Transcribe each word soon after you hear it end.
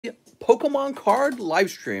Pokemon card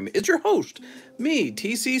livestream. It's your host, me,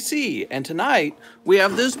 TCC, and tonight we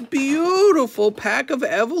have this beautiful pack of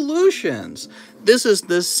evolutions. This is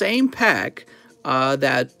the same pack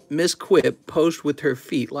that Miss Quip posed with her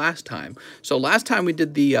feet last time. So last time we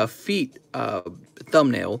did the feet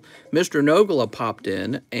thumbnail, Mr. Nogala popped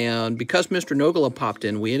in, and because Mr. Nogala popped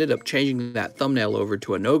in, we ended up changing that thumbnail over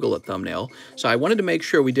to a Nogala thumbnail. So I wanted to make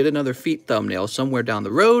sure we did another feet thumbnail somewhere down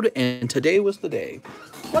the road, and today was the day.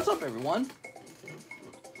 What's up, everyone?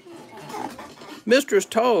 Mistress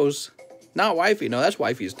Toes. Not wifey. No, that's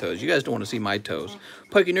wifey's toes. You guys don't want to see my toes.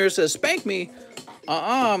 Pokey Nerd says, spank me.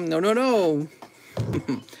 No.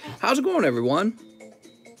 How's it going, everyone?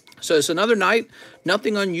 So it's another night,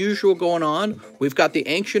 nothing unusual going on. We've got the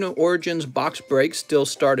Ancient Origins box break still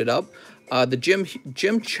started up. The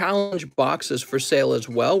Gym Challenge box is for sale as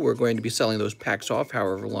well. We're going to be selling those packs off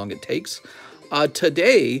however long it takes.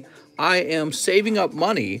 Today, I am saving up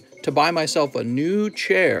money to buy myself a new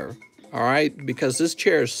chair, all right? Because this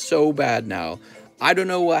chair is so bad now. I don't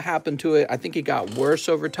know what happened to it. I think it got worse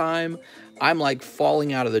over time. I'm like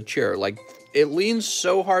falling out of the chair. Like, it leans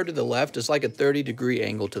so hard to the left, it's like a 30-degree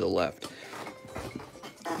angle to the left.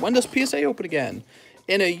 When does PSA open again?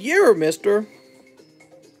 In a year, mister.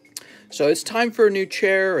 So it's time for a new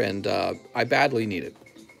chair, and I badly need it.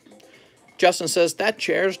 Justin says, that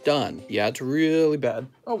chair's done. Yeah, it's really bad.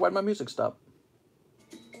 Oh, why'd my music stop?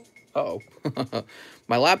 Uh-oh.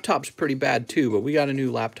 My laptop's pretty bad, too, but we got a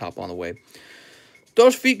new laptop on the way.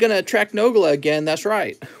 Those feet gonna attract Nogala again. That's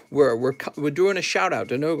right. We're doing a shout out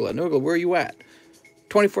to Nogala. Nogala, where are you at?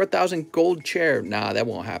 24,000 gold chair. Nah, that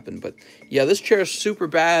won't happen. But yeah, this chair is super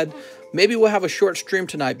bad. Maybe we'll have a short stream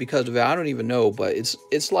tonight because of it. I don't even know. But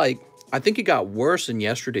it's like, I think it got worse in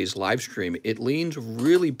yesterday's live stream. It leans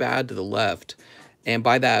really bad to the left, and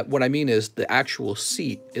by that, what I mean is the actual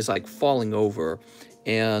seat is like falling over,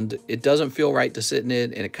 and it doesn't feel right to sit in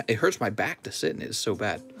it, and it hurts my back to sit in it. It's so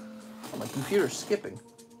bad. My computer's skipping.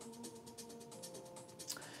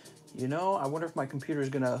 You know, I wonder if my computer's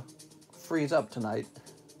gonna freeze up tonight.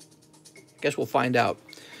 Guess we'll find out.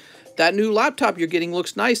 That new laptop you're getting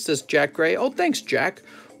looks nice, says Jack Gray. Oh, thanks, Jack.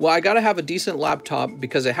 Well, I gotta have a decent laptop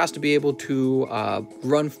because it has to be able to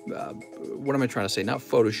run, what am I trying to say? Not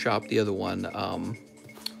Photoshop, the other one.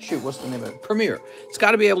 Shoot, what's the name of it? Premiere. It's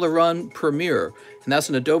gotta be able to run Premiere. And that's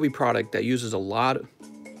an Adobe product that uses a lot of...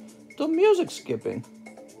 The music's skipping.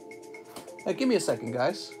 Hey, give me a second,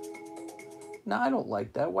 guys. No, I don't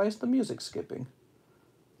like that. Why is the music skipping?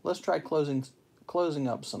 Let's try closing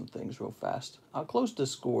up some things real fast. I'll close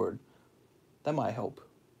Discord. That might help.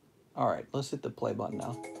 All right, let's hit the play button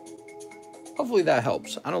now. Hopefully that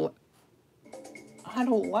helps. I don't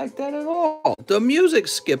like that at all. The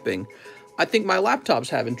music's skipping. I think my laptop's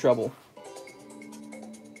having trouble.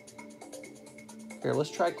 Here, let's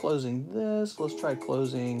try closing this. Let's try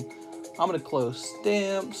closing... I'm going to close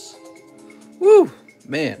stamps. Woo,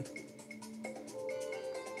 man.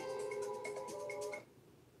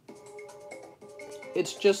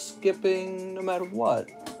 It's just skipping no matter what.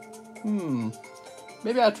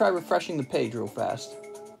 Maybe I'll try refreshing the page real fast.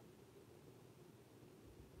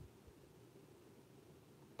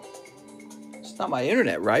 It's not my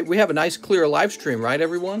internet, right? We have a nice clear live stream, right,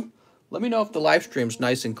 everyone? Let me know if the live stream's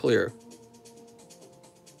nice and clear.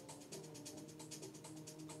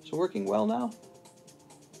 Is it working well now?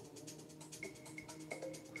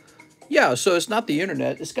 Yeah, so it's not the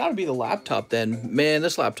internet. It's got to be the laptop then. Man,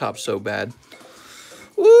 this laptop's so bad.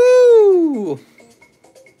 Woo!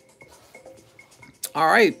 All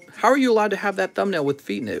right. How are you allowed to have that thumbnail with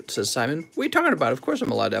feet in it, says Simon. What are you talking about? Of course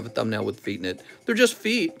I'm allowed to have a thumbnail with feet in it. They're just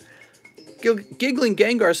feet. Giggling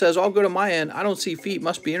Gengar says, I'll go to my end. I don't see feet.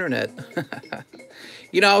 Must be internet.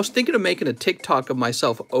 You know, I was thinking of making a TikTok of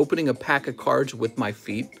myself opening a pack of cards with my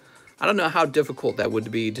feet. I don't know how difficult that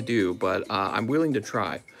would be to do, but I'm willing to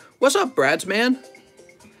try. What's up, Brads, man?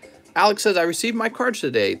 Alex says, I received my cards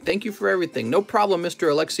today. Thank you for everything. No problem, Mr.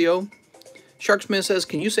 Alexio. Sharksman says,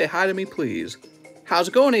 can you say hi to me, please? How's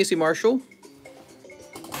it going, AC Marshall?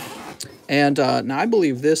 And now I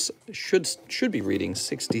believe this should be reading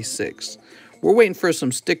 66. We're waiting for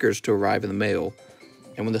some stickers to arrive in the mail.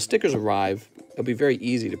 And when the stickers arrive, it'll be very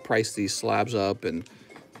easy to price these slabs up, and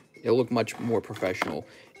it'll look much more professional.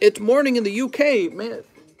 It's morning in the UK, man.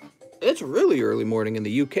 It's really early morning in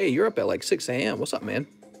the UK. You're up at like 6 a.m. What's up, man?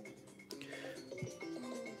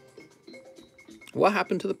 What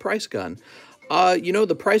happened to the price gun? You know,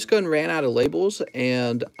 the price gun ran out of labels,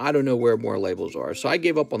 and I don't know where more labels are. So I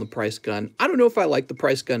gave up on the price gun. I don't know if I like the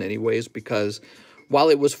price gun anyways, because While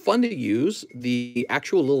it was fun to use, the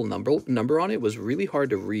actual little number on it was really hard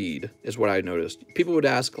to read, is what I noticed. People would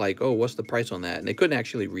ask, like, oh, what's the price on that? And they couldn't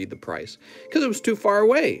actually read the price because it was too far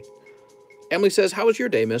away. Emily says, how was your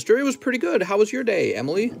day, mister? It was pretty good. How was your day,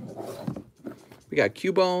 Emily? We got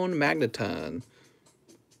Cubone, Magneton.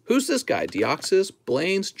 Who's this guy? Deoxys,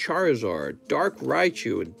 Blaine's Charizard, Dark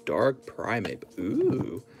Raichu, and Dark Primeape.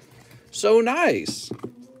 Ooh, so nice.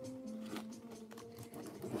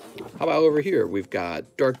 How about over here? We've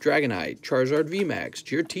got Dark Dragonite, Charizard VMAX,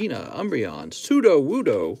 Giratina, Umbreon,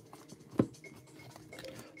 Sudowoodo.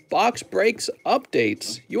 Box breaks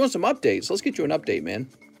updates. You want some updates? Let's get you an update, man.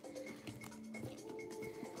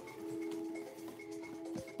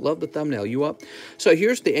 Love the thumbnail. You up? So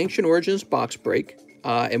here's the Ancient Origins box break.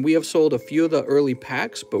 And we have sold a few of the early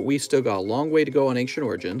packs, but we still got a long way to go on Ancient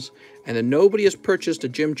Origins. And then nobody has purchased a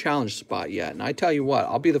Gym Challenge spot yet. And I tell you what,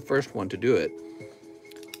 I'll be the first one to do it.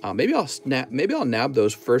 Maybe I'll nab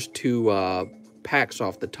those first two packs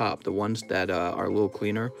off the top, the ones that are a little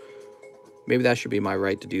cleaner. Maybe that should be my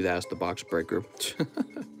right to do that as the box breaker.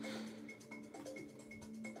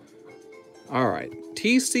 All right,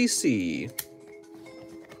 TCC.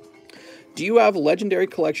 Do you have a Legendary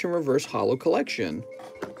Collection Reverse Holo Collection?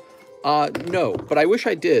 No, but I wish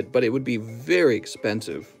I did, but it would be very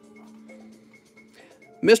expensive.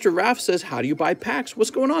 Mr. Raff says, how do you buy packs? What's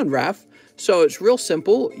going on, Raff? So it's real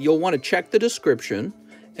simple. You'll want to check the description,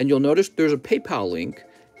 and you'll notice there's a PayPal link.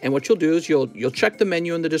 And what you'll do is you'll check the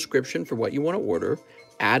menu in the description for what you want to order,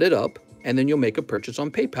 add it up, and then you'll make a purchase on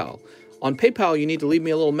PayPal. On PayPal, you need to leave me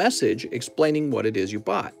a little message explaining what it is you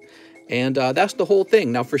bought. And that's the whole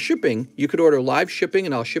thing. Now, for shipping, you could order live shipping,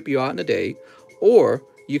 and I'll ship you out in a day. Or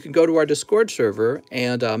you can go to our Discord server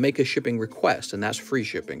and make a shipping request, and that's free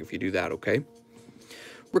shipping if you do that, okay?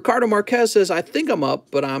 Ricardo Marquez says, I think I'm up,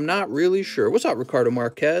 but I'm not really sure. What's up, Ricardo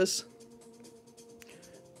Marquez?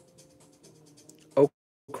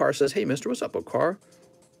 Okar says, hey, mister, what's up, Okar?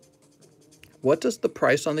 What does the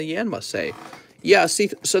price on the Yanma say? Yeah,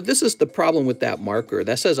 see, so this is the problem with that marker.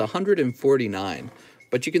 That says 149,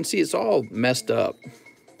 but you can see it's all messed up.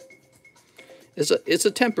 It's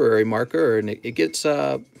a temporary marker, and it gets,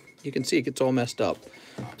 you can see it gets all messed up.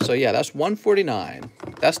 So, yeah, that's 149.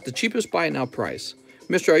 That's the cheapest buy it now price.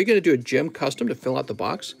 Mister, are you going to do a gym custom to fill out the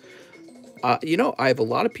box? You know, I have a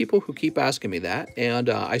lot of people who keep asking me that, and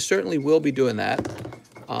I certainly will be doing that.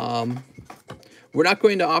 We're not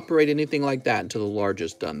going to operate anything like that until the large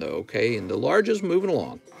is done, though, okay? And the large is moving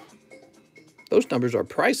along. Those numbers are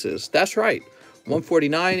prices. That's right.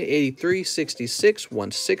 149, 83, 66,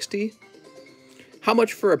 160. How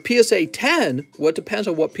much for a PSA 10? Well, it depends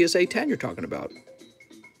on what PSA 10 you're talking about.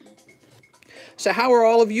 So how are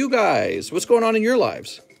all of you guys? What's going on in your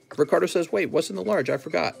lives? Ricardo says, wait, what's in the large? I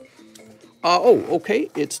forgot. Oh, okay.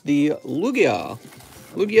 It's the Lugia.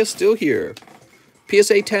 Lugia's still here.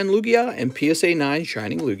 PSA 10 Lugia and PSA 9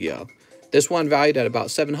 Shining Lugia. This one valued at about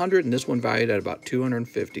 700 and this one valued at about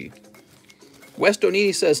 250. West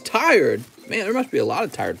Donini says, tired. Man, there must be a lot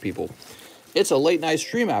of tired people. It's a late night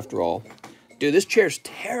stream after all. Dude, this chair's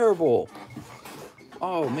terrible.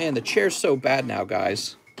 Oh, man, the chair's so bad now,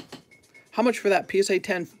 guys. How much for that PSA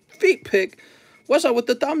 10 feet pick? What's up with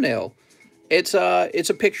the thumbnail? It's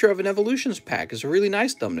a picture of an Evolutions pack. It's a really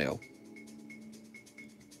nice thumbnail.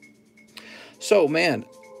 So, man,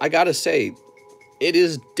 I gotta say, it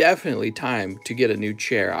is definitely time to get a new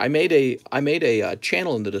chair. I made a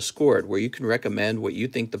channel in the Discord where you can recommend what you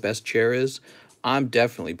think the best chair is. I'm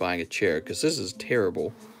definitely buying a chair because this is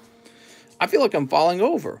terrible. I feel like I'm falling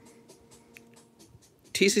over.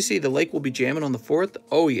 TCC, the lake will be jamming on the 4th?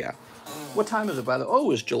 Oh, yeah. What time is it, by the way?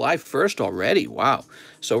 Oh, it's July 1st already. Wow.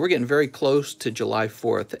 So we're getting very close to July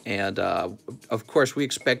 4th. And, of course, we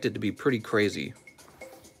expect it to be pretty crazy.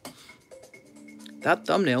 That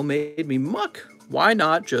thumbnail made me muck. Why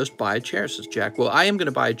not just buy a chair, says Jack. Well, I am going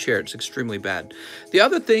to buy a chair. It's extremely bad. The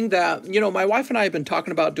other thing that, you know, my wife and I have been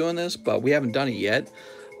talking about doing this, but we haven't done it yet.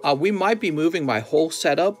 We might be moving my whole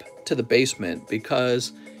setup to the basement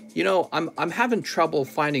because, you know, I'm having trouble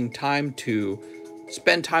finding time to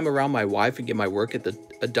spend time around my wife and get my work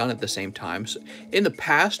done at the same time. So in the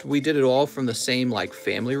past, we did it all from the same like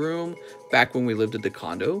family room back when we lived at the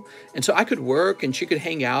condo. And so I could work and she could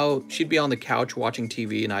hang out. She'd be on the couch watching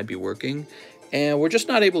TV and I'd be working. And we're just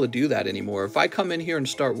not able to do that anymore. If I come in here and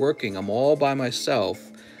start working, I'm all by myself.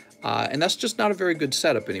 And that's just not a very good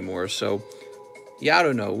setup anymore. So yeah, I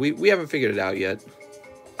don't know. We haven't figured it out yet.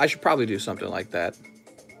 I should probably do something like that.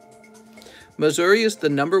 Missouri is the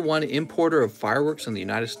 #1 importer of fireworks in the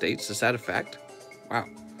United States. Is that a fact? Wow.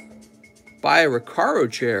 Buy a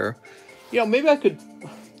Recaro chair. You know, maybe I could,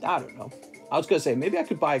 I don't know. I was going to say, maybe I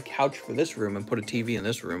could buy a couch for this room and put a TV in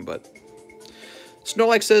this room, but...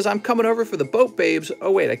 Snorlax says, I'm coming over for the boat, babes.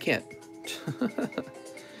 Oh, wait, I can't.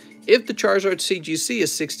 If the Charizard CGC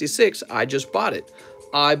is 66, I just bought it.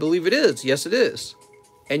 I believe it is. Yes, it is.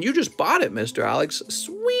 And you just bought it, Mr. Alex.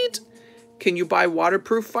 Sweet. Can you buy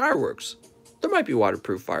waterproof fireworks? There might be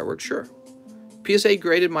waterproof fireworks, sure. PSA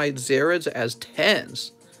graded my Zerads as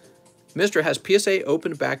 10s. Mister, has PSA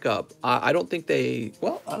opened back up? I don't think they...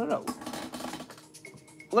 Well, I don't know.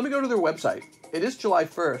 Let me go to their website. It is July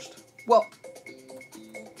 1st. Well,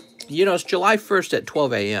 you know, it's July 1st at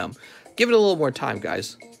 12 a.m. Give it a little more time,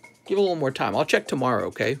 guys. Give it a little more time. I'll check tomorrow,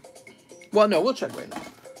 okay? Well, no, we'll check right now.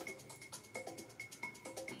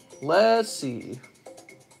 Let's see.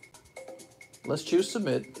 Let's choose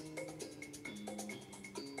submit.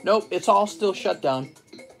 Nope, it's all still shut down.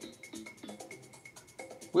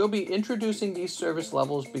 We'll be introducing these service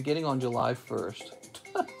levels beginning on July 1st.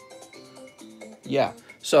 Yeah,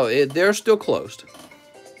 so they're still closed.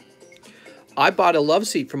 I bought a love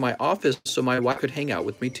seat for my office so my wife could hang out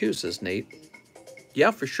with me too, says Nate.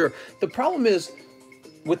 Yeah, for sure. The problem is,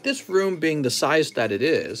 with this room being the size that it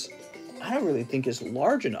is, I don't really think it's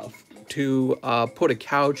large enough to put a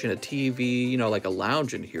couch and a TV, you know, like a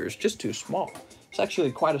lounge in here. It's just too small. It's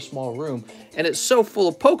actually quite a small room. And it's so full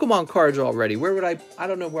of Pokemon cards already. Where would I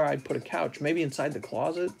don't know where I'd put a couch. Maybe inside the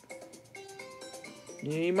closet?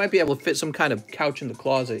 You might be able to fit some kind of couch in the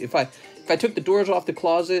closet. If I took the doors off the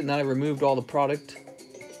closet and I removed all the product.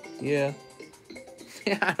 Yeah.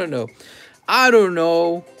 Yeah, I don't know. I don't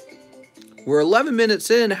know. We're 11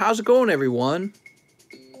 minutes in. How's it going, everyone?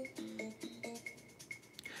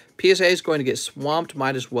 PSA is going to get swamped.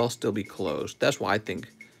 Might as well still be closed. That's why I think.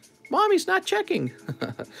 Mommy's not checking.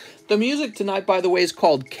 The music tonight, by the way, is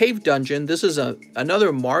called Cave Dungeon. This is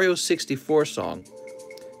another Mario 64 song.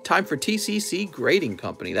 Time for TCC Grading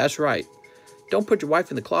Company. That's right. Don't put your wife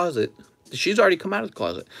in the closet. She's already come out of the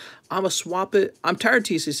closet. I'm a swap it. I'm tired,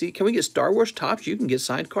 TCC. Can we get Star Wars tops? You can get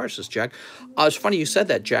signed cards, says Jack. It's funny you said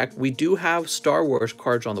that, Jack. We do have Star Wars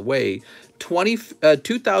cards on the way.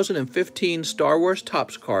 2015 Star Wars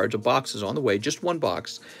tops cards. A box is on the way. Just one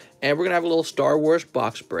box. And we're going to have a little Star Wars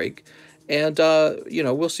box break. And, you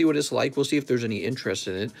know, we'll see what it's like. We'll see if there's any interest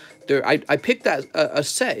in it. I picked that, a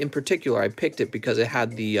set in particular. I picked it because it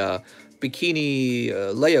had the Bikini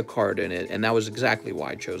Leia card in it. And that was exactly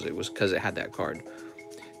why I chose it. It was because it had that card.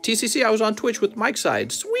 TCC, I was on Twitch with Mike's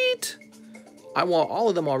side. Sweet! I want all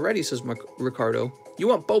of them already, says Ricardo. You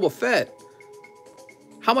want Boba Fett?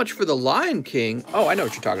 How much for the Lion King? Oh, I know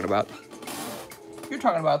what you're talking about. You're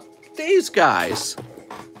talking about these guys.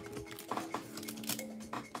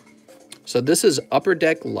 So this is Upper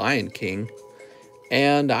Deck Lion King.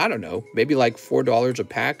 And I don't know, maybe like $4 a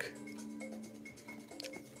pack.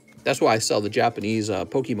 That's why I sell the Japanese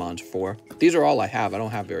Pokemons for. These are all I have. I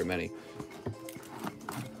don't have very many.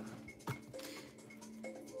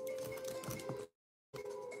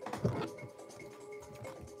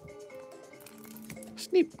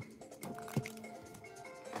 Sneap.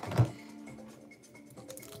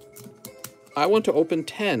 I want to open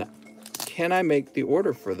 10. Can I make the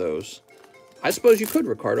order for those? I suppose you could,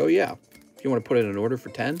 Ricardo, yeah. If you want to put in an order for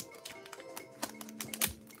 10.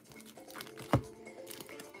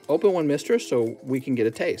 Open one, mister, so we can get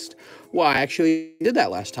a taste. Well, I actually did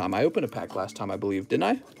that last time. I opened a pack last time, I believe, didn't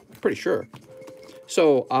I? Pretty sure.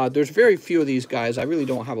 So, there's very few of these guys. I really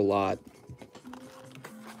don't have a lot.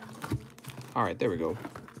 All right, there we go.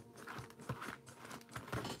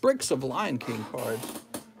 Bricks of Lion King cards.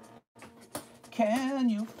 Can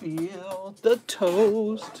you feel the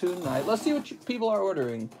toes tonight? Let's see what people are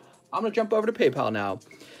ordering. I'm going to jump over to PayPal now.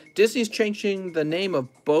 Disney's changing the name of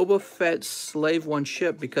Boba Fett's Slave One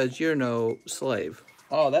ship because you're no slave.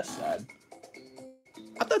 Oh, that's sad.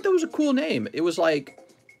 I thought that was a cool name. It was like,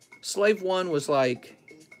 Slave One was like,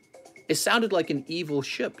 it sounded like an evil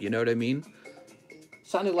ship, you know what I mean?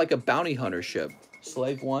 Sounded like a bounty hunter ship.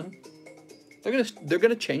 Slave One. They're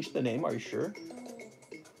gonna change the name, are you sure?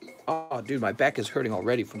 Oh, dude, my back is hurting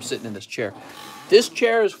already from sitting in this chair. This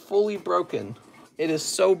chair is fully broken. It is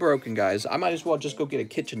so broken, guys. I might as well just go get a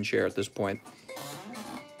kitchen chair at this point.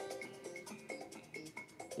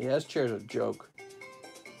 Yeah, this chair's a joke.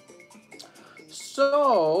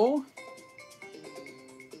 So,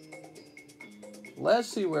 let's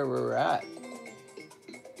see where we're at.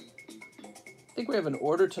 I think we have an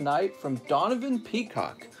order tonight from Donovan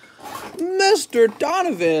Peacock. Mr.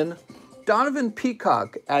 Donovan! Donovan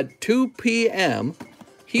Peacock at 2 p.m.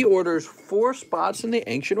 He orders 4 spots in the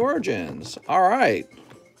Ancient Origins. All right.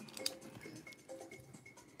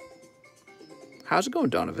 How's it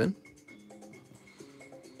going, Donovan?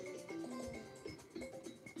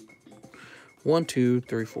 1, 2,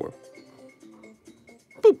 3, 4.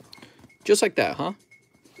 Boop. Just like that, huh?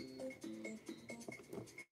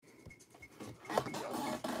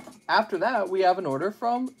 After that, we have an order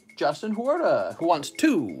from Justin Horta, who wants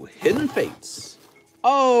 2 Hidden Fates.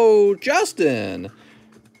 Oh, Justin!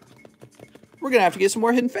 We're gonna have to get some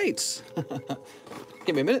more Hidden Fates.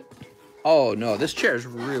 Give me a minute. Oh no, this chair is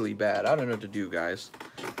really bad. I don't know what to do, guys.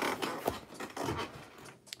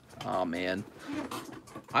 Oh man.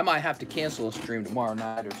 I might have to cancel a stream tomorrow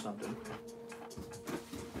night or something.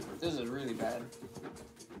 This is really bad.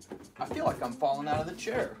 I feel like I'm falling out of the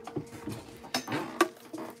chair.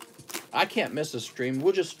 I can't miss a stream.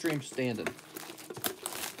 We'll just stream standing.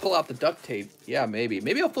 Pull out the duct tape. Yeah, maybe.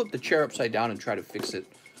 Maybe I'll flip the chair upside down and try to fix it.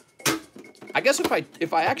 I guess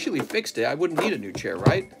if I actually fixed it, I wouldn't need a new chair,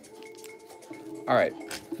 right? All right.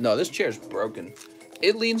 No, this chair's broken.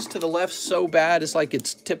 It leans to the left so bad, it's like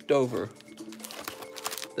it's tipped over.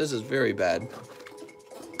 This is very bad.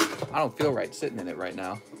 I don't feel right sitting in it right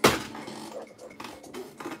now.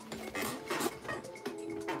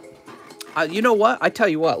 You know what? I tell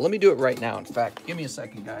you what. Let me do it right now. In fact, give me a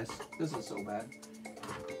second, guys. This is so bad.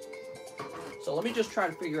 So let me just try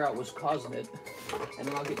to figure out what's causing it, and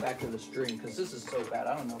then I'll get back to the stream, because this is so bad.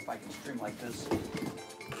 I don't know if I can stream like this.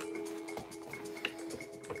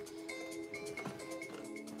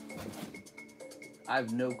 I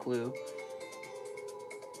have no clue.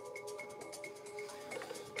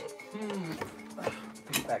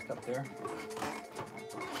 Get back up there.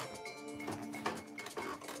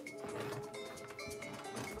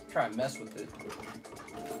 Try and mess with it.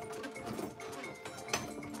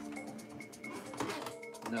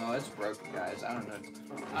 No, it's broken, guys. I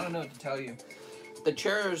don't know what to tell you. The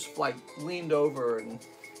chair's like leaned over, and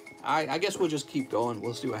I guess we'll just keep going.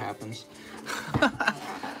 We'll see what happens.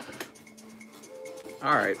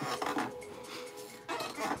 All right.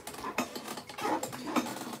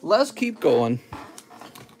 Let's keep going.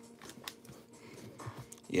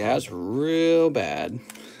 Yeah, it's real bad.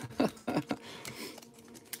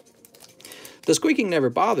 The squeaking never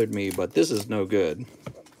bothered me, but this is no good.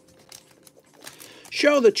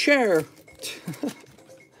 Show the chair.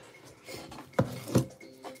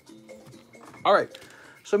 All right.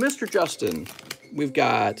 So, Mr. Justin, we've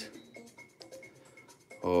got...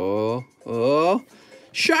 Oh,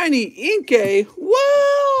 shiny Inkay.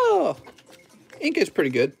 Whoa! Inkay's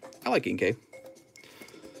pretty good. I like Inkay.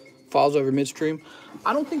 Falls over midstream.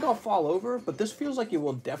 I don't think I'll fall over, but this feels like it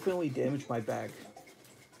will definitely damage my bag.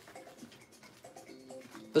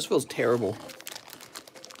 This feels terrible.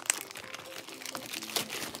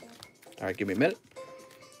 All right, give me a minute.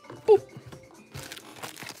 Boop.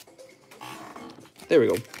 There we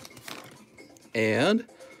go. And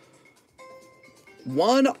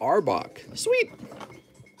 1 Arbok. Sweet.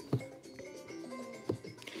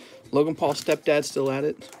 Logan Paul's stepdad still at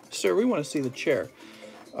it. Sir, we want to see the chair.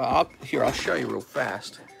 Here, I'll show you real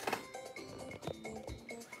fast.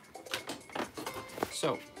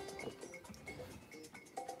 So,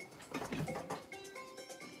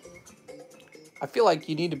 I feel like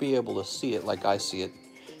you need to be able to see it like I see it.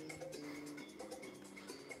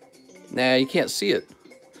 Nah, you can't see it.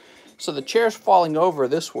 So the chair's falling over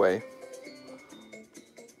this way.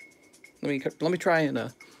 Let me try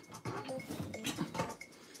and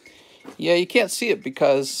yeah, you can't see it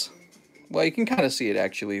because, well, you can kind of see it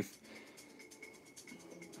actually.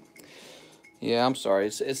 Yeah, I'm sorry.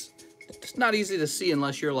 It's not easy to see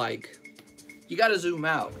unless you're like, you got to zoom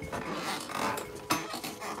out.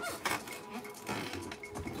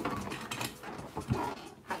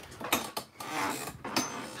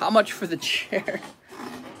 How much for the chair?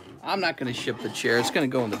 I'm not going to ship the chair. It's going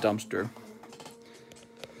to go in the dumpster.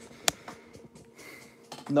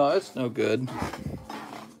 No, it's no good.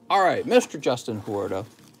 All right, Mr. Justin Horta.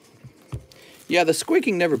 Yeah, the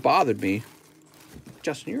squeaking never bothered me.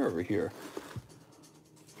 Justin, you're over here.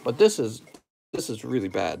 But this is really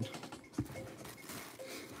bad.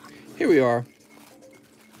 Here we are.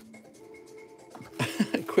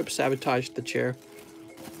 Quip sabotaged the chair.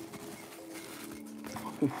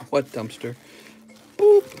 What dumpster?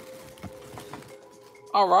 Boop.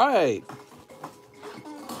 All right.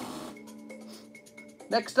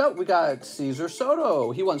 Next up, we got Caesar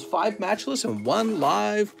Soto. He wants 5 matchless and 1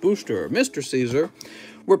 live booster. Mr. Caesar,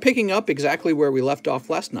 we're picking up exactly where we left off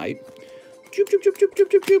last night. Joop, joop, joop, joop, joop,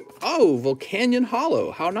 joop, joop. Oh, Volcanion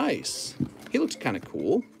Hollow. How nice. He looks kind of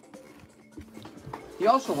cool. He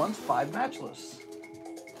also wants 5 matchless.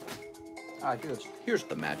 Here's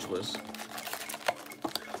the matchless.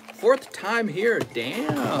 4th time here.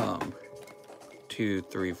 Damn. 2,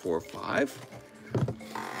 3, 4, 5.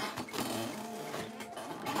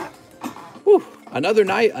 Whew. Another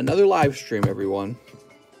night, another live stream, everyone.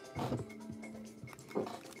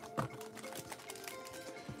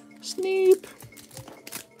 Sneep.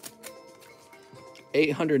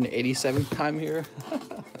 887th time here.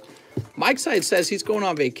 Mike Side says he's going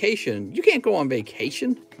on vacation. You can't go on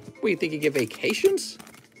vacation. What, you think you get vacations?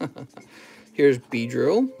 Here's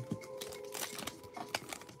B-Drill.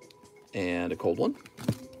 And a cold one.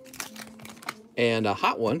 And a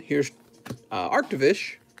hot one. Here's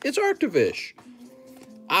Arctivish. It's Arctivish.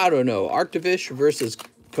 I don't know. Arctivish versus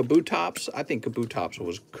Kabutops. I think Kabutops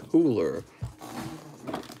was cooler.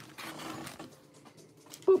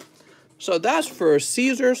 Boop. So that's for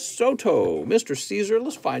Caesar Soto. Mr. Caesar,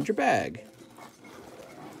 let's find your bag.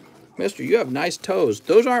 Mister, you have nice toes.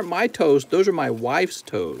 Those aren't my toes. Those are my wife's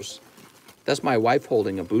toes. That's my wife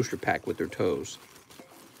holding a booster pack with her toes.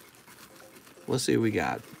 Let's see what we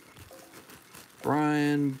got.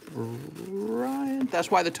 Brian. That's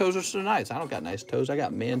why the toes are so nice. I don't got nice toes. I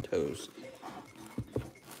got man toes.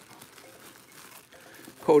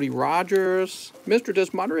 Cody Rogers. Mister,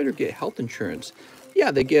 does moderator get health insurance? Yeah,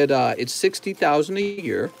 they get, it's $60,000 a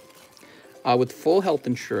year with full health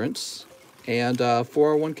insurance and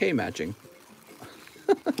 401k matching.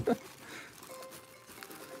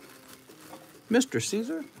 Mr.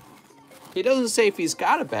 Caesar? He doesn't say if he's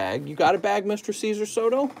got a bag. You got a bag, Mr. Caesar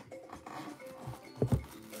Soto?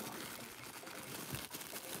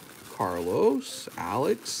 Carlos,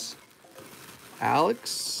 Alex.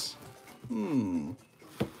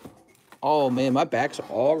 Oh man, my back's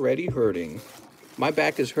already hurting. My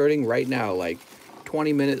back is hurting right now, like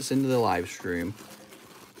 20 minutes into the live stream,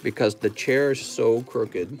 because the chair is so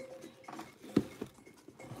crooked.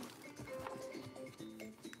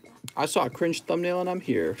 I saw a cringe thumbnail and I'm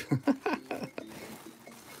here.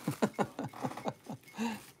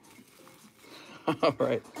 All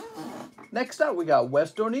right. Next up, we got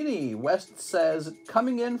West Donini. West says,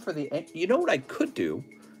 coming in for the... You know what I could do?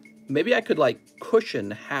 Maybe I could, like,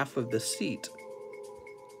 cushion half of the seat.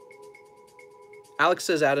 Alex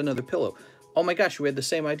says, add another pillow. Oh my gosh, we had the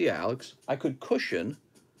same idea, Alex. I could cushion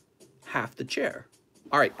half the chair.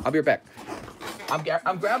 All right, I'll be right back.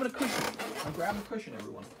 I'm grabbing a cushion. I'm grabbing a cushion,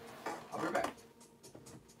 everyone. I'll be right back.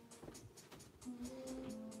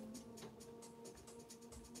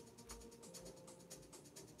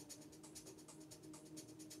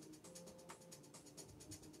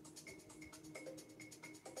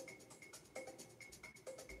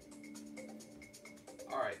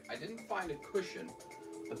 All right, I didn't find a cushion,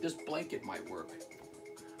 but this blanket might work.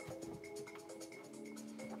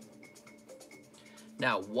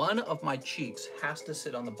 Now, one of my cheeks has to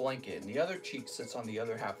sit on the blanket, and the other cheek sits on the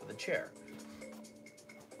other half of the chair.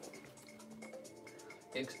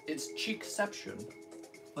 It's cheekception.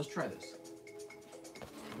 Let's try this.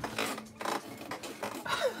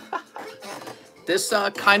 This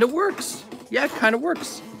kind of works. Yeah, it kind of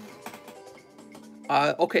works.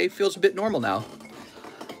 Okay, feels a bit normal now.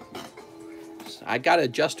 I gotta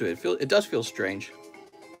adjust to it. It does feel strange.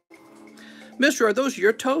 Mister, are those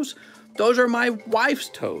your toes? Those are my wife's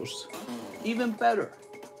toes. Even better.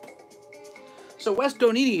 So Wes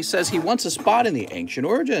Donini says he wants a spot in the Ancient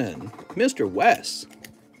Origin. Mr. Wes.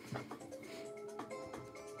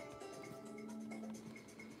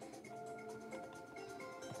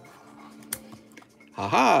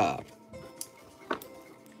 Haha.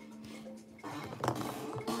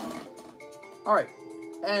 All right.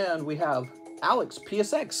 And we have Alex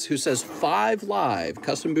PSX, who says 5 live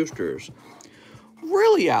custom boosters.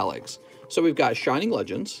 Really, Alex? So we've got Shining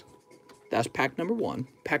Legends. That's pack number 1.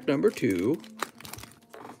 Pack number 2.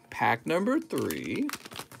 Pack number 3.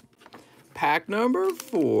 Pack number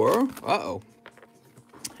 4. Uh-oh.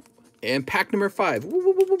 And pack number 5. Woo,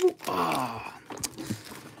 woo, woo, woo, woo. Ah.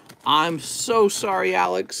 I'm so sorry,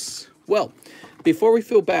 Alex. Well, before we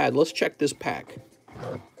feel bad, let's check this pack.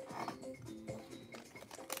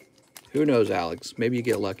 Who knows, Alex? Maybe you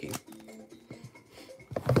get lucky.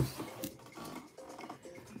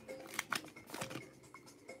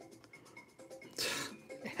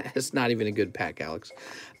 It's not even a good pack, Alex.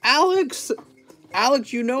 Alex,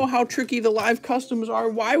 you know how tricky the live customs are.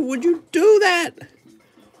 Why would you do that?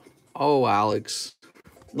 Oh, Alex.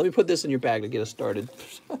 Let me put this in your bag to get us started.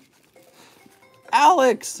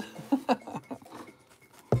 Alex!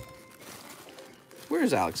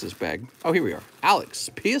 Where's Alex's bag? Oh, here we are. Alex,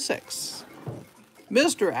 PSX.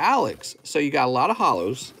 Mr. Alex. So you got a lot of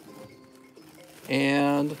hollows.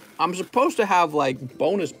 And I'm supposed to have, like,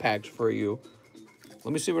 bonus packs for you.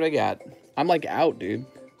 Let me see what I got. I'm, like, out, dude.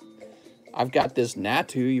 I've got this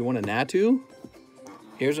Natu. You want a Natu?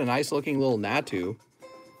 Here's a nice-looking little Natu.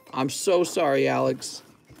 I'm so sorry, Alex.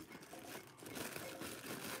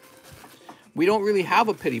 We don't really have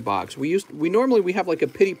a pity box. We normally have like a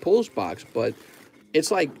pity pulls box, but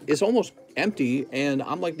it's like, it's almost empty, and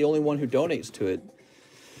I'm like the only one who donates to it.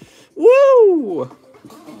 Woo!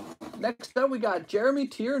 Next up, we got Jeremy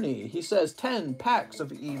Tierney. He says 10 packs of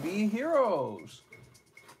Eevee Heroes.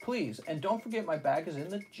 Please, and don't forget my bag is in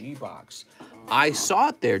the G box. I saw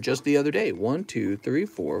it there just the other day. 1, 2, 3,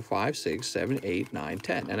 4, 5, 6, 7, 8, 9,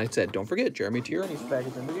 10. And I said, don't forget, Jeremy Tierney's bag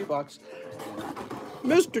is in the G box.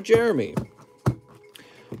 Mr. Jeremy,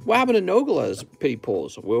 what happened to Nogala's pity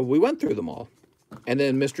pulls? Well, we went through them all. And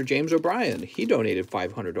then Mr. James O'Brien, he donated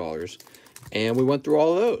 $500. And we went through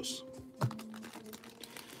all of those.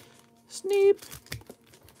 Sneep.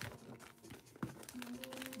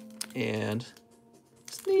 And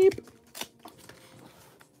Sneep.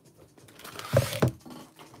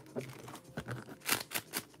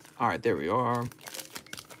 All right, there we are.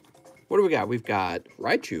 What do we got? We've got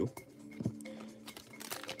Raichu.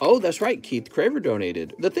 Oh, that's right. Keith Craver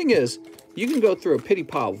donated. The thing is, you can go through a pity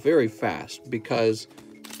pile very fast because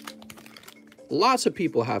lots of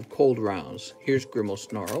people have cold rounds. Here's Grimmel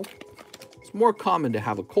Snarl. It's more common to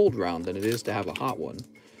have a cold round than it is to have a hot one.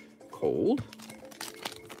 Cold.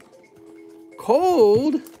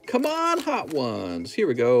 Cold. Come on, hot ones. Here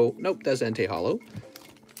we go. Nope, that's Entei Hollow.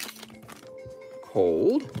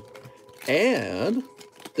 Cold. And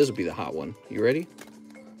this will be the hot one. You ready?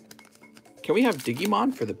 Can we have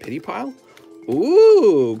Digimon for the pity pile?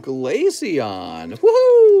 Ooh, Glaceon.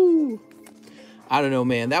 Woohoo! I don't know,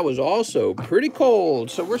 man. That was also pretty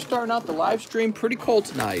cold. So we're starting out the live stream pretty cold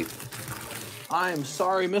tonight. I'm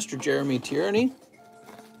sorry, Mr. Jeremy Tierney.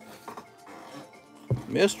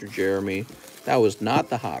 Mr. Jeremy, that was not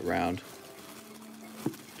the hot round.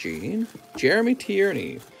 Gene, Jeremy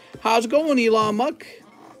Tierney. How's it going, Elon Muck?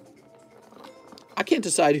 I can't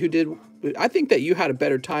decide who did. I think that you had a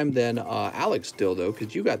better time than Alex still, though,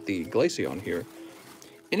 because you got the Glaceon here.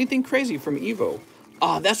 Anything crazy from Evo?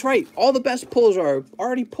 Ah, that's right. All the best pulls are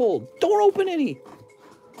already pulled. Don't open any.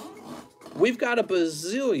 We've got a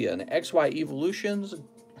bazillion XY evolutions.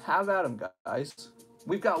 Have at them, guys.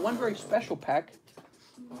 We've got one very special pack.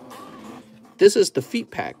 This is the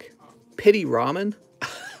feet pack. Pity Ramen.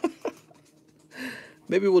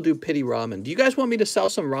 Maybe we'll do Pity Ramen. Do you guys want me to sell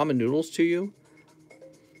some ramen noodles to you?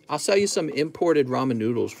 I'll sell you some imported ramen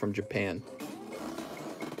noodles from Japan.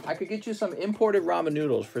 I could get you some imported ramen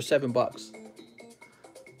noodles for $7.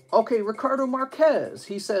 Okay, Ricardo Marquez.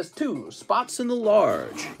 He says 2 spots in the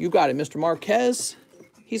large. You got it, Mr. Marquez.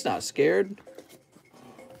 He's not scared.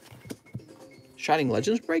 Shining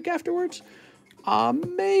Legends break afterwards?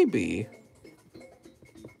 Maybe.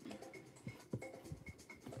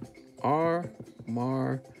 R.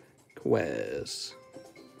 Marquez.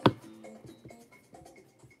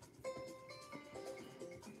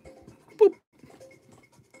 Boop.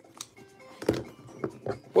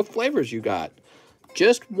 What flavors you got?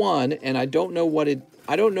 Just one, and I don't know what it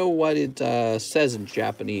says in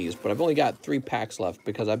Japanese, but I've only got 3 packs left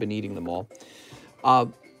because I've been eating them all.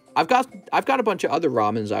 I've got a bunch of other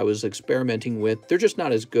ramens I was experimenting with. They're just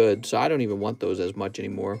not as good, so I don't even want those as much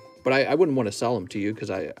anymore. But I wouldn't want to sell them to you because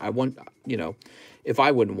I want, you know, if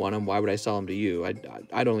I wouldn't want them, why would I sell them to you?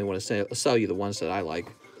 I'd only want to sell you the ones that I like.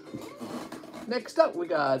 Next up, we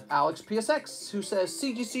got Alex PSX, who says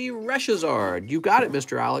CGC Reshazard. You got it,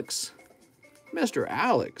 Mr. Alex. Mr.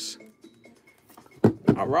 Alex.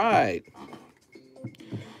 All right.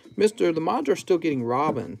 Mr. The mods are still getting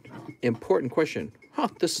Robin. Important question. Huh,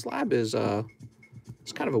 this slab is,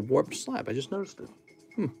 it's kind of a warped slab. I just noticed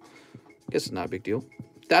it. Guess it's not a big deal.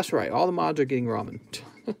 That's right. All the mods are getting ramen.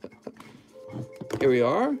 Here we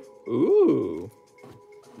are. Ooh.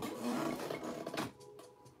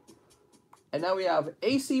 And now we have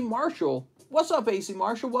AC Marshall. What's up, AC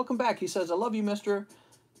Marshall? Welcome back. He says, I love you, mister.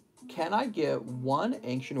 Can I get 1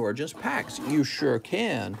 Ancient Origins packs? You sure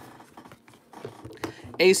can.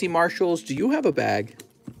 AC Marshalls, do you have a bag?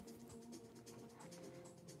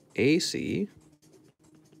 AC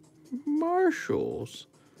Marshalls.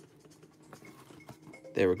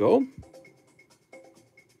 There we go.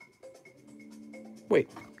 Wait,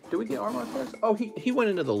 did we get Armor first? Oh, he went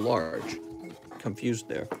into the large. Confused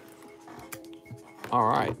there. All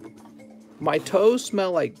right. My toes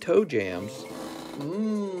smell like toe jams.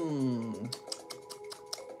 Mmm.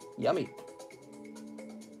 Yummy.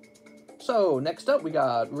 So, next up, we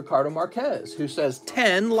got Ricardo Marquez, who says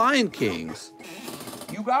 10 Lion Kings.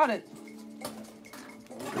 You got it.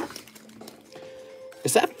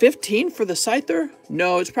 Is that 15 for the Scyther?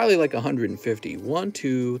 No, it's probably like 150. 1,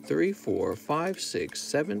 2, 3, 4, 5, 6,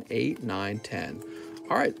 7, 8, 9, 10.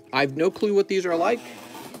 All right, I have no clue what these are like.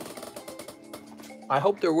 I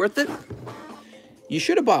hope they're worth it. You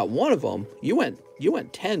should have bought one of them. You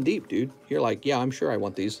went 10 deep, dude. You're like, yeah, I'm sure I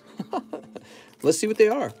want these. Let's see what they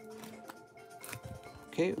are.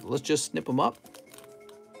 Okay, let's just snip them up.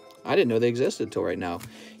 I didn't know they existed until right now.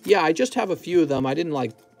 Yeah, I just have a few of them. I didn't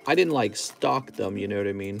like stock them, you know what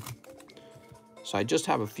I mean? So I just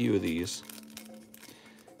have a few of these.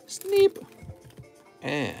 Sneep.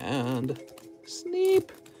 And sneep.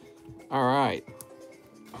 All right.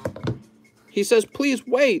 He says, please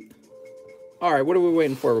wait. All right, what are we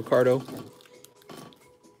waiting for, Ricardo?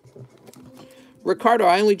 Ricardo,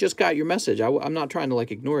 I only just got your message. I'm not trying to,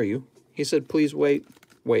 like, ignore you. He said, please wait.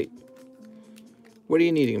 Wait. What are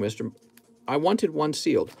you needing, mister? I wanted one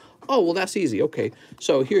sealed. Oh, well, that's easy. Okay,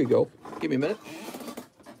 so here you go. Give me a minute.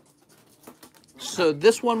 So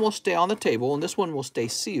this one will stay on the table, and this one will stay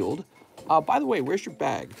sealed. By the way, where's your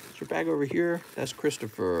bag? Is your bag over here? That's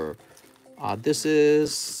Christopher. This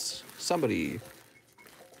is somebody.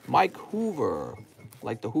 Mike Hoover,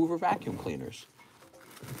 like the Hoover vacuum cleaners.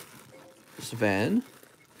 Sven,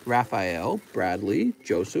 Raphael, Bradley,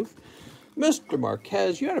 Joseph, Mr.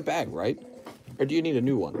 Marquez. You had a bag, right? Or do you need a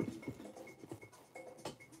new one?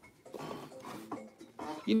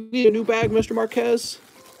 You need a new bag, Mr. Marquez?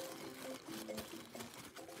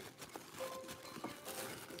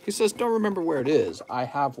 He says, don't remember where it is. I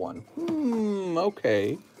have one.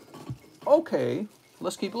 Okay. Okay,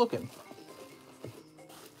 let's keep looking.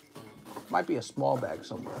 Might be a small bag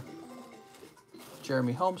somewhere.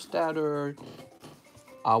 Jeremy Homesteader.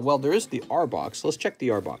 Well, there is the R box. Let's check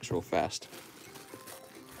the R box real fast.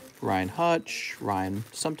 Ryan Hutch, Ryan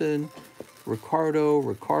something, Ricardo,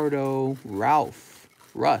 Ralph,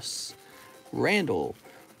 Russ, Randall,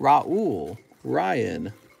 Raul,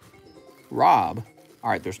 Ryan, Rob. All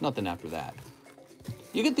right, there's nothing after that.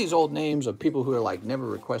 You get these old names of people who are like never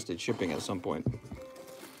requested shipping at some point.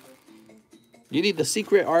 You need the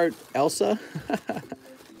secret art, Elsa.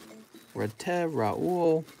 Retev,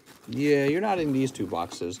 Raul. Yeah, you're not in these two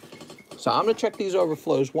boxes. So I'm going to check these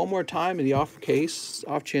overflows one more time in the off chance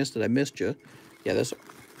that I missed you. Yeah, that's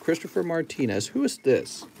Christopher Martinez. Who is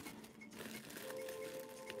this?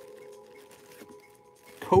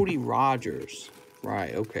 Cody Rogers.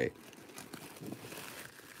 Right, okay.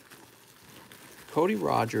 Cody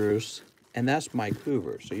Rogers, and that's Mike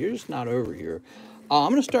Hoover. So you're just not over here.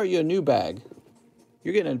 I'm going to start you a new bag.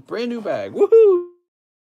 You're getting a brand new bag. Woohoo!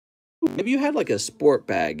 Maybe you had like a sport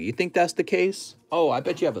bag. You think that's the case? Oh, I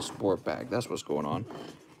bet you have a sport bag. That's what's going on.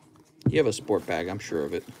 You have a sport bag, I'm sure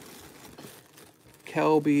of it.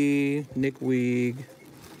 Kelby, Nick Weeg,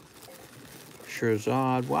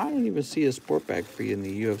 Shirzad. Well, I don't even see a sport bag for you in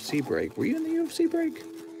the UFC break. Were you in the UFC break?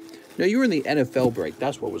 No, you were in the NFL break.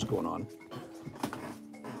 That's what was going on.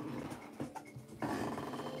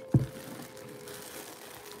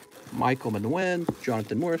 Michael Manuel,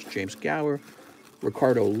 Jonathan Morris, James Gower,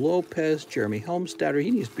 Ricardo Lopez, Jeremy Helmstetter. He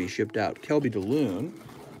needs to be shipped out. Kelby DeLune.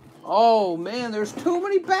 Oh, man, there's too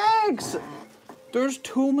many bags. There's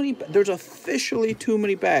too many. There's officially too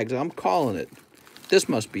many bags. I'm calling it. This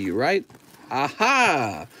must be you, right?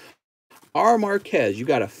 Aha! R. Marquez, you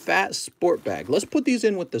got a fat sport bag. Let's put these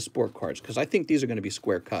in with the sport cards because I think these are going to be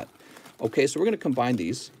square cut. Okay, so we're going to combine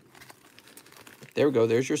these. There we go.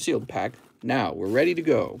 There's your sealed pack. Now, we're ready to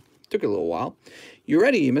go. Took a little while. You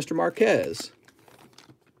ready, Mr. Marquez?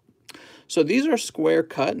 So these are square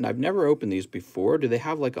cut, and I've never opened these before. Do they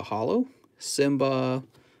have like a hollow? Simba,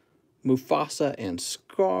 Mufasa and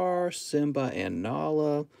Scar, Simba and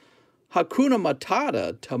Nala, Hakuna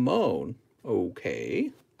Matata, Timon.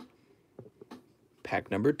 Okay. Pack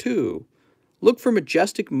number 2. Look for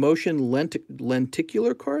Majestic Motion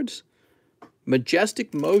lenticular cards.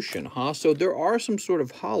 Majestic Motion, huh? So there are some sort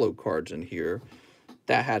of hollow cards in here.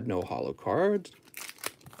 That had no hollow cards.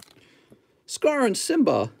 Scar and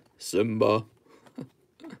Simba. Simba.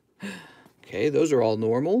 Okay, those are all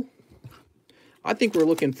normal. I think we're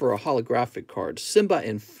looking for a holographic card. Simba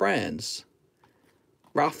and Friends.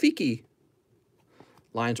 Rafiki.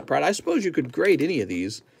 Lion's Pride. I suppose you could grade any of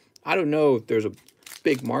these. I don't know if there's a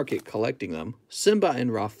big market collecting them. Simba and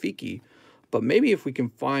Rafiki. But maybe if we can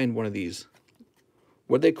find one of these,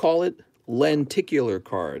 what do they call it? Lenticular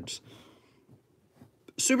cards.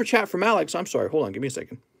 Super chat from Alex. I'm sorry. Hold on. Give me a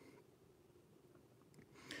second.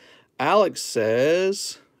 Alex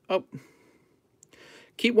says, oh,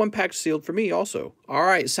 keep one pack sealed for me also. All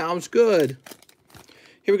right. Sounds good.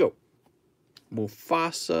 Here we go.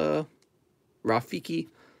 Mufasa, Rafiki,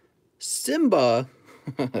 Simba.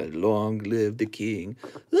 Long live the king.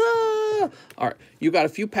 Ah! All right. You got a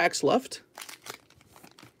few packs left.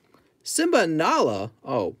 Simba and Nala.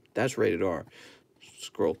 Oh, that's rated R.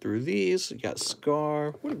 Scroll through these. You got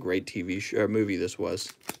Scar. What a great TV show, movie this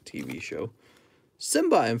was. TV show.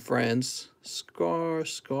 Simba and Friends. Scar,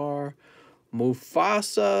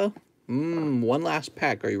 Mufasa. One last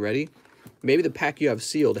pack. Are you ready? Maybe the pack you have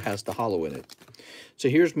sealed has the holo in it. So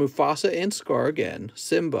here's Mufasa and Scar again.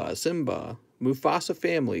 Simba, Mufasa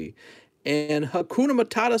family. And Hakuna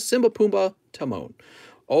Matata, Simba, Pumbaa, Timon.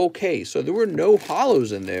 Okay, so there were no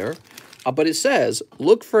holos in there. But it says,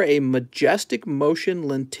 look for a Majestic Motion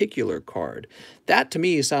Lenticular card. That, to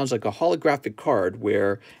me, sounds like a holographic card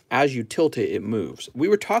where, as you tilt it, it moves. We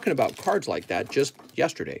were talking about cards like that just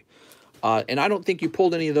yesterday. And I don't think you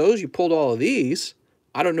pulled any of those. You pulled all of these.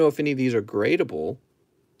 I don't know if any of these are gradable.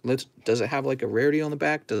 Does it have, like, a rarity on the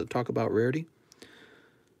back? Does it talk about rarity?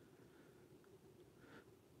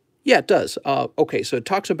 Yeah, it does. Okay, so it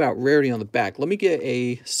talks about rarity on the back. Let me get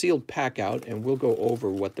a sealed pack out, and we'll go over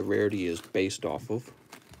what the rarity is based off of.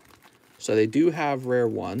 So they do have rare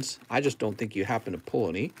ones. I just don't think you happen to pull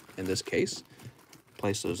any in this case.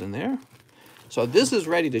 Place those in there. So this is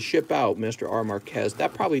ready to ship out, Mr. R. Marquez.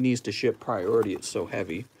 That probably needs to ship priority. It's so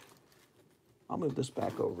heavy. I'll move this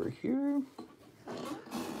back over here.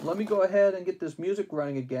 Let me go ahead and get this music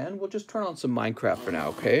running again. We'll just turn on some Minecraft for now,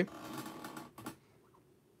 okay?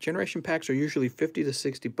 Generation packs are usually 50 to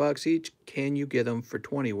 60 bucks each. Can you get them for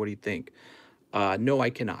 20? What do you think? No, I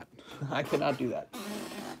cannot. I cannot do that.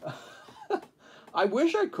 I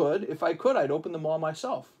wish I could. If I could, I'd open them all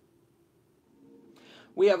myself.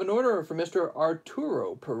 We have an order for Mr.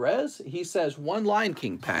 Arturo Perez. He says 1 Lion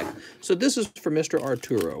King pack. So this is for Mr.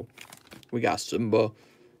 Arturo. We got Simba,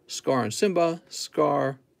 Scar and Simba,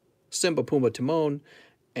 Scar, Simba, Pumbaa, Timon,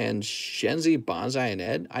 and Shenzi, Bonsai, and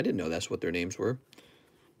Ed. I didn't know that's what their names were.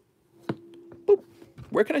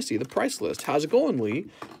 Where can I see the price list? How's it going, Lee?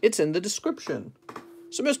 It's in the description.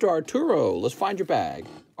 So, Mr. Arturo, let's find your bag.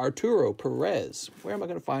 Arturo Perez. Where am I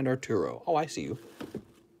going to find Arturo? Oh, I see you.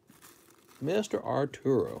 Mr.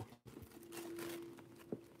 Arturo.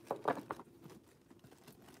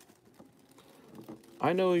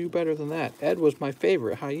 I know you better than that. Ed was my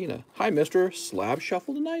favorite hyena. Hi, Mr. Slab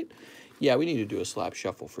Shuffle tonight? Yeah, we need to do a slab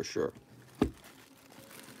shuffle for sure.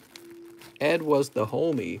 Ed was the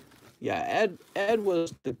homie. Yeah, Ed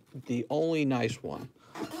was the only nice one.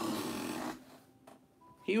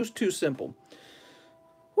 He was too simple.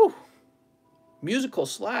 Whew. Musical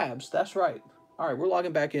slabs, that's right. All right, we're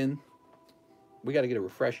logging back in. We got to get a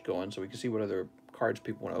refresh going so we can see what other cards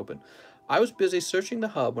people want to open. I was busy searching the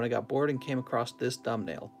hub when I got bored and came across this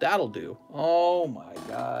thumbnail. That'll do. Oh my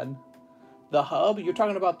God. The hub? You're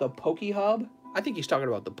talking about the Pokey Hub? I think he's talking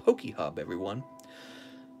about the Pokey Hub, everyone.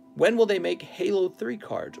 When will they make Halo 3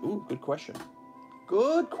 cards? Ooh, good question.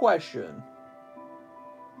 Good question.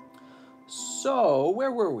 So,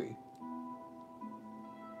 where were we?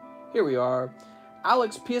 Here we are.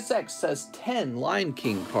 Alex PSX says 10 Lion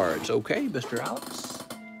King cards. Okay, Mr. Alex.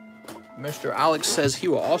 Mr. Alex says he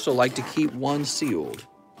will also like to keep 1 sealed.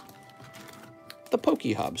 The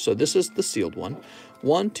Pokey Hub. So this is the sealed one.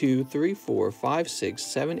 1, 2, 3, 4, 5, 6,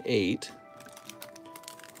 7, 8.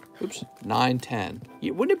 Oops, 9, 10.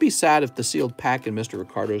 Wouldn't it be sad if the sealed pack in Mr.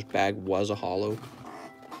 Ricardo's bag was a holo?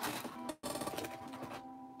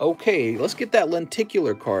 Okay, let's get that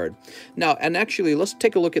lenticular card. Now, and actually, let's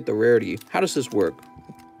take a look at the rarity. How does this work?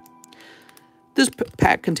 This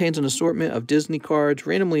pack contains an assortment of Disney cards,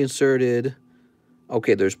 randomly inserted.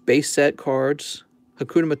 Okay, there's base set cards,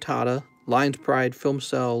 Hakuna Matata, Lion's Pride, Film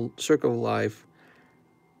Cell, Circle of Life.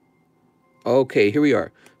 Okay, here we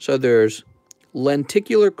are. So there's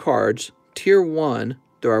lenticular cards, tier 1,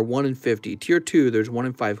 there are 1 in 50. Tier 2, there's 1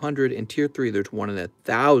 in 500. And tier 3, there's 1 in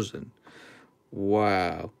 1,000.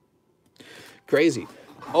 Wow. Crazy.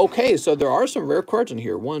 Okay, so there are some rare cards in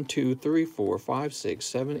here. 1, 2, 3, 4, 5, 6,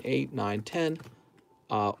 7, 8, 9, 10.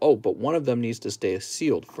 Oh, but one of them needs to stay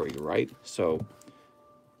sealed for you, right? So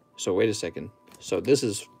wait a second. So this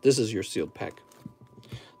is your sealed pack.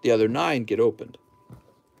 The other 9 get opened.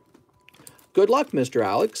 Good luck, Mr.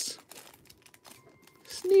 Alex.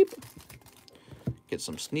 Sneep. Get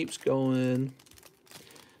some sneeps going.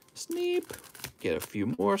 Sneep. Get a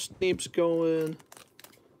few more sneeps going.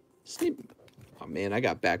 Sneep. Oh, man, I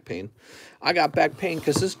got back pain. I got back pain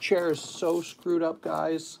because this chair is so screwed up,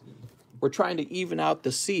 guys. We're trying to even out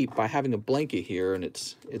the seat by having a blanket here, and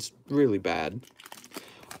it's really bad.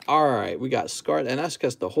 All right, we got Scar, and that's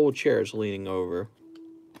because the whole chair is leaning over.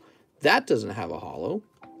 That doesn't have a holo.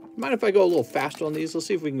 Mind if I go a little fast on these? Let's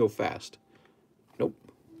see if we can go fast. Nope.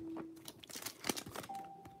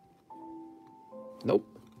 Nope.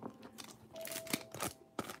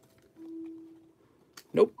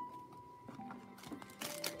 Nope.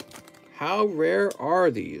 How rare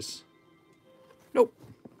are these? Nope.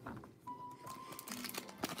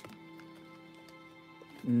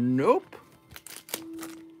 Nope.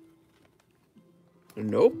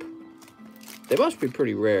 Nope. They must be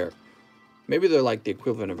pretty rare. Maybe they're like the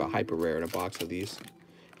equivalent of a hyper rare in a box of these.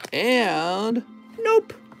 And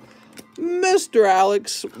nope. Mr.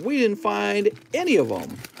 Alex, we didn't find any of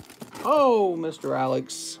them. Oh, Mr.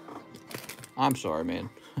 Alex. I'm sorry, man.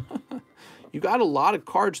 You got a lot of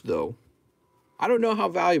cards, though. I don't know how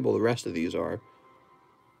valuable the rest of these are.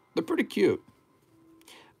 They're pretty cute.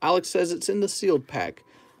 Alex says it's in the sealed pack.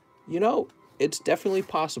 You know, it's definitely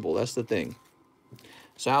possible. That's the thing.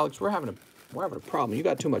 So, Alex, we're having a problem. You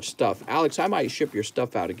got too much stuff. Alex, I might ship your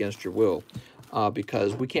stuff out against your will.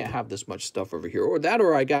 Because we can't have this much stuff over here. Or that,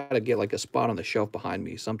 or I gotta get like a spot on the shelf behind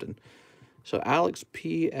me, something. So Alex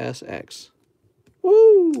PSX.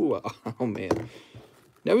 Woo! Oh man.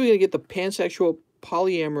 Now we're gonna get the pansexual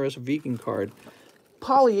polyamorous vegan card.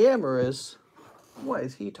 Polyamorous? What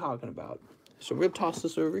is he talking about? So we'll toss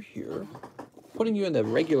this over here, putting you in the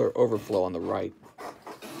regular overflow on the right.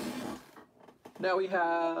 Now we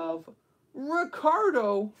have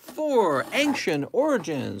Ricardo for Ancient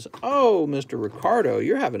Origins. Oh, Mr. Ricardo,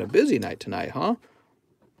 you're having a busy night tonight, huh?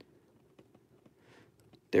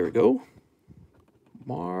 There we go.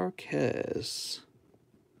 Marquez.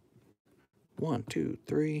 1, 2,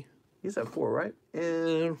 3. He's at 4, right?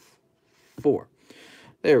 And 4.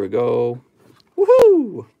 There we go.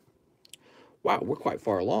 Woohoo! Wow, we're quite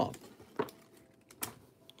far along.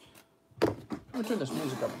 Let me turn this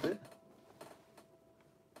music up a bit.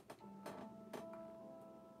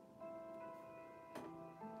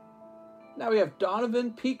 Now we have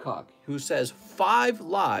Donovan Peacock, who says 5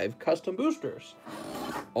 live custom boosters.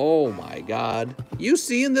 Oh my God. You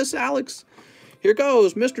seeing this, Alex? Here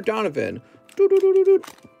goes, Mr. Donovan.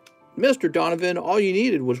 Mr. Donovan, all you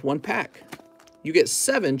needed was 1 pack. You get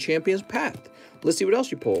 7 Champions Path. Let's see what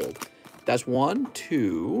else you pulled. That's 1,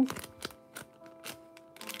 2,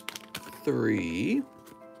 3,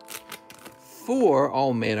 4.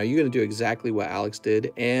 Oh man, are you going to do exactly what Alex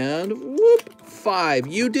did? And whoop, 5.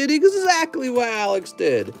 You did exactly what Alex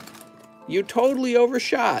did. You totally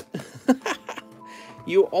overshot.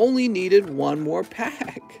 You only needed 1 more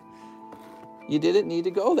pack. You didn't need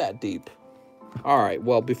to go that deep. All right,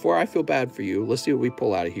 well, before I feel bad for you, let's see what we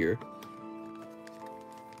pull out of here.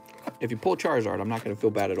 If you pull Charizard, I'm not going to feel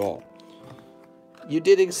bad at all. You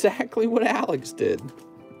did exactly what Alex did.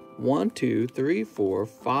 1, 2, 3, 4,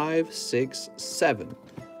 5, 6, 7.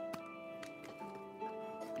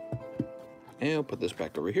 And I'll put this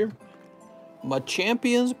back over here. My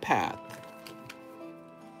Champion's Path.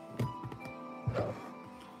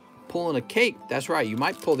 Pulling a cake. That's right. You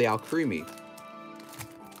might pull the Alcremie.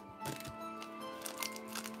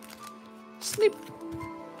 Snip.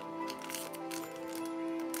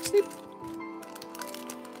 Snip.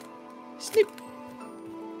 Snip.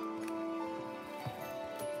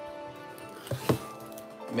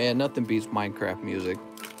 Man, nothing beats Minecraft music.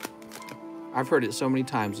 I've heard it so many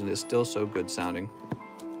times and it's still so good sounding.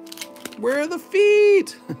 Where are the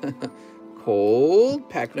feet? Cold.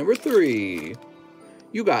 Pack number 3.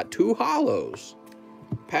 You got 2 hollows.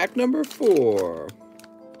 Pack number 4.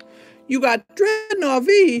 You got Dreadnought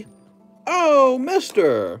V. Oh,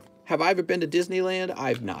 mister. Have I ever been to Disneyland?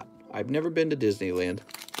 I've not. I've never been to Disneyland.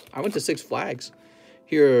 I went to Six Flags.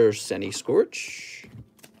 Here's Senny Scorch.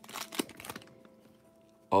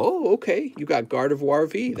 Oh, okay. You got Gardevoir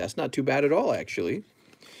V. That's not too bad at all, actually.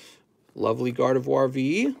 Lovely Gardevoir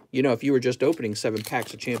V. You know, if you were just opening 7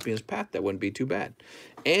 packs of Champion's Path, that wouldn't be too bad.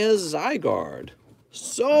 And Zygarde.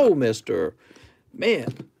 So, mister.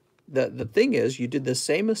 Man, the thing is, you did the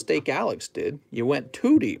same mistake Alex did. You went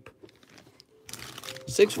too deep.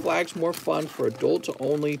 Six Flags more fun for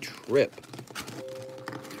adults-only trip.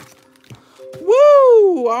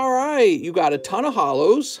 Woo! All right. You got a ton of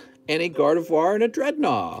hollows and a Gardevoir and a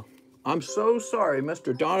Dreadnought. I'm so sorry,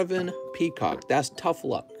 Mr. Donovan Peacock. That's tough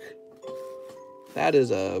luck. That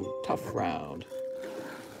is a tough round.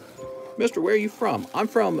 Mister, where are you from? I'm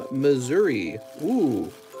from Missouri.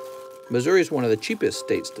 Ooh. Missouri is one of the cheapest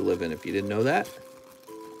states to live in, if you didn't know that.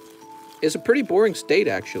 It's a pretty boring state,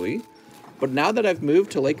 actually. But now that I've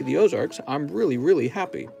moved to Lake of the Ozarks, I'm really, really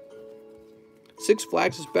happy. Six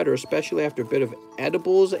Flags is better, especially after a bit of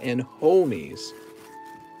edibles and homies.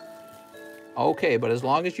 Okay, but as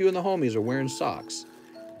long as you and the homies are wearing socks.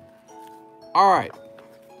 All right.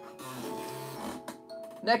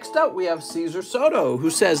 Next up, we have Caesar Soto, who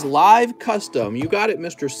says live custom. You got it,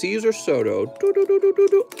 Mr. Caesar Soto.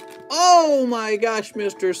 Oh my gosh,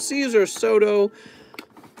 Mr. Caesar Soto.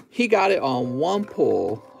 He got it on 1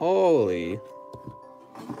 pull. Holy.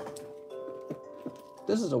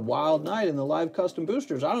 This is a wild night in the live custom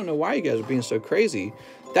boosters. I don't know why you guys are being so crazy.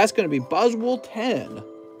 That's going to be Buzzwole 10.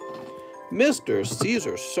 Mr.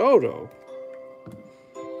 Caesar Soto.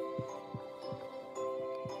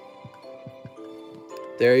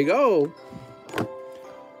 There you go.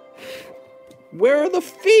 Where are the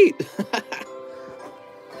feet?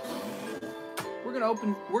 We're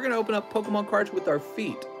gonna open up Pokemon cards with our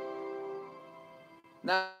feet.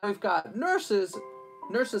 Now we've got nurses.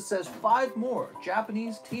 Nurses says 5 more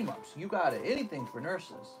Japanese team-ups. You got it. Anything for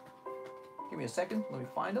nurses. Give me a second. Let me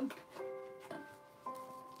find them.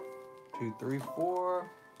 2, 3,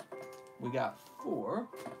 4. We got 4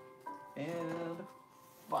 and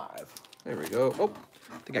 5. There we go. Oh,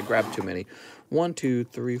 I think I grabbed too many. 1, 2,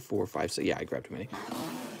 3, 4, 5, 6. Yeah, I grabbed too many.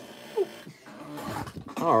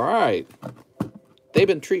 All right. They've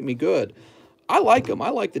been treating me good. I like them.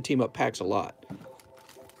 I like the team-up packs a lot.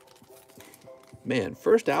 Man,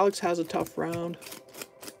 first Alex has a tough round.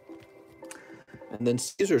 And then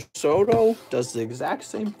Caesar Soto does the exact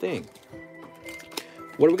same thing.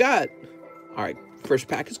 What do we got? All right, first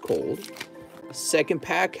pack is cold. Second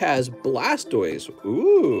pack has Blastoise.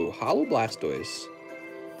 Ooh, Hollow Blastoise.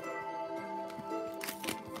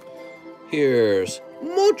 Here's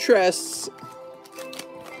Moltres.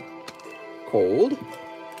 Cold.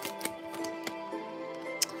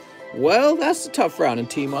 Well, that's a tough round in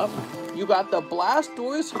Team Up. You got the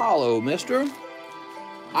Blastoise Hollow, mister.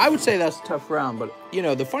 I would say that's a tough round, but, you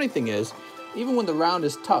know, the funny thing is, even when the round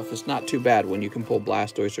is tough, it's not too bad when you can pull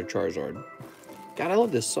Blastoise or Charizard. God, I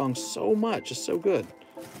love this song so much. It's so good.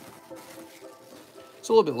 It's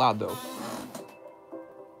a little bit loud, though.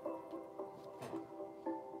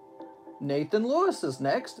 Nathan Lewis is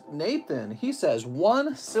next. Nathan, he says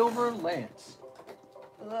 1 Silver Lance.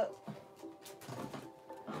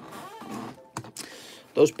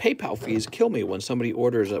 Those PayPal fees kill me when somebody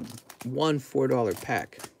orders a one $4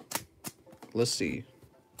 pack. Let's see.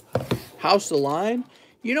 How's the line?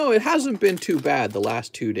 You know, it hasn't been too bad the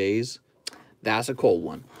last 2 days. That's a cold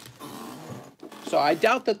one. So I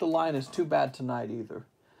doubt that the line is too bad tonight either.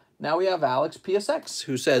 Now we have Alex PSX,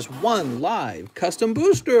 who says 1 live custom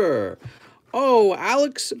booster. Oh,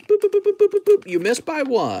 Alex, boop, boop, boop, boop, boop, boop. You missed by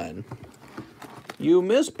 1. You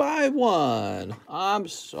missed by 1. I'm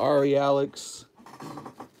sorry, Alex.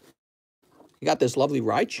 You got this lovely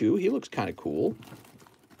Raichu. He looks kind of cool.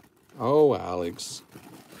 Oh, Alex.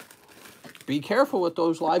 Be careful with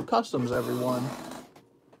those live customs, everyone.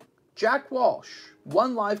 Jack Walsh.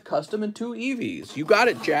 1 live custom and 2 Eevees. You got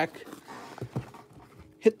it, Jack.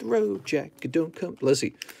 Hit the road, Jack. Don't come. Let's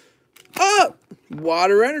see. Oh!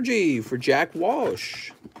 Water Energy for Jack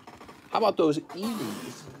Walsh. How about those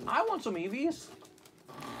Eevees? I want some Eevees.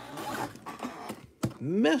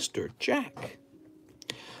 Mr. Jack.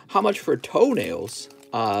 How much for toenails?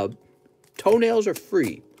 Toenails are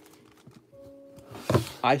free.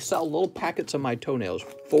 I sell little packets of my toenails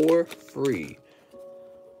for free.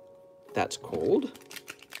 That's cold.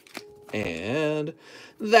 And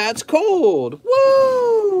that's cold.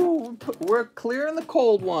 Woo! We're clearing the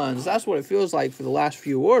cold ones. That's what it feels like for the last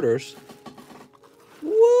few orders.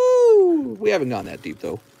 Woo! We haven't gone that deep,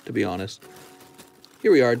 though, to be honest.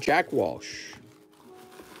 Here we are, Jack Walsh.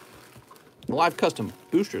 The live custom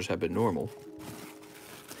boosters have been normal.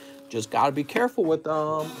 Just got to be careful with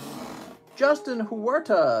them. Justin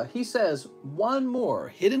Huerta, he says 1 more.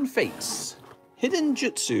 Hidden Fates. Hidden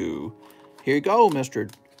Jutsu. Here you go,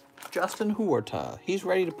 Mr. Justin Huerta. He's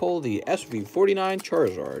ready to pull the SV49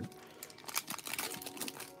 Charizard.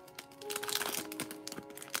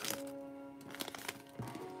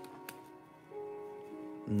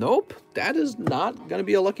 Nope, that is not going to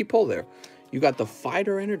be a lucky pull there. You got the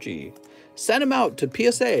Fighter Energy. Send them out to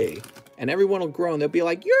PSA, and everyone will groan. They'll be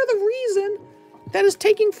like, you're the reason that is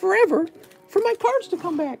taking forever for my cards to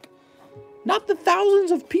come back. Not the thousands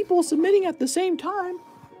of people submitting at the same time.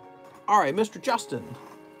 All right, Mr. Justin.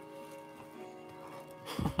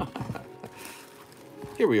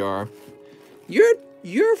 Here we are.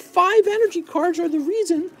 Your 5 energy cards are the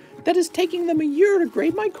reason that is taking them a year to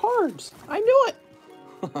grade my cards. I knew it.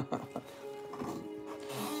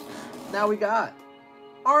 Now we got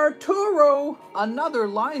Arturo, another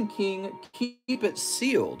Lion King, keep it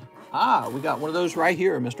sealed. Ah, we got one of those right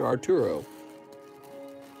here, Mr. Arturo.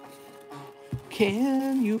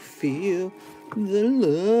 Can you feel the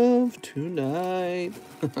love tonight?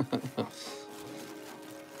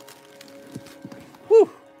 Whew.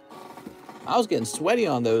 I was getting sweaty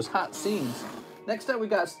on those hot scenes. Next up, we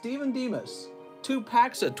got Steven Demas. 2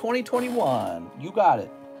 packs of 2021. You got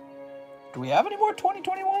it. Do we have any more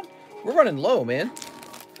 2021? We're running low, man.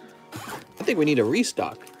 I think we need a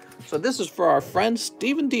restock. So this is for our friend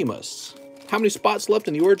Steven Demas. How many spots left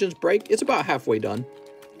in the Origins break? It's about halfway done.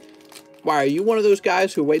 Why, are you one of those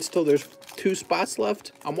guys who waits till there's 2 spots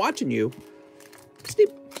left? I'm watching you. Steep.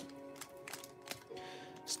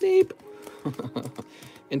 Steep.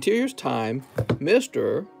 In 2 years' time,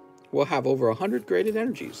 Mr. will have over 100 graded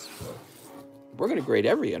energies. We're going to grade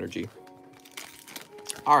every energy.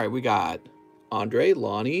 All right, we got Andre,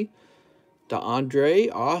 Lonnie, DeAndre,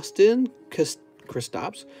 Austin,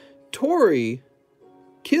 Kristaps, Tori,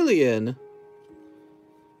 Killian,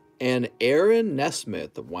 and Aaron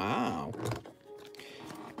Nesmith. Wow.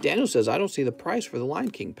 Daniel says, I don't see the price for the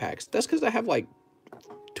Lion King packs. That's because I have like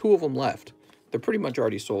 2 of them left. They're pretty much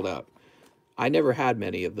already sold out. I never had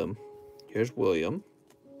many of them. Here's William.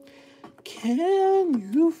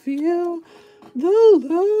 Can you feel the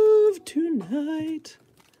love tonight?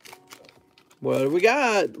 What do we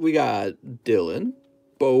got? We got Dylan,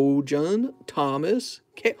 Bojan, Thomas.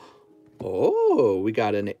 Oh, we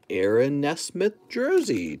got an Aaron Nesmith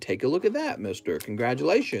jersey. Take a look at that, mister.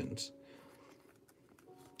 Congratulations.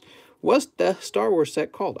 What's the Star Wars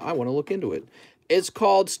set called? I want to look into it. It's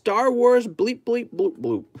called Star Wars Bleep Bleep Bloop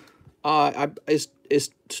Bloop. It's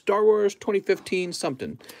Star Wars 2015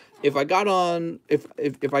 something. If I got on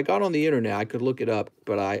the internet, I could look it up,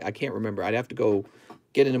 but I can't remember. I'd have to go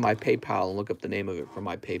get into my PayPal and look up the name of it from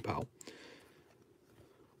my PayPal.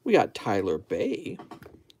 We got Tyler Bay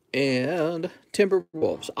and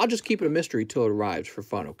Timberwolves. I'll just keep it a mystery till it arrives for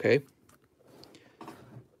fun, okay?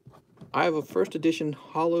 I have a first edition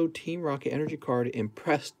Hollow Team Rocket Energy card in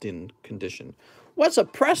Preston condition. What's a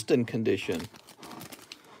Preston condition?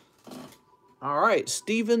 All right,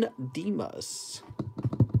 Steven Demas.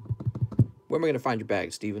 Where am I going to find your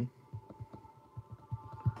bag, Steven?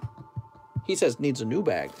 He says needs a new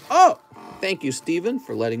bag. Oh, thank you, Steven,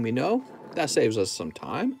 for letting me know. That saves us some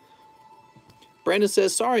time. Brandon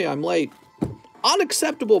says, sorry, I'm late.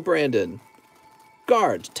 Unacceptable, Brandon.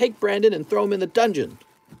 Guards, take Brandon and throw him in the dungeon.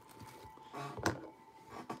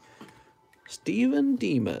 Steven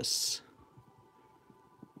Demas.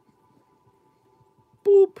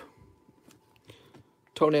 Boop.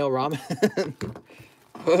 Toenail ramen.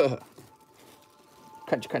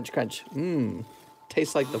 Crunch, crunch, crunch. Mmm.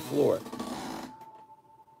 Tastes like the floor.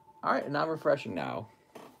 All right, and I'm refreshing now.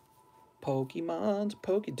 Pokemon's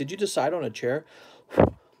Poke. Did you decide on a chair?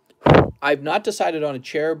 I've not decided on a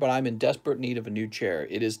chair, but I'm in desperate need of a new chair.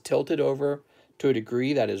 It is tilted over to a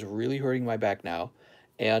degree that is really hurting my back now.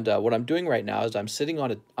 And what I'm doing right now is I'm sitting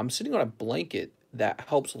on a blanket that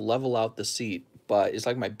helps level out the seat, but it's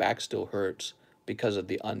like my back still hurts because of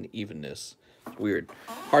the unevenness. It's weird.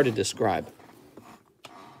 Hard to describe.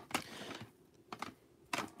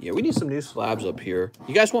 Yeah, we need some new slabs up here.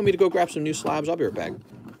 You guys want me to go grab some new slabs? I'll be right back.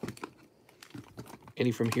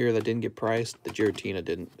 Any from here that didn't get priced? The Giratina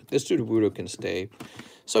didn't. This Sudowoodo can stay.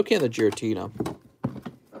 So can the Giratina.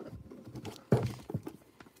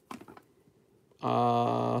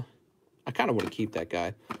 I kind of want to keep that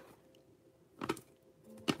guy.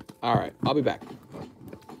 All right, I'll be back.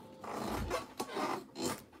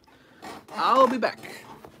 I'll be back.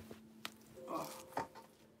 Oh.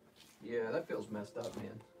 Yeah, that feels messed up,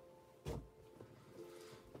 man.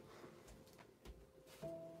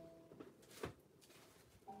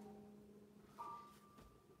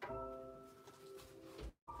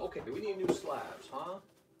 Okay, do we need new slabs, huh?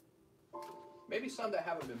 Maybe some that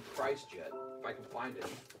haven't been priced yet, if I can find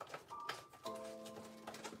any.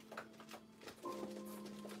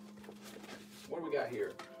 What do we got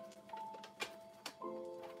here?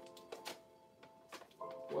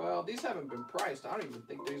 Well, these haven't been priced. I don't even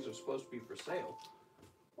think these are supposed to be for sale.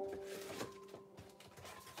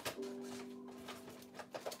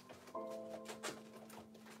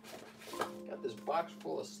 Got this box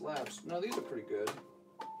full of slabs. No, these are pretty good.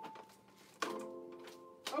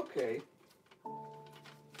 Okay.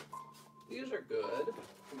 These are good.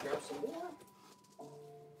 Can we grab some more?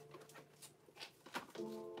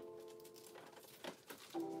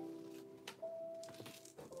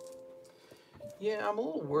 Yeah, I'm a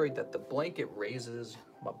little worried that the blanket raises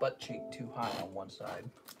my butt cheek too high on one side.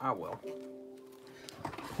 Ah, well.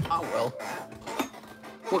 Ah, well.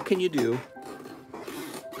 What can you do?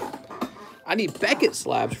 I need Beckett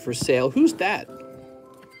slabs for sale. Who's that?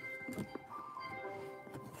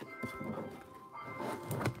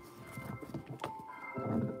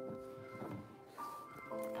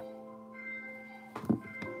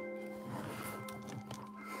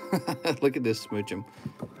 Look at this smoochum.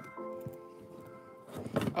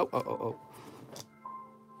 Oh, oh, oh, oh.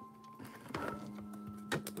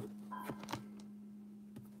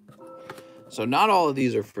 So not all of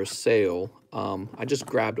these are for sale. I just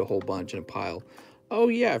grabbed a whole bunch in a pile. Oh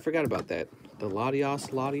yeah, I forgot about that. The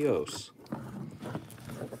Latios Latios.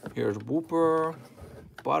 Here's Wooper,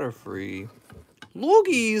 Butterfree,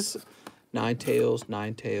 Loogies,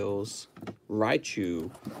 Ninetales,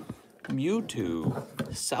 Raichu, Mewtwo,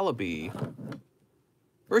 Celebi,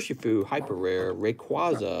 Urshifu, Hyper Rare,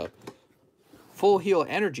 Rayquaza, Full Heal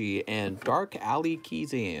Energy, and Dark Alley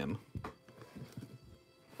Keyzam.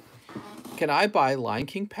 Can I buy Lion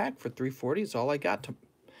King pack for $340? It's all I got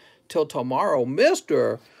till tomorrow.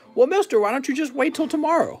 Mister! Well, mister, why don't you just wait till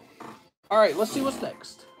tomorrow? All right, let's see what's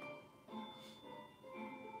next.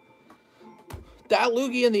 That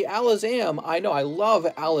Lugia and the Alazam. I know, I love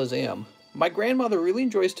Alazam. My grandmother really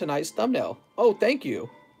enjoys tonight's thumbnail. Oh, thank you.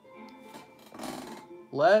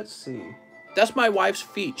 Let's see. That's my wife's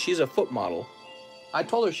feet. She's a foot model. I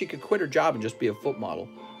told her she could quit her job and just be a foot model.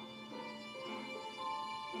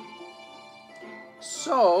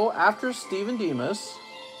 So, after Steven Demas,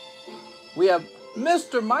 we have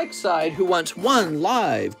Mr. Mike Side, who wants one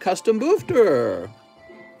live custom booster.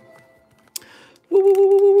 Woo, woo,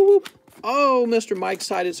 woo, woo, woo. Oh, Mr. Mike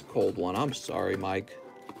Side, it's a cold one. I'm sorry, Mike.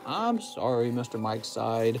 I'm sorry, Mr. Mike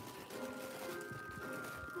Side.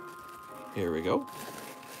 Here we go.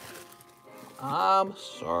 I'm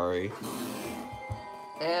sorry.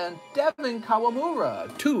 And Devin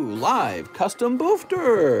Kawamura, 2 live custom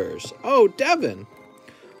boosters. Oh, Devin.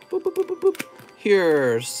 Boop, boop, boop, boop, boop.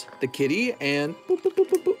 Here's the kitty and boop, boop, boop,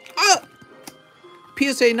 boop, boop. Ah!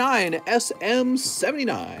 PSA 9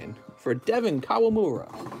 SM79 for Devin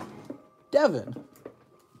Kawamura. Devin.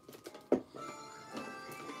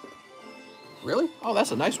 Really? Oh,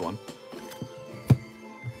 that's a nice one.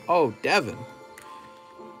 Oh, Devin.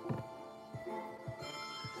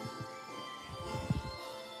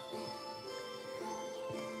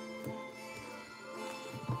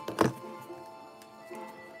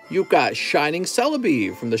 You've got Shining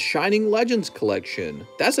Celebi from the Shining Legends collection.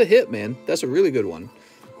 That's a hit, man. That's a really good one.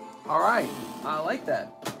 All right. I like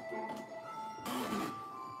that.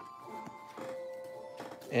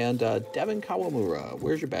 And Devin Kawamura.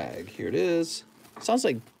 Where's your bag? Here it is. Sounds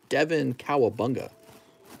like Devin Kawabunga.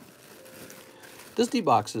 This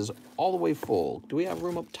D-box is all the way full. Do we have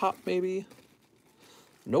room up top, maybe?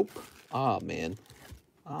 Nope. Ah, man.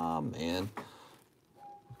 Ah, man.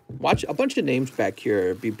 Watch a bunch of names back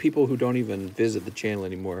here. Be people who don't even visit the channel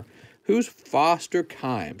anymore. Who's Foster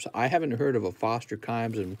Kimes? I haven't heard of a Foster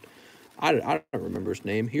Kimes, and I don't remember his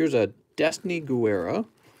name. Here's a Destiny Guerra.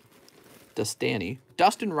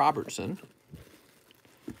 Dustin Robertson.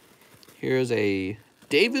 Here's a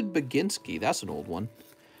David Baginski. That's an old one.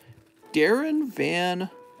 Darren Van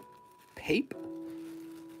Pape.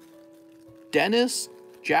 Dennis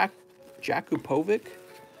Jakupovic.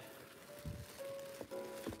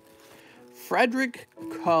 Frederick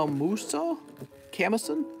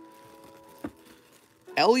Camison.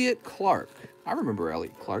 Elliot Clark. I remember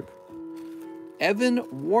Elliot Clark.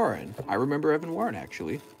 Evan Warren. I remember Evan Warren,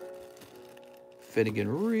 actually. Finnegan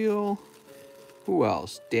Reel. Who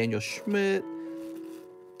else? Daniel Schmidt.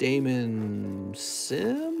 Damon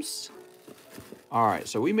Sims. All right,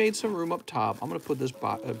 so we made some room up top. I'm going to put this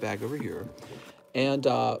bag over here. And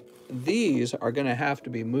these are going to have to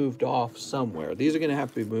be moved off somewhere. These are going to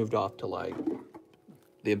have to be moved off to, like,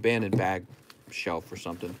 the abandoned bag shelf or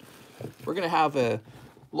something. We're going to have a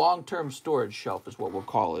long-term storage shelf is what we'll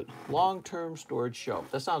call it. Long-term storage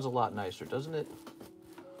shelf. That sounds a lot nicer, doesn't it?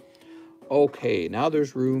 Okay, now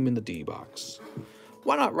there's room in the D-box.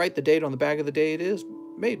 Why not write the date on the bag of the day it is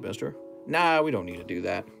made, mister? Nah, we don't need to do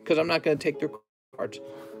that, because I'm not going to take their cards.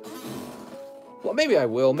 Well, maybe I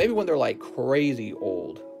will. Maybe when they're, like, crazy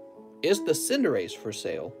old. Is the Cinderace for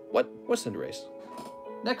sale? What's Cinderace?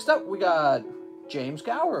 Next up, we got James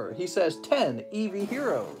Gower. He says 10 Eevee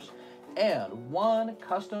Heroes and 1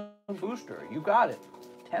 custom booster. You got it.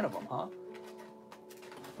 10 of them, huh?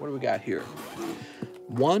 What do we got here?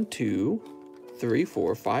 1, 2, 3,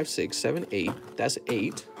 4, 5, 6, 7, 8. That's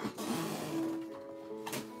 8.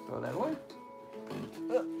 Throw that away.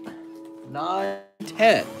 9,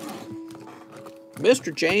 10.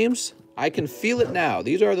 Mr. James, I can feel it now.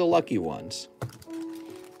 These are the lucky ones.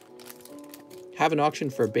 Have an auction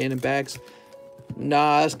for abandoned bags?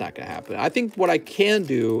 Nah, that's not going to happen. I think what I can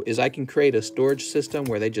do is I can create a storage system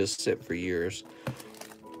where they just sit for years.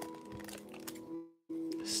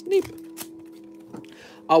 Sneep.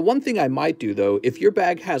 One thing I might do, though, if your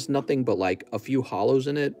bag has nothing but, like, a few hollows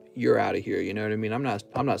in it, you're out of here. You know what I mean? I'm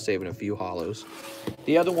not saving a few hollows.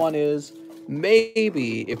 The other one is,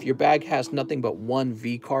 maybe if your bag has nothing but 1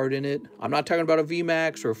 V card in it, I'm not talking about a V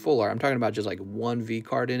Max or a full art, I'm talking about just like 1 V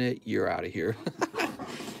card in it, you're out of here.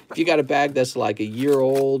 If you got a bag that's like a year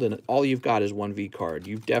old and all you've got is 1 V card,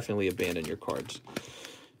 you've definitely abandoned your cards.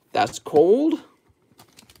 That's cold.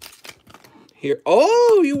 Here,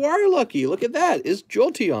 oh, you are lucky. Look at that. It's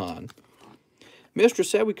Jolteon. Mister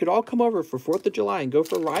said we could all come over for 4th of July and go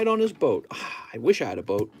for a ride on his boat. Ah, I wish I had a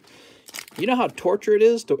boat. You know how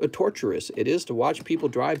torturous it is to watch people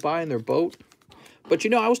drive by in their boat? But you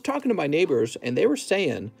know, I was talking to my neighbors, and they were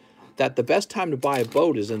saying that the best time to buy a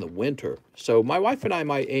boat is in the winter. So my wife and I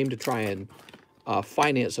might aim to try and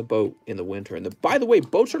finance a boat in the winter. And by the way,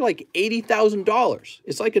 boats are like $80,000.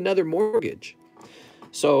 It's like another mortgage.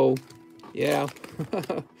 So, yeah,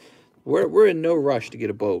 we're in no rush to get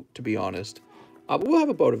a boat, to be honest. But we'll have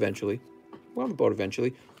a boat eventually. We'll have a boat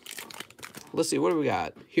eventually. Let's see, what do we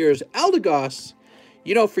got? Here's Eldegos.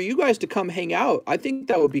 You know, for you guys to come hang out, I think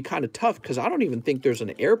that would be kind of tough because I don't even think there's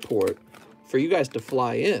an airport for you guys to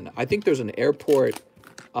fly in. I think there's an airport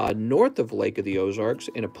north of Lake of the Ozarks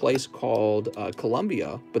in a place called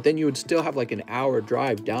Columbia, but then you would still have like an hour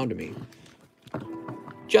drive down to me.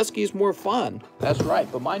 Jet ski's more fun. That's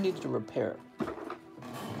right, but mine needs to repair.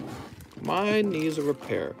 Mine needs a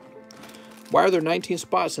repair. Why are there 19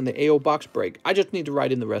 spots in the AO box break? I just need to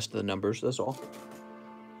write in the rest of the numbers, that's all.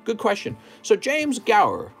 Good question. So James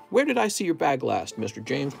Gower, where did I see your bag last, Mr.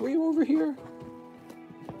 James? Were you over here?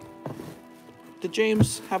 Did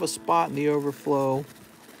James have a spot in the overflow?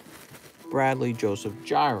 Bradley Joseph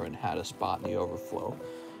Gyron had a spot in the overflow.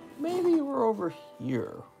 Maybe you were over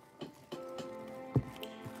here.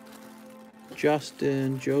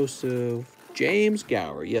 Justin, Joseph, James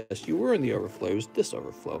Gower. Yes, you were in the overflow. It was this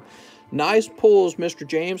overflow. Nice pulls, Mr.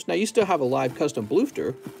 James. Now, you still have a live custom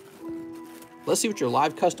bloofter. Let's see what your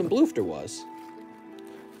live custom bloofter was.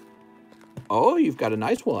 Oh, you've got a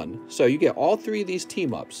nice one. So you get all three of these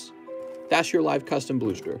team-ups. That's your live custom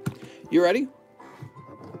bloofter. You ready?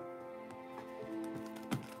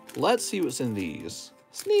 Let's see what's in these.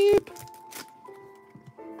 Sneep.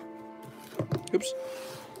 Oops.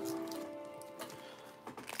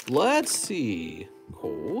 Let's see.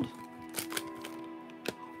 Cold.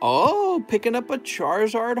 Oh, picking up a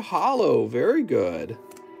Charizard Holo. Very good.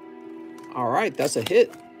 All right, that's a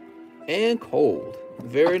hit. And cold.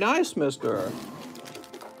 Very nice, mister.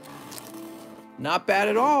 Not bad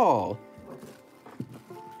at all.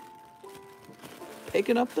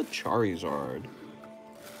 Picking up the Charizard.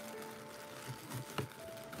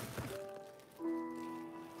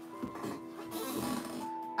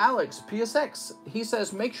 Alex, PSX, he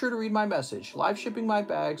says, make sure to read my message. Live shipping my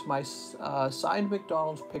bags, my signed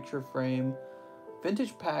McDonald's picture frame,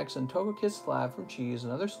 vintage packs, and Togo Kid slab from cheese,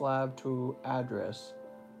 another slab to address.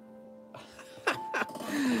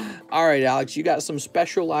 All right, Alex, you got some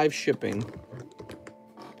special live shipping.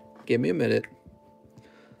 Give me a minute.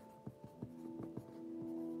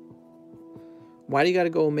 Why do you got to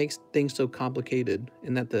go and make things so complicated?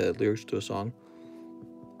 Isn't that the lyrics to a song?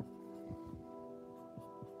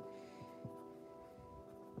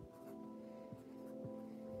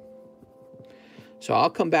 So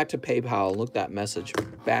I'll come back to PayPal and look that message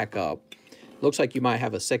back up. Looks like you might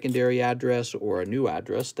have a secondary address or a new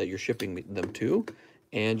address that you're shipping them to.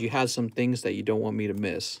 And you have some things that you don't want me to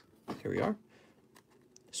miss. Here we are.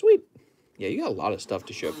 Sweet. Yeah, you got a lot of stuff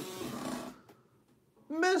to ship.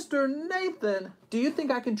 Mr. Nathan, do you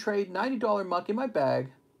think I can trade $90 muck in my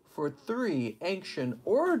bag for 3 Ancient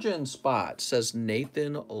Origin spots? Says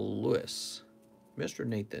Nathan Lewis. Mr.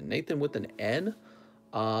 Nathan. Nathan with an N?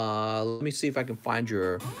 Let me see if I can find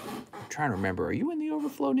your... I'm trying to remember. Are you in the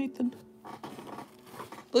overflow, Nathan?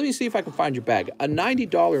 Let me see if I can find your bag. A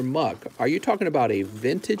 $90 muck. Are you talking about a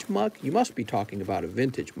vintage muck? You must be talking about a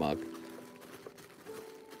vintage muck.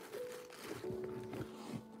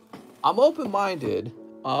 I'm open-minded,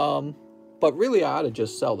 but really I ought to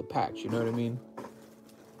just sell the packs, you know what I mean?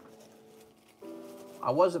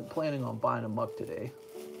 I wasn't planning on buying a muck today.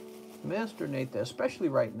 Mr. Nathan, especially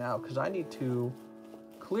right now, because I need to...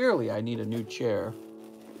 Clearly, I need a new chair.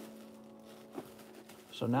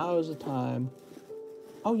 So now is the time.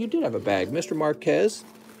 Oh, you did have a bag. Mr. Marquez.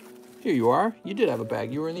 Here you are. You did have a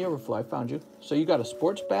bag. You were in the overflow. I found you. So you got a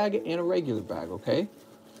sports bag and a regular bag, okay?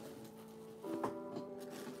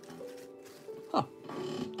 Huh.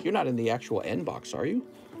 You're not in the actual N box, are you?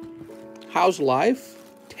 How's life?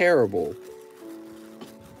 Terrible.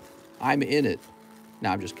 I'm in it. No,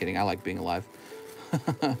 I'm just kidding. I like being alive.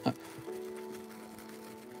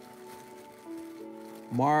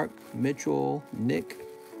 Mark, Mitchell, Nick.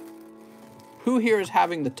 Who here is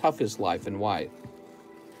having the toughest life and why?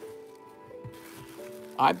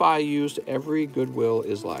 I buy used. Every Goodwill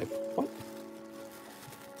is life. What?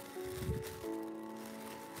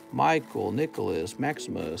 Michael, Nicholas,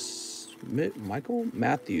 Maximus, Michael,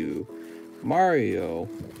 Matthew, Mario.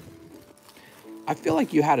 I feel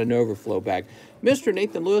like you had an overflow bag. Mr.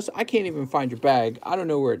 Nathan Lewis, I can't even find your bag. I don't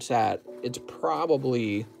know where it's at. It's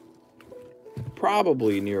probably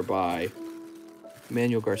nearby.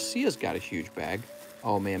 Manuel Garcia's got a huge bag.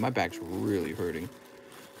 Oh, man, my back's really hurting.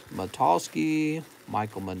 Matalski,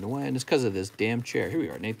 Michael Manuen. It's because of this damn chair. Here we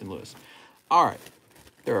are, Nathan Lewis. All right.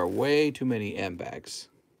 There are way too many M bags.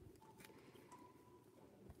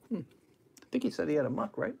 I think he said he had a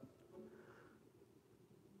muck, right?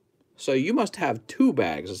 So you must have 2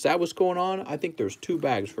 bags. Is that what's going on? I think there's 2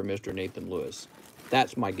 bags for Mr. Nathan Lewis.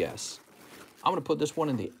 That's my guess. I'm going to put this one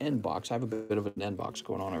in the end box. I have a bit of an end box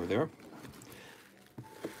going on over there.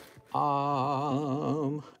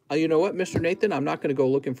 You know what, Mr. Nathan? I'm not going to go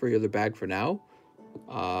looking for your other bag for now.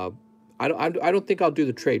 I don't think I'll do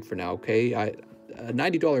the trade for now, okay? A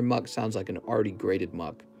 $90 muck sounds like an already graded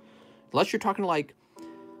muck. Unless you're talking like,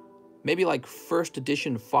 maybe like first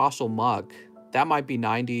edition fossil muck. That might be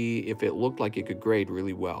 90 if it looked like it could grade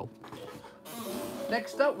really well.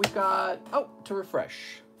 Next up, we got, oh, to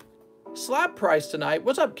refresh. Slab price tonight.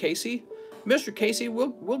 What's up, Casey? Mr. Casey, we'll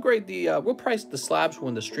grade the, we'll price the slabs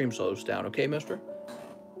when the stream slows down, okay, mister?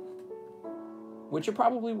 Which it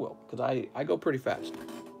probably will, because I go pretty fast.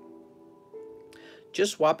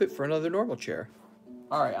 Just swap it for another normal chair.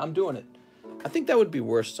 All right, I'm doing it. I think that would be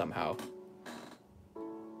worse somehow.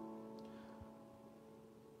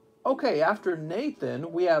 Okay, after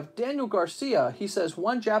Nathan, we have Daniel Garcia. He says,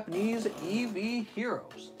 1 Japanese Eevee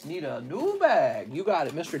Heroes. Need a new bag. You got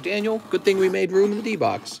it, Mr. Daniel. Good thing we made room in the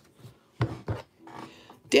D-box.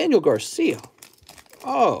 Daniel Garcia.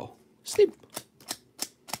 Oh, sleep.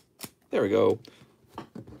 There we go.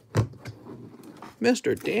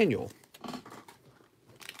 Mr. Daniel.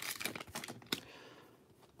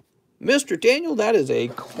 Mr. Daniel, that is a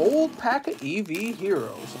cold pack of Eevee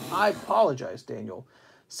Heroes. I apologize, Daniel.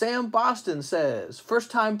 Sam Boston says,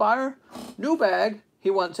 first-time buyer, new bag. He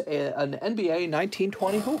wants an NBA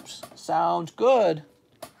 1920 hoops. Sounds good.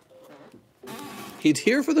 He's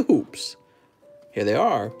here for the hoops. Here they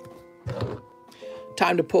are.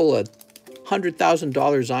 Time to pull a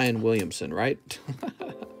 $100,000 Zion Williamson, right?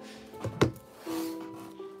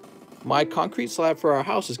 My concrete slab for our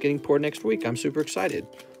house is getting poured next week. I'm super excited.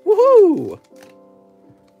 Woohoo!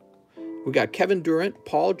 We got Kevin Durant,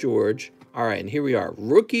 Paul George. All right, and here we are.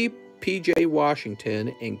 Rookie P.J.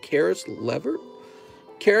 Washington and Karis Levert.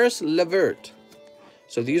 Karis Levert.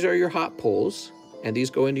 So these are your hot pulls, and these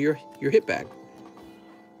go into your hit bag.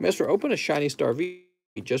 Mister, open a Shiny Star V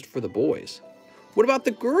just for the boys. What about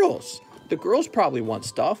the girls? The girls probably want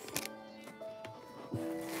stuff.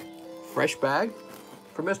 Fresh bag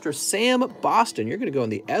for Mr. Sam Boston. You're going to go in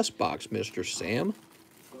the S box, Mr. Sam.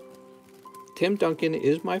 Tim Duncan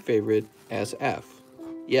is my favorite, SF.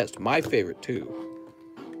 Yes, my favorite too.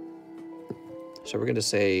 So we're going to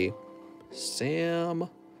say Sam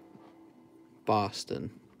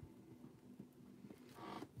Boston.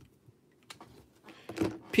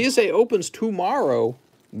 PSA opens tomorrow.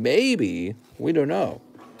 Maybe. We don't know.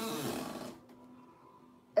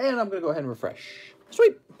 And I'm going to go ahead and refresh.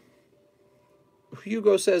 Sweet.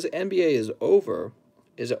 Hugo says NBA is over.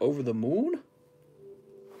 Is it over the moon?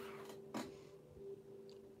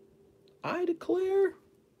 I declare.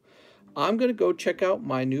 I'm going to go check out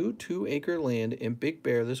my new 2-acre land in Big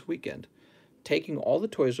Bear this weekend. Taking all the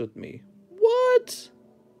toys with me. What?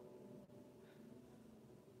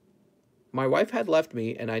 My wife had left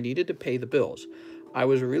me and I needed to pay the bills. I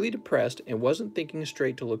was really depressed and wasn't thinking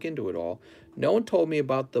straight to look into it all. No one told me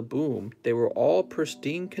about the boom. They were all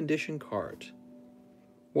pristine condition cards.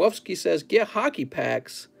 Wolfsky says, get hockey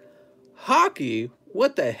packs. Hockey?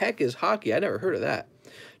 What the heck is hockey? I never heard of that.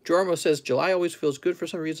 Jormo says, July always feels good for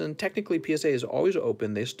some reason. Technically, PSA is always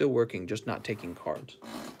open. They're still working, just not taking cards.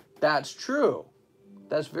 That's true.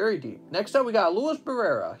 That's very deep. Next up, we got Luis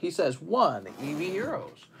Barrera. He says, 1 Eevee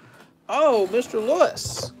Heroes. Oh, Mr.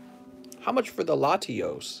 Lewis. How much for the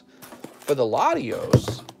Latios? For the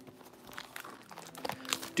Latios,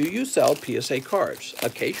 do you sell PSA cards?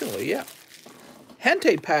 Occasionally, yeah.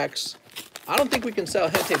 Hente packs. I don't think we can sell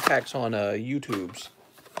Hente packs on YouTube's.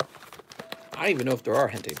 I don't even know if there are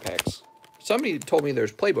Hente packs. Somebody told me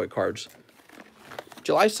there's Playboy cards.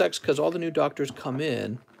 July sucks because all the new doctors come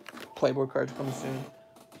in. Playboy cards come soon.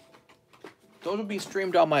 Those will be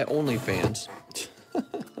streamed on my OnlyFans.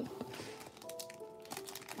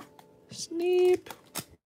 Sneep.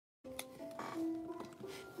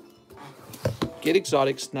 Get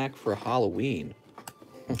exotic snack for Halloween.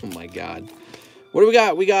 Oh my god. What do we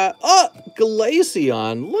got? We got, oh,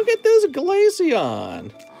 Glaceon. Look at this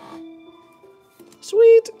Glaceon.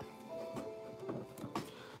 Sweet.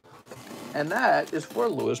 And that is for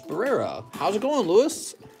Luis Barrera. How's it going,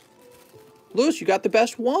 Luis? Luis, you got the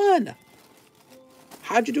best one.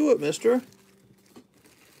 How'd you do it, mister?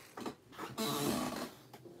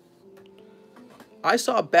 I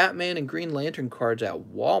saw Batman and Green Lantern cards at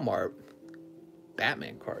Walmart.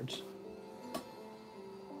 Batman cards.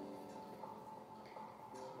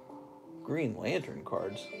 Green Lantern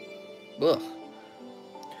cards. Ugh.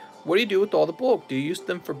 What do you do with all the bulk? Do you use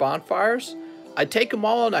them for bonfires? I take them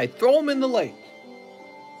all and I throw them in the lake.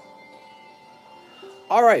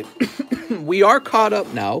 All right, we are caught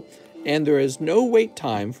up now, and there is no wait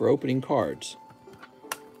time for opening cards.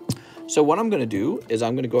 So what I'm going to do is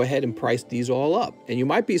I'm going to go ahead and price these all up. And you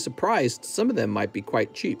might be surprised, some of them might be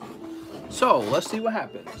quite cheap. So let's see what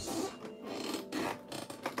happens.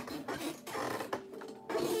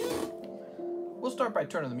 We'll start by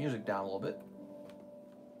turning the music down a little bit.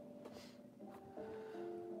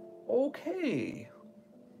 Okay.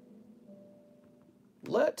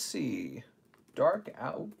 Let's see. Dark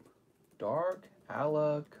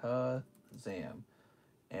Alakazam.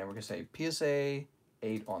 And we're going to say PSA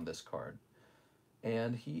 8 on this card.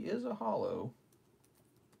 And he is a holo.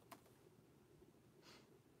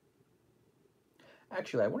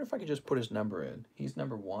 Actually, I wonder if I could just put his number in. He's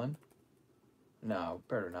number 1. No,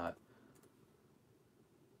 better not.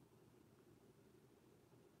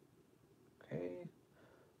 Okay.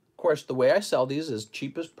 Of course, the way I sell these is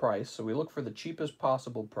cheapest price, so we look for the cheapest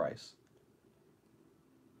possible price.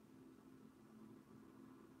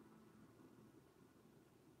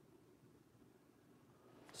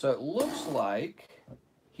 So it looks like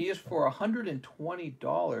he is for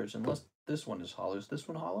 $120, unless this one is hollow. Is this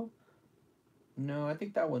one hollow? No, I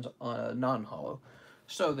think that one's non-hollow.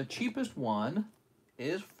 So the cheapest one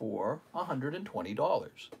is for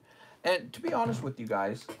 $120. And to be honest with you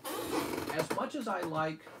guys, as much as I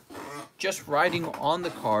like just writing on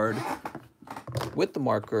the card with the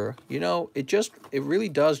marker, you know, it really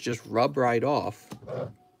does just rub right off.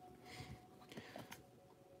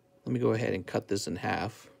 Let me go ahead and cut this in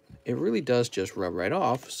half. It really does just rub right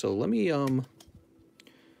off. So let me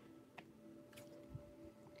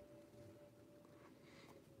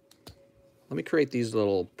create these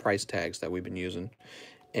little price tags that we've been using.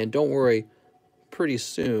 And don't worry, pretty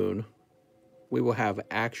soon we will have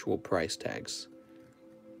actual price tags.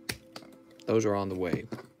 Those are on the way.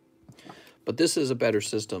 But this is a better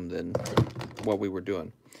system than what we were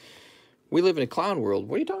doing. We live in a clown world.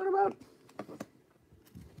 What are you talking about?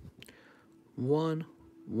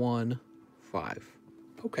 115.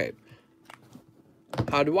 Okay.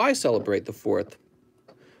 How do I celebrate the 4th?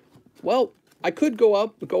 Well, I could go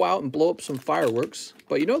out and blow up some fireworks,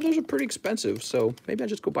 but you know, those are pretty expensive, so maybe I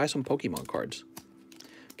just go buy some Pokemon cards.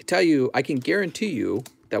 I can guarantee you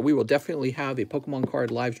that we will definitely have a Pokemon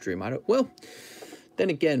card live stream. Well,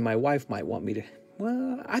 then again, my wife might want me to,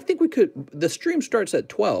 well, I think we could, the stream starts at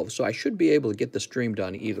 12, so I should be able to get the stream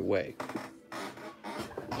done either way.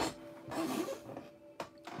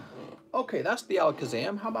 Okay, that's the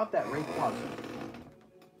Alakazam. How about that Rayquaza?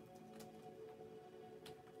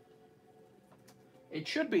 It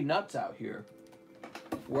should be nuts out here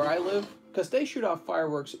where I live, because they shoot off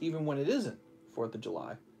fireworks even when it isn't 4th of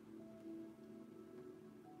July.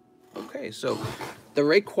 Okay, so the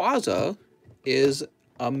Rayquaza is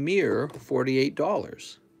a mere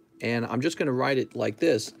 $48. And I'm just going to write it like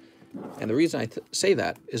this. And the reason I say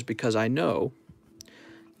that is because I know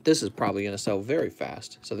this is probably going to sell very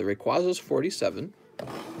fast. So the Rayquaza is $47.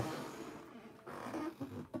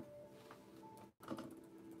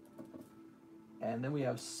 And then we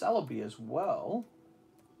have Celebi as well.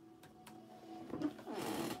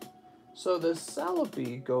 So the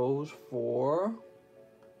Celebi goes for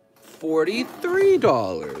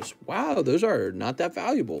 $43. Wow, those are not that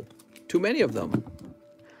valuable. Too many of them.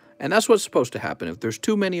 And that's what's supposed to happen. If there's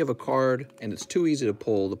too many of a card and it's too easy to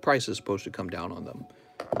pull, the price is supposed to come down on them.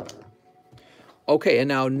 Okay, and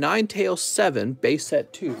now Ninetales 7, base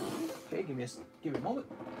set 2. Okay, give me a moment.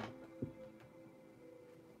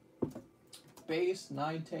 Base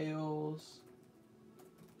Ninetales.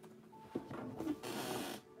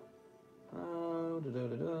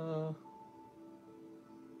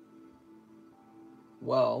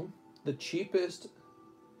 Well, the cheapest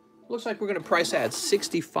looks like we're going to price at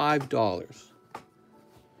 $65.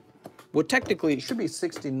 Well, technically it should be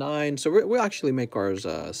 $69, so we'll actually make ours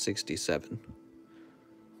 $67.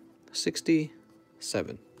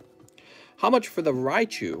 $67. How much for the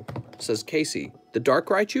Raichu, says Casey? The dark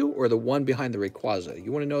Raichu or the one behind the Rayquaza?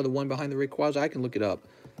 You want to know the one behind the Rayquaza? I can look it up.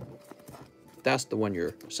 That's the one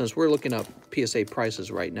since we're looking up PSA prices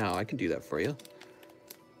right now, I can do that for you.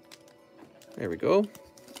 There we go.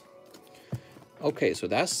 Okay, so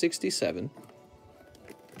that's $67.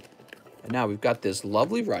 And now we've got this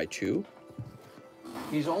lovely Raichu.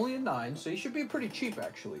 He's only a 9, so he should be pretty cheap,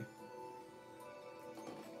 actually.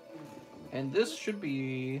 And this should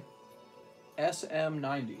be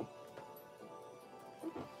SM90.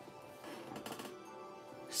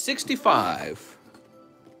 65.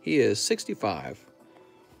 He is 65.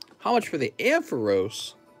 How much for the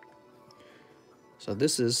Ampharos? So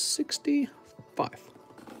this is 65.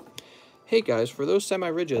 Hey guys, for those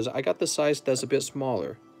semi-ridges, I got the size that's a bit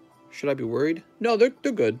smaller. Should I be worried? No, they're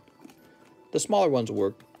good. The smaller ones will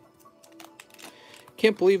work.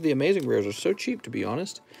 Can't believe the Amazing Rares are so cheap, to be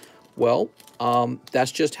honest. Well,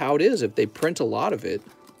 that's just how it is. If they print a lot of it,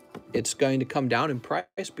 it's going to come down in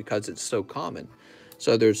price because it's so common.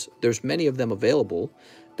 So there's many of them available.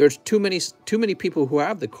 There's too many people who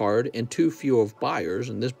have the card and too few of buyers,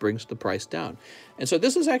 and this brings the price down. And so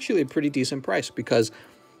this is actually a pretty decent price because,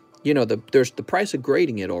 you know, there's the price of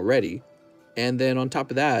grading it already, and then on top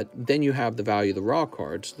of that, then you have the value of the raw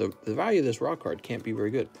cards. The value of this raw card can't be very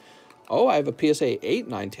good. Oh, I have a PSA 8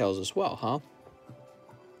 Ninetales as well, huh?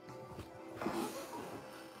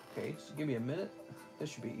 Okay, so give me a minute. This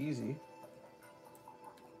should be easy.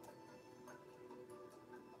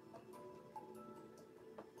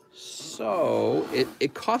 So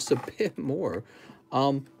it costs a bit more,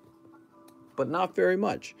 but not very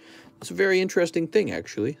much. It's a very interesting thing,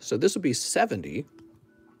 actually. So this will be 70.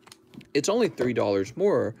 It's only $3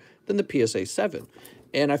 more than the PSA 7.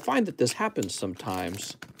 And I find that this happens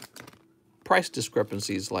sometimes. Price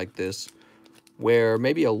discrepancies like this, where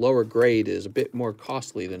maybe a lower grade is a bit more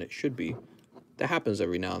costly than it should be. That happens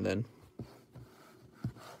every now and then.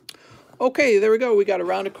 Okay, there we go. We got a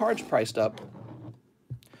round of cards priced up.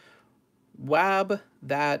 Wab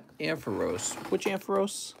that Ampharos. Which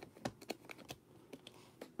Ampharos?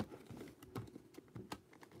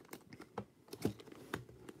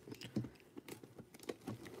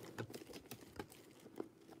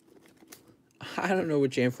 I don't know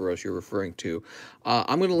which Ampharos you're referring to.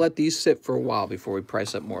 I'm going to let these sit for a while before we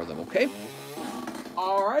price up more of them, okay?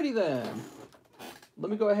 Alrighty then. Let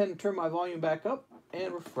me go ahead and turn my volume back up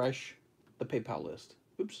and refresh the PayPal list.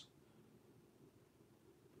 Oops.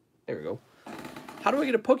 There we go. How do I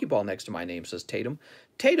get a Pokeball next to my name, says Tatum.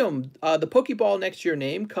 Tatum, the Pokeball next to your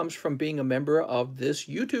name comes from being a member of this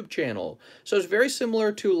YouTube channel. So it's very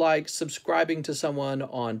similar to like subscribing to someone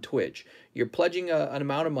on Twitch. You're pledging an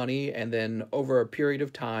amount of money, and then over a period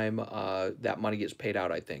of time, that money gets paid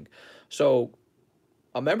out, I think. So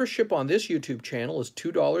a membership on this YouTube channel is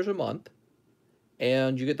 $2 a month,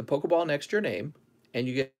 and you get the Pokeball next to your name, and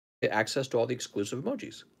you get access to all the exclusive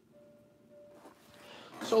emojis.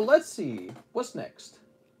 So let's see. What's next?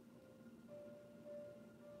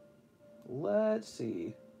 Let's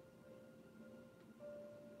see.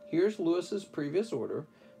 Here's Lewis's previous order.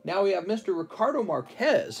 Now we have Mr. Ricardo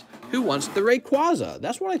Marquez, who wants the Rayquaza.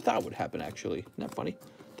 That's what I thought would happen, actually. Isn't that funny?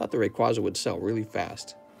 I thought the Rayquaza would sell really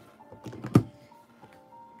fast.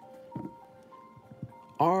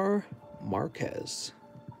 R. Marquez.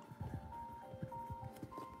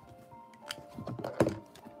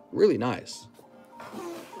 Really nice.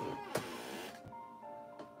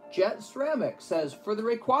 Jet Ceramic says, for the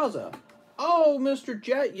Rayquaza. Oh, Mr.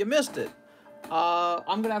 Jet, you missed it. I'm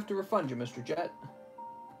going to have to refund you, Mr. Jet.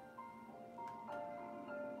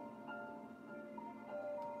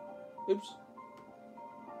 Oops.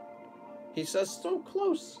 He says, so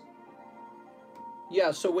close.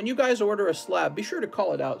 Yeah, so when you guys order a slab, be sure to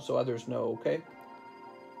call it out so others know, okay?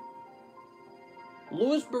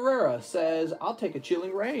 Luis Barrera says, I'll take a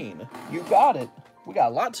Chilling Rain. You got it. We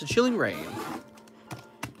got lots of Chilling Rain.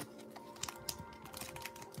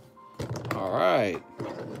 All right.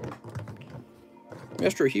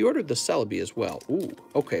 Mister, he ordered the Celebi as well. Ooh,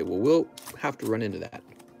 okay, well, we'll have to run into that.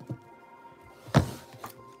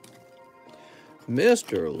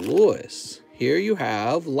 Mr. Lewis, here you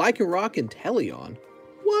have Lycanroc and Teleon.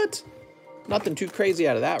 What? Nothing too crazy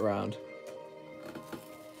out of that round.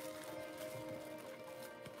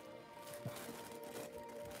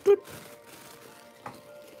 Boop.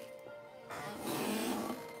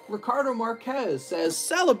 Ricardo Marquez says,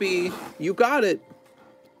 Celebi, you got it.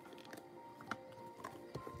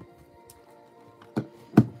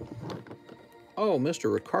 Oh,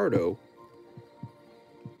 Mr. Ricardo.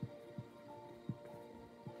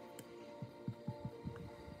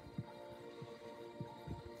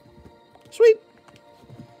 Sweet.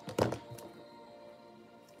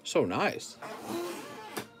 So nice.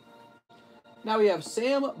 Now we have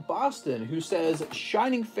Sam Boston, who says,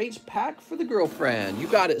 Shining Fates pack for the girlfriend. You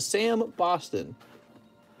got it, Sam Boston.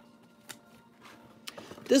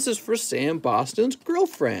 This is for Sam Boston's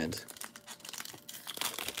girlfriend.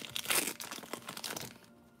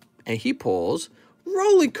 And he pulls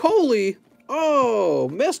Roly-Coly. Oh,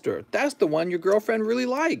 mister, that's the one your girlfriend really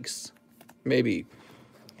likes. Maybe.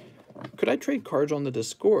 Could I trade cards on the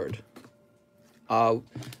Discord?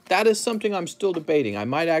 That is something I'm still debating. I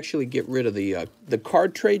might actually get rid of the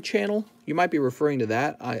card trade channel. You might be referring to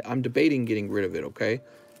that. I'm debating getting rid of it, okay?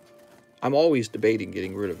 I'm always debating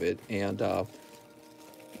getting rid of it, and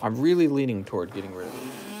I'm really leaning toward getting rid of it.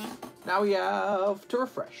 Now we have to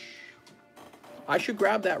refresh. I should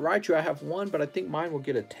grab that Raichu. I have 1, but I think mine will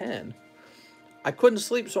get a 10. I couldn't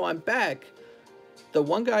sleep, so I'm back. The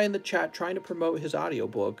one guy in the chat trying to promote his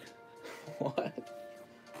audiobook. What?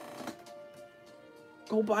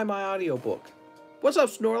 Go buy my audiobook. What's up,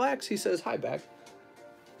 Snorlax? He says, hi, back.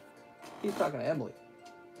 He's talking to Emily.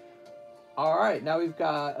 All right, now we've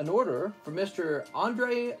got an order from Mr.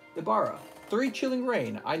 Andre Ibarra. 3 Chilling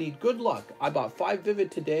Rain. I need good luck. I bought 5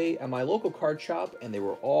 Vivid today at my local card shop, and they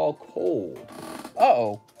were all cold.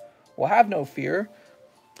 Uh-oh. Well, have no fear.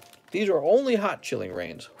 These are only hot Chilling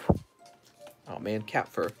Rains. Oh, man, cat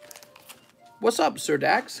fur. What's up, Sir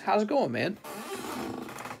Dax? How's it going, man?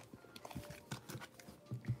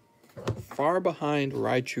 Far behind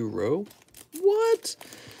Raichu Row? What?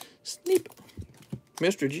 Sneep.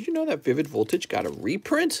 Mister, did you know that Vivid Voltage got a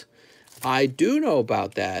reprint? I do know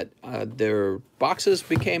about that. Their boxes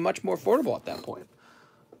became much more affordable at that point.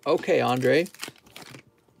 Okay, Andre.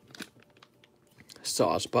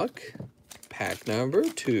 Saucebuck. Pack number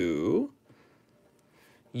 2.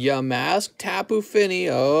 Yamask, Tapu Fini.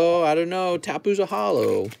 Oh, I don't know. Tapu's a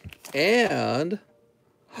hollow. And...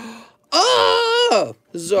 oh!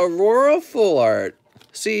 Zorora Full Art.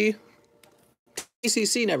 See?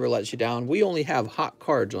 ACC never lets you down. We only have hot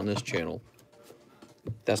cards on this channel.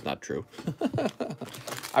 That's not true.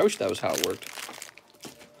 I wish that was how it worked.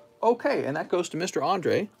 Okay, and that goes to Mr.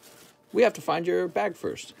 Andre. We have to find your bag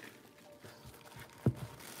first.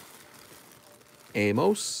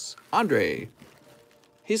 Amos Andre.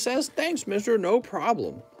 He says, thanks, mister, no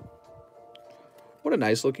problem. What a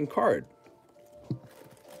nice looking card.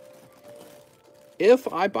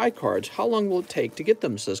 If I buy cards, how long will it take to get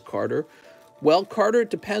them, says Carter. Well, Carter,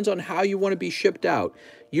 it depends on how you want to be shipped out.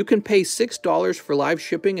 You can pay $6 for live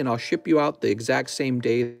shipping, and I'll ship you out the exact same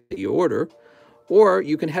day that you order. Or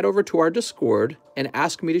you can head over to our Discord and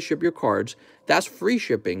ask me to ship your cards. That's free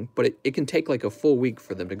shipping, but it can take like a full week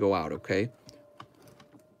for them to go out, okay?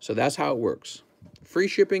 So that's how it works. Free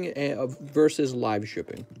shipping versus live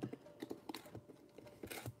shipping.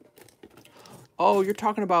 Oh, you're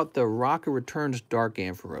talking about the Rocket Returns Dark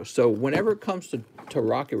Ampharos. So whenever it comes to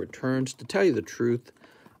Rocket Returns, to tell you the truth,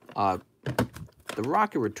 the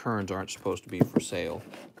Rocket Returns aren't supposed to be for sale.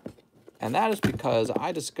 And that is because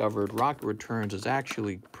I discovered Rocket Returns is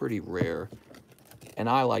actually pretty rare. And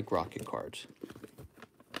I like Rocket cards.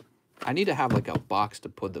 I need to have like a box to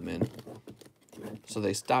put them in, so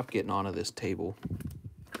they stop getting onto this table.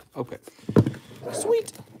 Okay.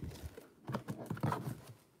 Sweet.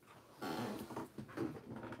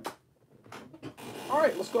 All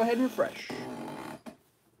right, let's go ahead and refresh.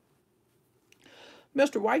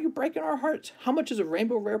 Mister, why are you breaking our hearts? How much is a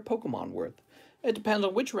Rainbow Rare Pokemon worth? It depends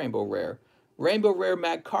on which Rainbow Rare. Rainbow Rare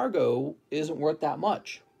Magcargo isn't worth that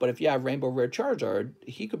much. But if you have Rainbow Rare Charizard,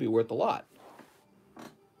 he could be worth a lot.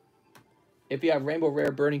 If you have Rainbow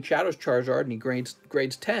Rare Burning Shadows Charizard and he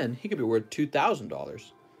grades 10, he could be worth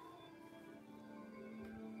 $2,000.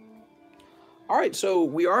 All right, so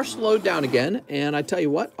we are slowed down again, and I tell you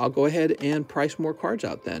what, I'll go ahead and price more cards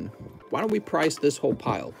out then. Why don't we price this whole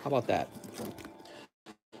pile? How about that?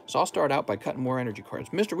 So I'll start out by cutting more energy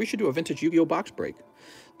cards. Mister, we should do a vintage Yu-Gi-Oh! Box break.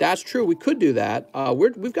 That's true, we could do that.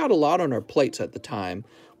 We've got a lot on our plates at the time.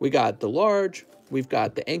 We got the large, we've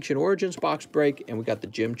got the Ancient Origins box break, and we got the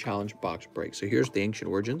Gym Challenge box break. So here's the Ancient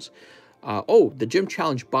Origins. Oh, the Gym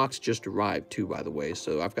Challenge box just arrived too, by the way,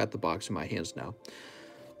 so I've got the box in my hands now.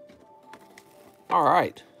 All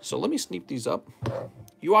right, so let me sneak these up.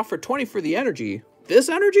 You offer 20 for the energy. This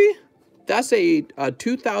energy? That's a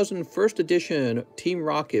 2000 first edition Team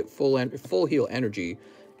Rocket full heal energy.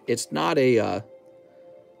 It's not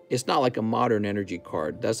like a modern energy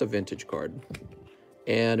card. That's a vintage card.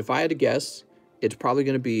 And if I had to guess, it's probably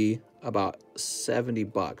going to be about 70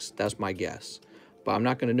 bucks. That's my guess. But I'm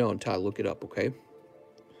not going to know until I look it up, okay?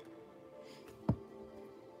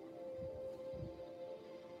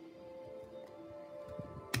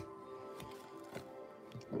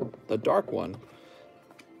 The dark one.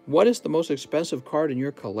 What is the most expensive card in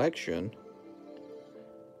your collection?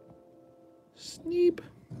 Sneep.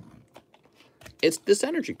 It's this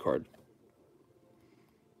energy card.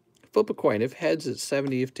 Flip a coin. If heads, it's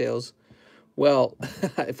 70. If tails, well,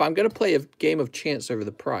 if I'm going to play a game of chance over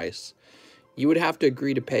the price, you would have to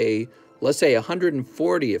agree to pay, let's say,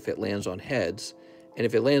 140 if it lands on heads. And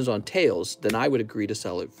if it lands on tails, then I would agree to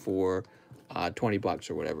sell it for 20 bucks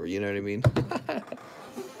or whatever. You know what I mean?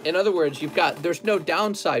 In other words, there's no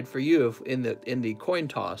downside for you in the coin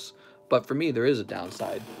toss, but for me there is a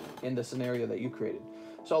downside in the scenario that you created.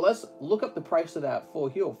 So let's look up the price of that full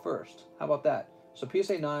heal first. How about that? So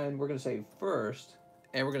PSA 9, we're gonna say first,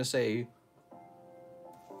 and we're gonna say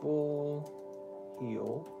full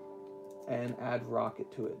heal and add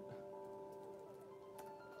rocket to it.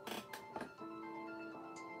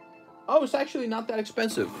 Oh, it's actually not that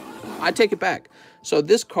expensive. I take it back. So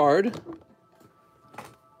this card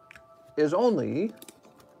is only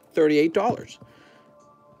 $38.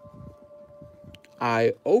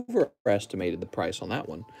 I overestimated the price on that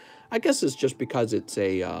one. I guess it's just because it's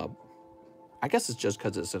a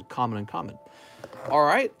common and common. All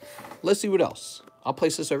right, let's see what else. I'll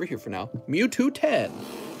place this over here for now. Mewtwo 10.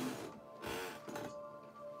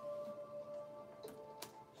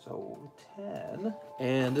 So 10,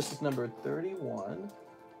 and this is number 31,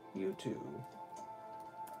 Mewtwo.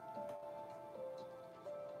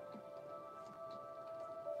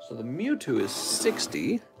 So the Mewtwo is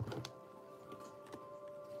 60.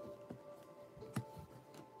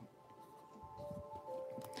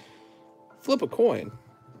 Flip a coin.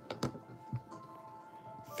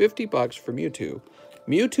 $50 for Mewtwo.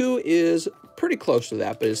 Mewtwo is pretty close to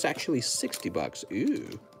that, but it's actually $60.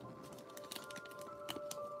 Ooh.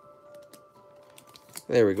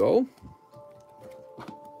 There we go.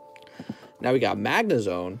 Now we got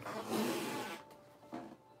Magnezone.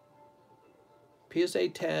 PSA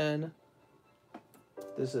 10.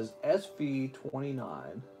 This is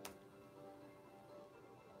SV29.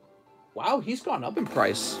 Wow, he's gone up in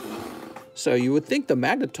price. So you would think the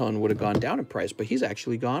Magneton would have gone down in price, but he's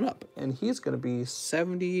actually gone up. And he's going to be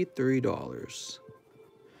 $73.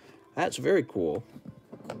 That's very cool.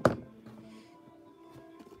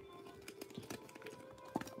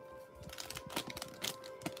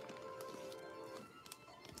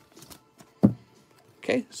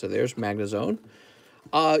 Okay, so there's Magnezone.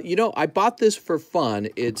 You know, I bought this for fun.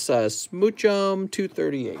 It's Smoochum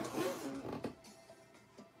 238.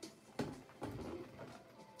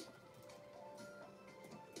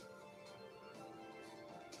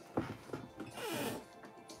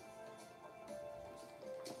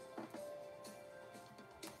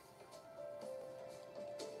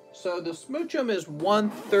 So the Smoochum is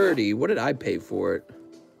 $130. What did I pay for it?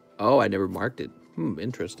 Oh, I never marked it.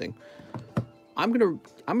 Interesting. I'm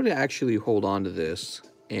gonna actually hold on to this,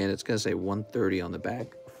 and it's gonna say 130 on the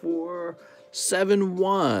back for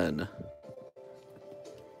 7-1.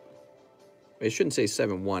 It shouldn't say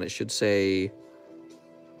 7-1. It should say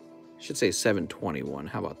 721.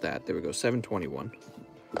 How about that? There we go. 721.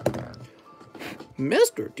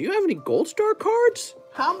 Mister, do you have any Gold Star cards?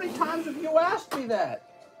 How many times have you asked me that?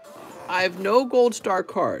 I have no Gold Star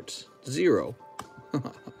cards. 0.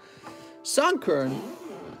 Sunkern.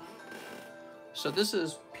 So this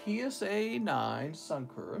is PSA 9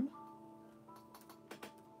 Sunkern.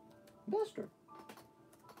 Mister,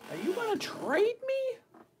 are you going to trade me?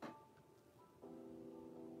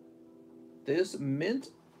 This mint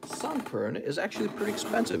Sunkern is actually pretty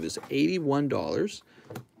expensive. It's $81.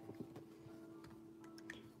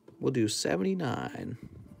 We'll do 79.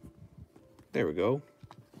 There we go.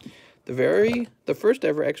 The first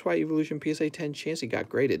ever XY Evolution PSA 10 Chansey got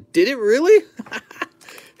graded. Did it really?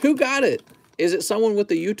 Who got it? Is it someone with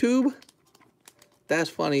the YouTube? That's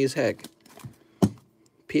funny as heck.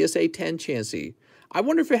 PSA 10 Chansey. I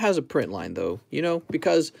wonder if it has a print line though, you know,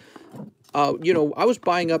 because you know, I was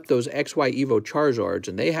buying up those XY Evo Charizards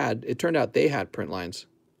and it turned out they had print lines.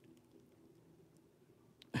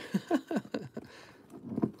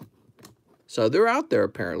 So they're out there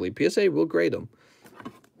apparently. PSA will grade them.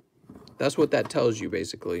 That's what that tells you,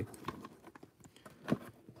 basically.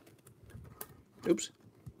 Oops.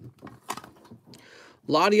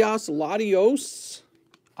 Latios.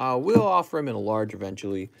 We'll offer him in a large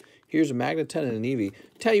eventually. Here's a Magneton and an Eevee.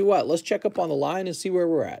 Tell you what, let's check up on the line and see where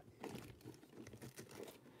we're at.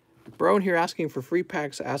 Bro in here asking for free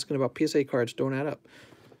packs, asking about PSA cards don't add up.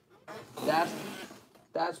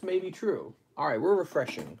 That's maybe true. All right, we're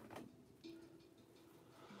refreshing.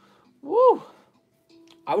 Woo!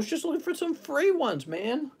 I was just looking for some free ones,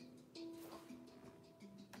 man.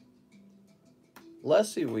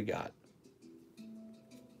 Let's see what we got.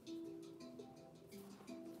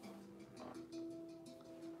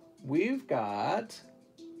 We've got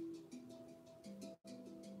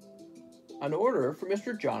an order for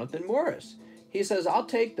Mr. Jonathan Morris. He says, I'll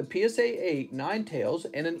take the PSA 8 Ninetales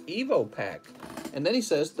and an Evo pack. And then he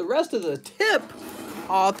says, the rest of the tip.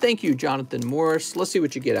 Aw, thank you, Jonathan Morris. Let's see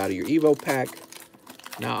what you get out of your Evo pack.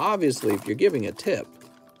 Now, obviously, if you're giving a tip,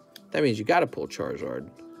 that means you got to pull Charizard.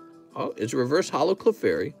 Oh, it's Reverse Hollow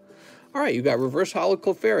Clefairy, All right, you got Reverse Hollow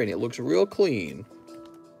Clefairy, and it looks real clean.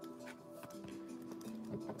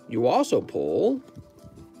 You also pull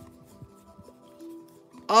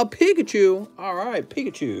a Pikachu. All right,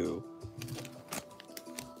 Pikachu.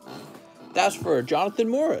 That's for Jonathan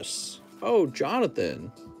Morris. Oh,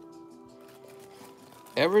 Jonathan.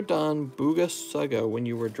 Ever done Booga Saga when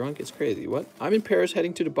you were drunk? It's crazy. What? I'm in Paris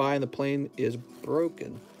heading to Dubai and the plane is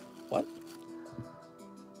broken. What?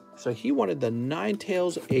 So he wanted the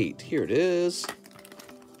Ninetales 8. Here it is.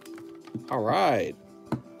 All right.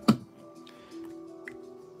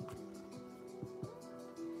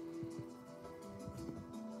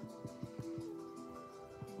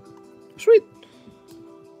 Sweet.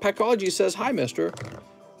 Packology says, hi, mister.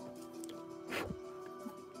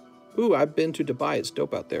 Ooh, I've been to Dubai. It's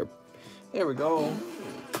dope out there. There we go.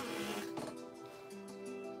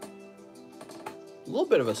 A little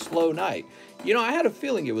bit of a slow night. You know, I had a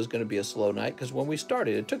feeling it was going to be a slow night because when we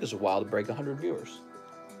started, it took us a while to break 100 viewers.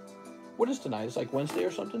 What is tonight? It's like Wednesday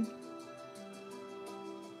or something?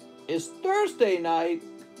 It's Thursday night.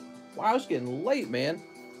 Wow, it's getting late, man.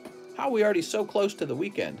 How are we already so close to the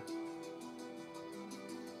weekend?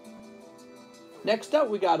 Next up,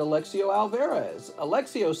 we got Alexio Alvarez.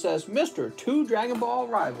 Alexio says, Mr. 2 Dragon Ball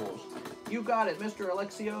Rivals. You got it, Mr.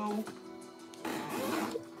 Alexio.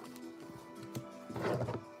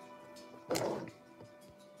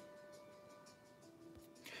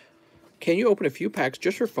 Can you open a few packs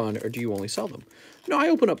just for fun, or do you only sell them? No, I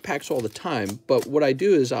open up packs all the time, but what I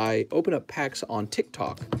do is I open up packs on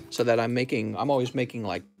TikTok so that I'm always making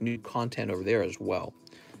like new content over there as well.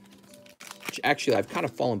 Actually, I've kind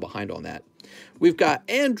of fallen behind on that. We've got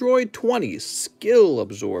Android 20, Skill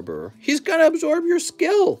Absorber. He's going to absorb your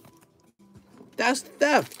skill. That's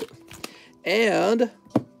theft. And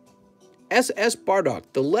SS Bardock,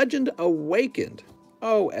 The Legend Awakened.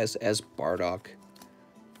 Oh, SS Bardock.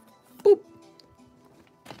 Boop.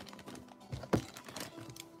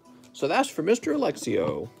 So that's for Mr.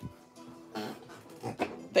 Alexio.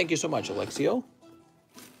 Thank you so much, Alexio.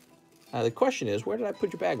 The question is, where did I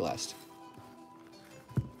put your bag last?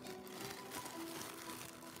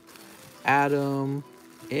 Adam,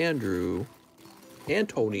 Andrew, and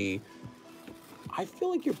Tony. I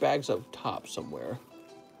feel like your bag's up top somewhere.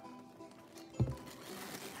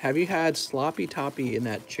 Have you had Sloppy Toppy in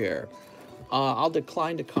that chair? I'll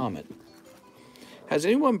decline to comment. Has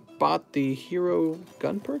anyone bought the Hero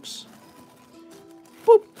Gun Perks?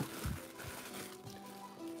 Boop.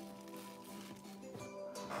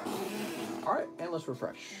 All right, and let's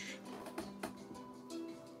refresh.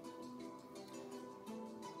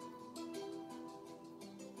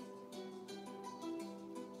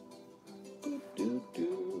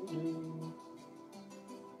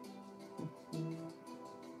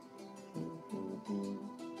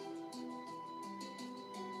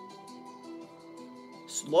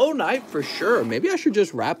 Slow night for sure. Maybe I should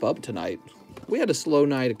just wrap up tonight. We had a slow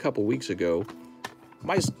night a couple weeks ago.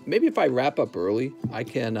 Maybe if I wrap up early, I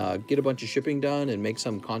can get a bunch of shipping done and make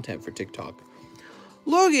some content for TikTok.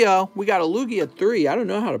 Lugia, we got a Lugia 3. I don't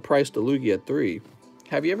know how to price the Lugia 3.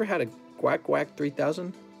 Have you ever had a Quack Quack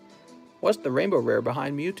 3000? What's the rainbow rare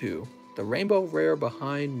behind Mewtwo? The rainbow rare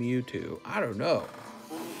behind Mewtwo. I don't know.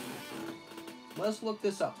 Let's look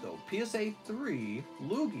this up though. PSA 3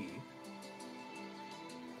 Lugia.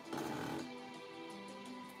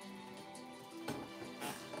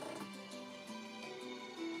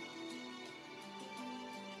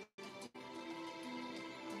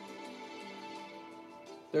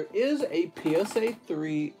 There is a PSA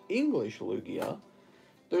 3 English Lugia.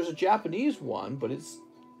 There's a Japanese one, but it's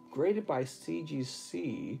graded by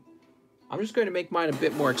CGC. I'm just going to make mine a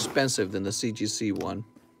bit more expensive than the CGC one,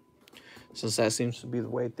 since that seems to be the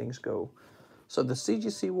way things go. So the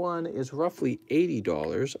CGC one is roughly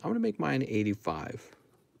 $80. I'm going to make mine $85.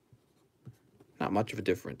 Not much of a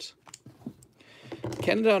difference.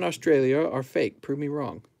 Canada and Australia are fake. Prove me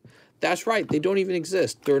wrong. That's right. They don't even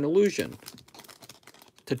exist. They're an illusion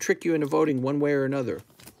to trick you into voting one way or another.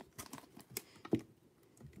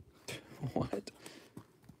 What?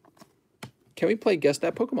 Can we play Guess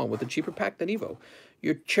That Pokemon with a cheaper pack than Evo?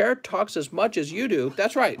 Your chair talks as much as you do.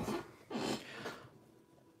 That's right.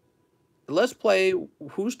 Let's play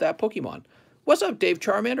Who's That Pokemon? What's up, Dave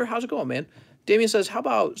Charmander? How's it going, man? Damien says, how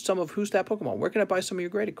about some of Who's That Pokemon? Where can I buy some of your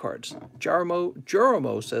graded cards?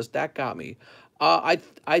 Jeromo says, that got me. I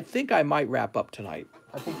think I might wrap up tonight.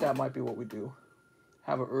 I think that might be what we do.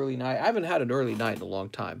 Have an early night. I haven't had an early night in a long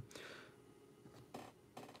time.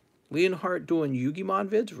 Leonhardt doing Yugimon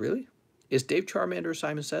vids? Really? Is Dave Charmander,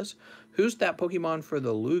 Simon says. Who's that Pokemon for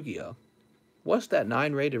the Lugia? What's that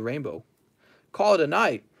 9 rated rainbow? Call it a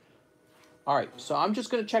night. All right, so I'm just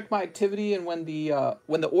gonna check my activity, and when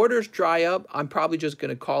the orders dry up, I'm probably just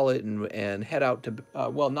gonna call it and head out to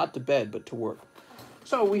well, not to bed, but to work.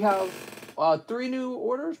 So we have 3 new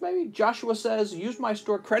orders, maybe. Joshua says, use my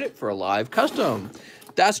store credit for a live custom.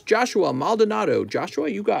 That's Joshua Maldonado. Joshua,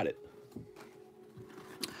 you got it.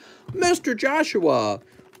 Mr. Joshua,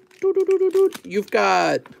 you've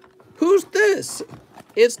got, who's this?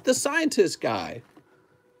 It's the scientist guy.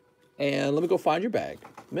 And let me go find your bag.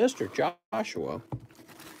 Mr. Joshua.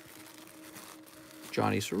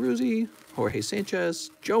 Johnny Ceruzzi, Jorge Sanchez,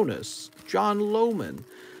 Jonas, John Lohman,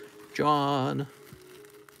 John.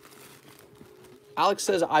 Alex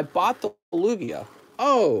says, I bought the Lugia.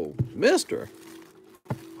 Oh, mister.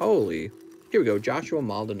 Holy. Here we go, Joshua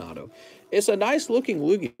Maldonado. It's a nice looking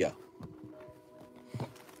Lugia.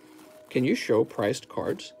 Can you show priced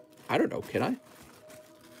cards? I don't know, can I?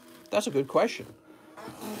 That's a good question.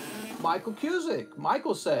 Michael Cusick.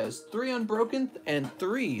 Michael says, 3 Unbroken and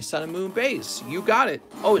 3 Sun and Moon Base. You got it.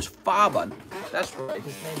 Oh, it's Faba. That's right,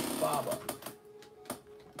 his name's Faba.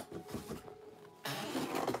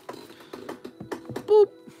 Boop.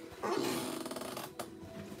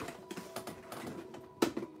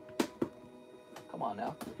 Come on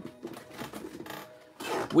now.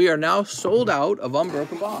 We are now sold out of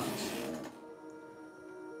Unbroken Bonds.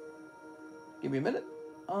 Give me a minute.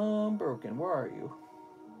 Unbroken, where are you?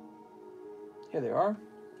 Here they are.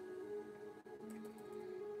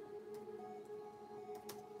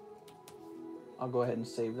 I'll go ahead and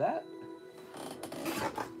save that.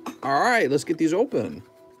 All right, let's get these open.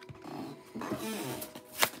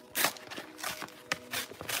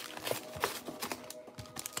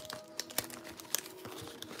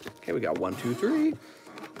 Okay, we got 1, 2, 3.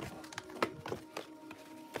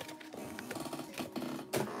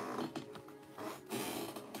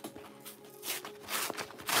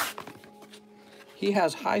 He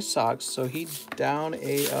has high socks, so he's down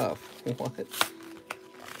AF. What?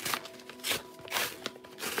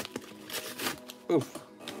 Oof.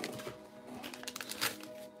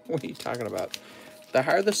 What are you talking about? The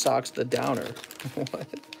higher the socks, the downer. What?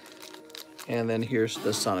 And then here's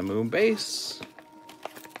the Sun and Moon base.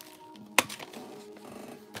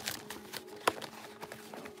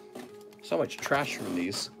 So much trash from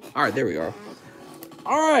these. All right, there we are.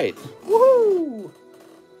 All right. Woohoo!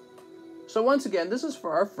 So once again, this is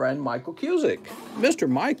for our friend Michael Cusick. Mr.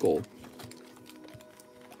 Michael,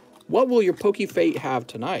 what will your Poke Fate have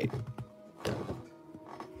tonight?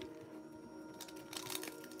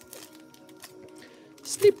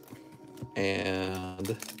 Snip.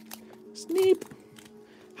 And snip.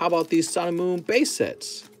 How about these Sun and Moon base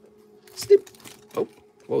sets? Snip. Oh,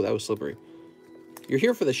 whoa, that was slippery. You're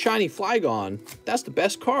here for the shiny Flygon. That's the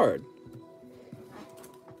best card.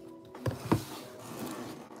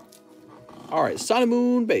 All right, Sun and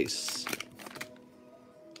Moon base.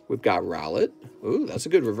 We've got Rowlet. Ooh, that's a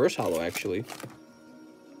good reverse holo, actually.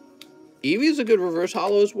 Eevee's a good reverse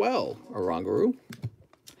holo as well. Oranguru.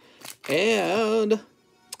 And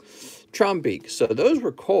Trumbeak. So those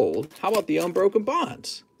were cold. How about the Unbroken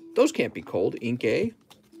Bonds? Those can't be cold. Inkay.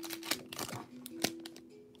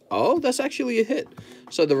 Oh, that's actually a hit.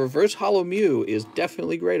 So the reverse holo Mew is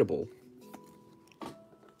definitely gradable.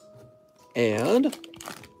 And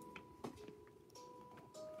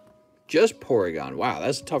just Porygon. Wow,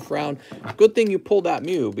 that's a tough round. Good thing you pulled that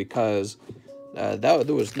Mew because there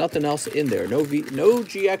was nothing else in there. No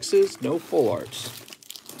GXs, no full arts.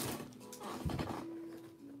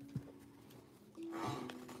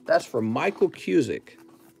 That's from Michael Cusick.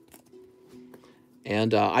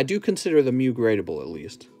 And I do consider the Mew gradable at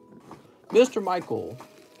least. Mr. Michael.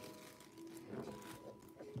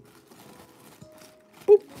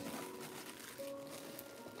 Boop.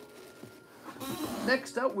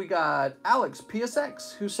 Next up, we got Alex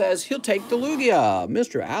PSX, who says he'll take the Lugia.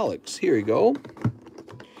 Mr. Alex, here you go.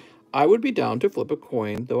 I would be down to flip a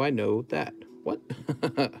coin, though I know that. What?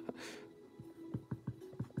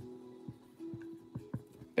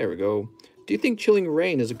 There we go. Do you think Chilling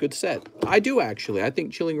Reign is a good set? I do, actually. I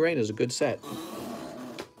think Chilling Reign is a good set.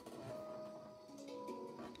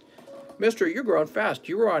 Mister, you're growing fast.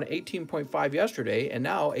 You were on 18.5 yesterday, and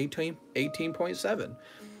now 18.7.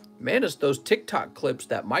 Man, it's those TikTok clips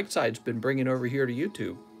that Mike Side's been bringing over here to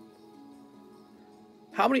YouTube.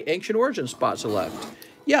 How many Ancient Origin spots are left?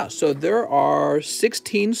 Yeah, so there are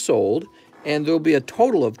 16 sold, and there'll be a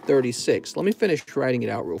total of 36. Let me finish writing it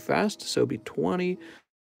out real fast. So it'll be 20,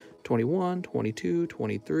 21, 22,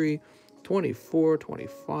 23, 24,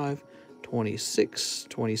 25, 26,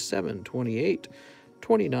 27, 28,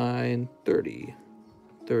 29, 30,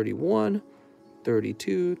 31,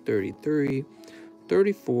 32, 33,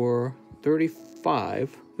 34,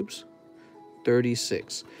 35, oops,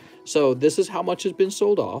 36. So this is how much has been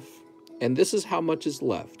sold off, and this is how much is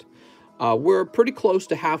left. We're pretty close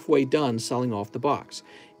to halfway done selling off the box.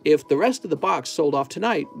 If the rest of the box sold off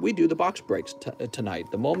tonight, we do the box breaks tonight.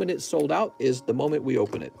 The moment it's sold out is the moment we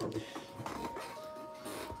open it.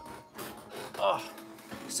 Oh,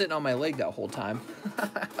 sitting on my leg that whole time.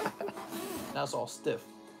 Now it's all stiff.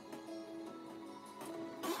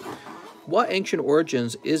 What Ancient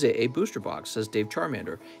Origins is it? A booster box, says Dave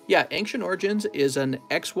Charmander. Yeah, Ancient Origins is an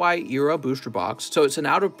XY era booster box, so it's an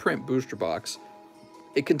out-of-print booster box.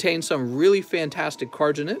 It contains some really fantastic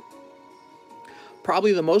cards in it.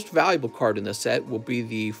 Probably the most valuable card in the set will be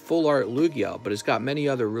the Full Art Lugia, but it's got many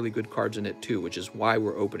other really good cards in it too, which is why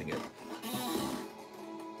we're opening it.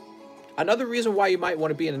 Another reason why you might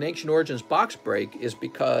want to be in an Ancient Origins box break is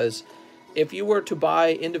because if you were to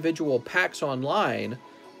buy individual packs online,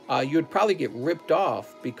 you'd probably get ripped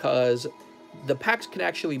off because the packs can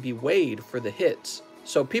actually be weighed for the hits.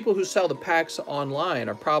 So people who sell the packs online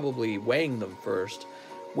are probably weighing them first.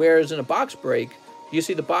 Whereas in a box break, you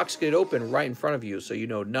see the box get open right in front of you, so you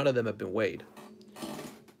know none of them have been weighed.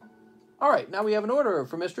 All right, now we have an order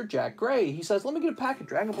for Mr. Jack Gray. He says, let me get a pack of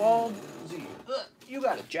Dragon Ball Z. You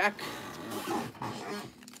got it, Jack.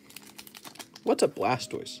 What's a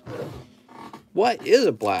Blastoise? What is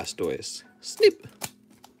a Blastoise? Snip.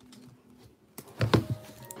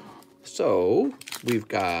 So, we've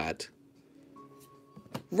got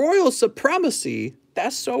Royal Supremacy.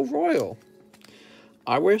 That's so royal.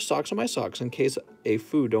 I wear socks on my socks in case a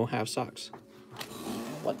foo don't have socks.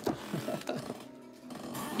 What?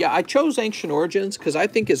 Yeah, I chose Ancient Origins because I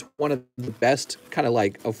think it's one of the best kind of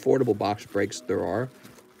like affordable box breaks there are.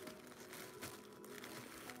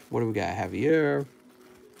 What do we got? Javier.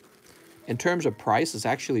 In terms of price, it's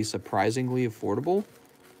actually surprisingly affordable.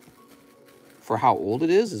 For how old it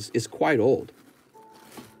is, it's quite old.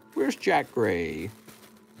 Where's Jack Gray?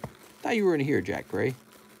 Thought you were in here, Jack Gray.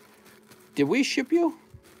 Did we ship you?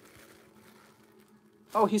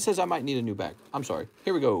 Oh, he says I might need a new bag. I'm sorry.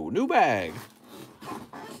 Here we go. New bag.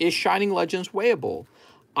 Is Shining Legends weighable?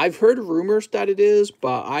 I've heard rumors that it is,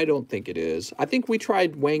 but I don't think it is. I think we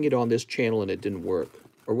tried weighing it on this channel and it didn't work.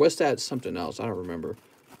 Or was that something else? I don't remember.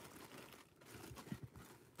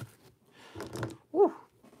 Woo.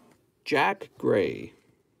 Jack Gray.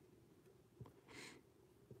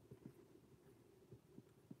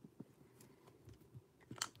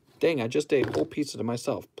 Dang, I just ate a whole pizza to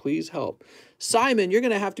myself. Please help. Simon, you're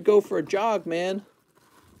going to have to go for a jog, man.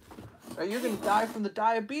 Or you're going to die from the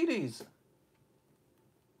diabetes.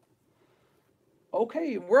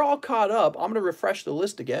 Okay, we're all caught up. I'm going to refresh the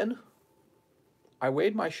list again. I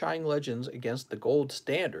weighed my Shining Legends against the gold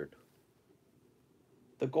standard.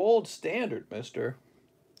 The gold standard, mister.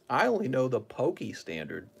 I only know the Pokey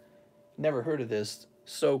standard. Never heard of this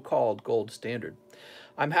so-called gold standard.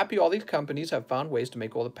 I'm happy all these companies have found ways to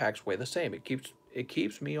make all the packs weigh the same. It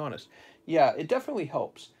keeps me honest. Yeah, it definitely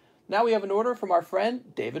helps. Now we have an order from our friend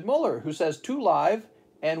David Muller, who says 2 live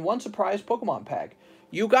and 1 surprise Pokemon pack.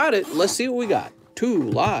 You got it. Let's see what we got. 2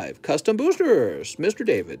 live custom boosters, Mr.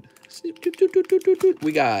 David.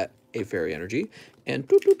 We got a Fairy Energy and a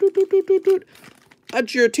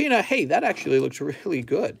Giratina. Hey, that actually looks really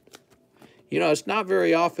good. You know, it's not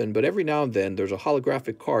very often, but every now and then there's a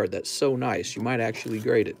holographic card that's so nice, you might actually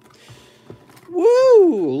grade it.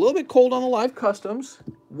 Woo! A little bit cold on the live customs.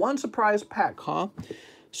 1 surprise pack, huh?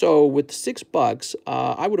 So with $6,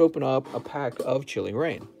 I would open up a pack of Chilling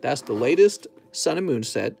Reign. That's the latest Sun and Moon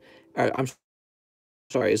set. I'm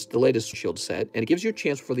sorry, it's the latest Shield set, and it gives you a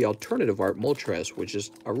chance for the alternative art Moltres, which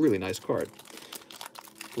is a really nice card.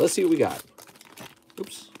 Let's see what we got.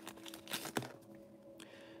 Oops.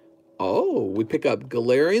 Oh, we pick up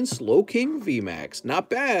Galarian Slowking VMAX. Not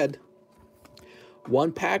bad.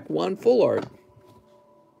 1 pack, 1 full art.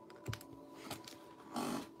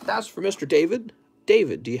 That's for Mr. David.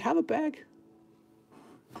 David, do you have a bag?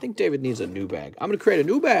 I think David needs a new bag. I'm going to create a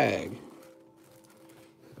new bag.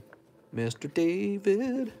 Mr.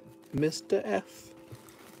 David, Mr. F.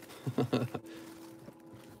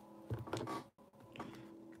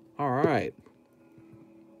 All right.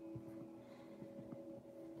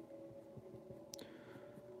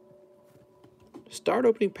 Start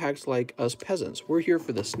opening packs like us peasants. We're here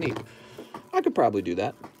for the sneak. I could probably do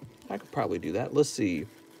that. Let's see.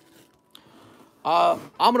 I'm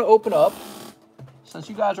going to open up, since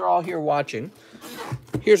you guys are all here watching.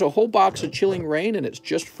 Here's a whole box of Chilling Reign, and it's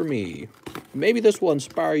just for me. Maybe this will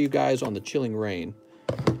inspire you guys on the Chilling Reign.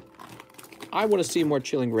 I want to see more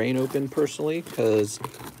Chilling Reign open, personally, because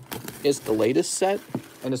it's the latest set,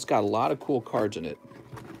 and it's got a lot of cool cards in it.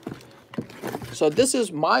 So this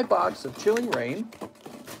is my box of Chilling Reign.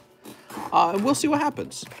 And we'll see what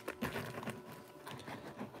happens.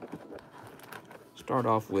 Start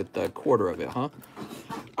off with a quarter of it, huh?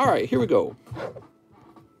 All right, here we go.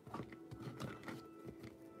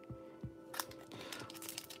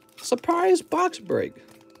 Surprise box break.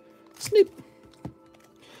 Snip.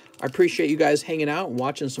 I appreciate you guys hanging out and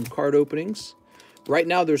watching some card openings. Right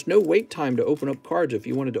now, there's no wait time to open up cards if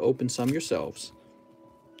you wanted to open some yourselves.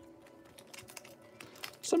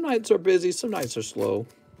 Some nights are busy, some nights are slow.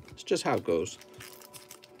 It's just how it goes.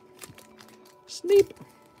 Sneep.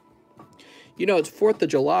 You know, it's 4th of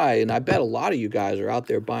July, and I bet a lot of you guys are out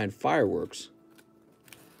there buying fireworks.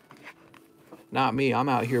 Not me. I'm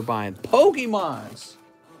out here buying Pokemons.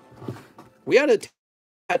 We had to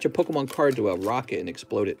attach a Pokemon card to a rocket and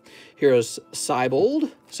explode it. Here's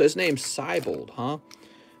Cybold. So his name's Cybold, huh?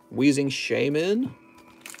 Wheezing Shaman.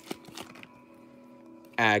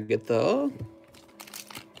 Agatha.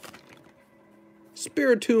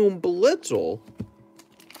 Spiritomb Blitzel.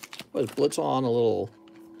 What is Blitzel on a little...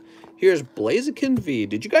 Here's Blaziken V.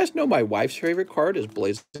 Did you guys know my wife's favorite card is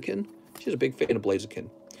Blaziken? She's a big fan of Blaziken.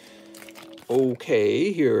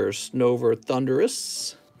 Okay, here's Snover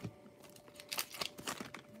Thunderous.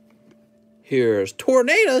 Here's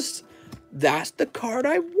Tornadus. That's the card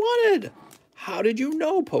I wanted. How did you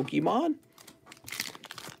know, Pokemon?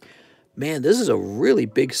 Man, this is a really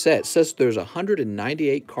big set. It says there's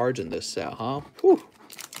 198 cards in this set, huh? Whew.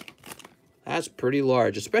 That's pretty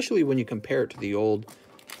large, especially when you compare it to the old,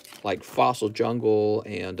 like, Fossil Jungle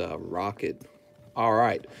and Rocket. All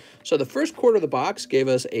right. So the first quarter of the box gave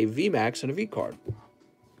us a VMAX and a V card.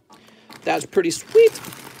 That's pretty sweet.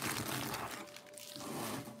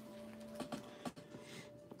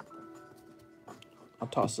 I'll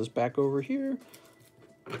toss this back over here.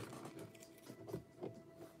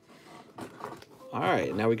 All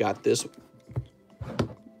right, now we got this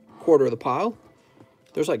quarter of the pile.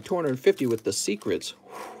 There's like 250 with the secrets.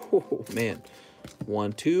 Oh, man.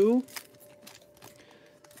 1, 2,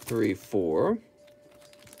 3, 4.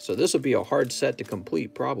 So this will be a hard set to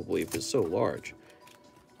complete, probably, if it's so large.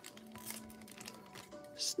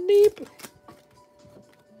 Sneep.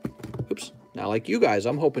 Oops. Now, like you guys,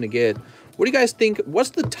 I'm hoping to get... What do you guys think? What's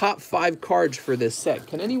the top 5 cards for this set?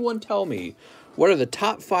 Can anyone tell me what are the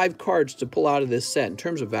top 5 cards to pull out of this set in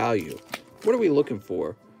terms of value? What are we looking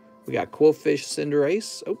for? We got Quillfish,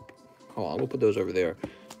 Cinderace. Oh, hold on. We'll put those over there.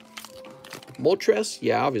 Moltres?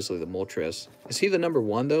 Yeah, obviously the Moltres. Is he the number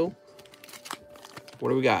 1, though? What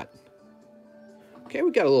do we got? Okay,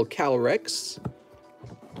 we got a little Calyrex.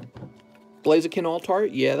 Blaziken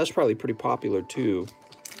Altart? Yeah, that's probably pretty popular, too.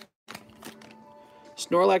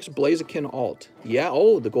 Snorlax Blaziken Alt. Yeah,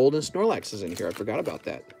 oh, the Golden Snorlax is in here. I forgot about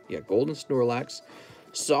that. Yeah, Golden Snorlax.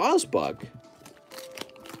 Sawsbuck.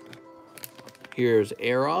 Here's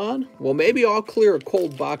Aeron. Well, maybe I'll clear a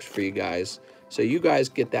cold box for you guys, so you guys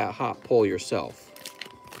get that hot pull yourself.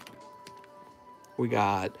 We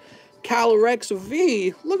got Calyrex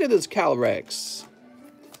V. Look at this Calyrex.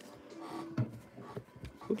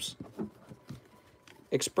 Oops.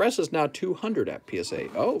 Express is now 200 at PSA.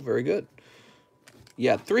 Oh, very good.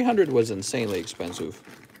 Yeah, 300 was insanely expensive.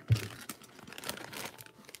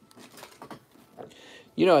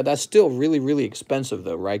 You know, that's still really, really expensive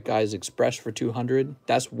though, right, guys? Express for 200,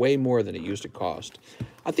 that's way more than it used to cost.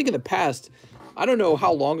 I think in the past, I don't know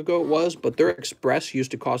how long ago it was, but their Express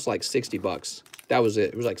used to cost like 60 bucks. That was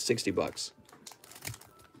it. It was like 60 bucks.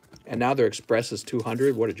 And now their Express is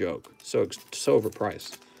 200. What a joke. So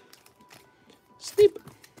overpriced. Snip.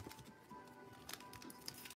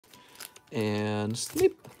 And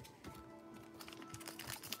snip.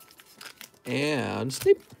 And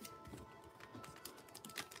snip.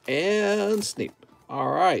 And snip.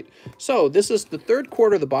 All right. So this is the third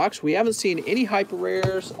quarter of the box. We haven't seen any hyper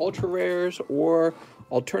rares, ultra rares, or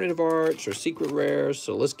alternative arts or secret rares.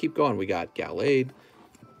 So let's keep going. We got Gallade.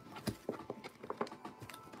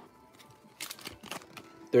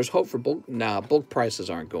 There's hope for bulk. Nah, bulk prices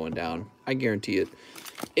aren't going down. I guarantee it.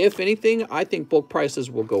 If anything, I think bulk prices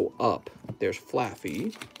will go up. There's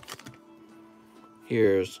Flaffy.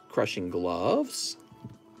 Here's Crushing Gloves.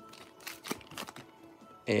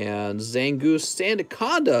 And Zangoose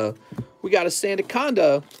Sandaconda. We got a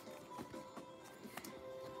Sandaconda.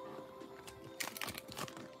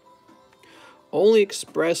 Only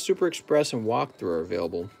Express, Super Express, and Walkthrough are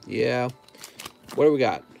available. Yeah. What do we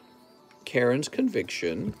got? Karen's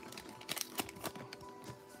Conviction.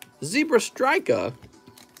 Zebra Strika.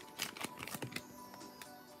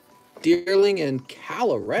 Deerling and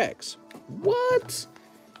Calyrex. What?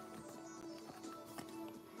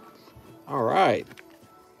 All right.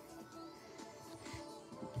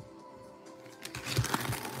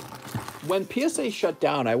 When PSA shut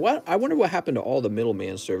down, I wonder what happened to all the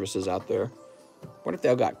middleman services out there. I wonder if they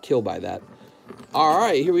all got killed by that. All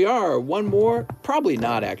right, here we are. One more. Probably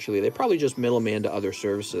not, actually. They probably just middleman to other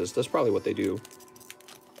services. That's probably what they do.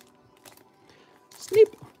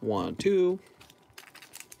 Sneep. 1, 2,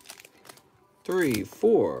 3,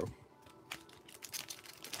 4,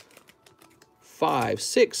 5,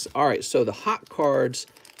 6. All right, so the hot cards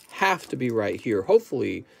have to be right here.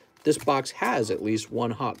 Hopefully, this box has at least one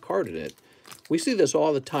hot card in it. We see this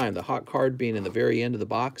all the time. The hot card being in the very end of the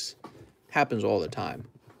box happens all the time.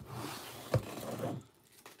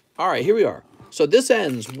 All right, here we are. So this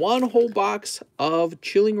ends one whole box of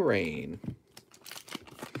Chilling Reign.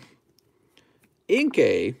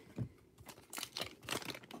 Inkay.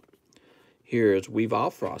 Here's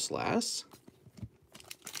Weavile Frostlass.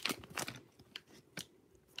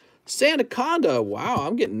 Sandaconda. Wow,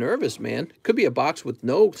 I'm getting nervous, man. Could be a box with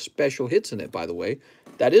no special hits in it, by the way.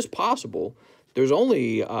 That is possible. There's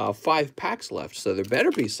only 5 packs left, so there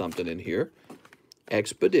better be something in here.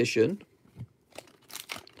 Expedition.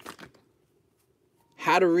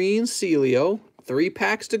 Hatterene Celio. 3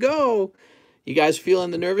 packs to go. You guys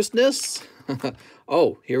feeling the nervousness?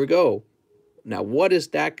 Oh, here we go. Now, what is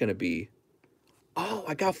that going to be? Oh,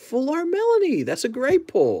 I got Full Art Melanie. That's a great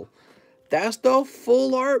pull. That's the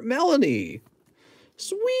Full Art Melanie.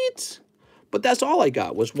 Sweet. But that's all I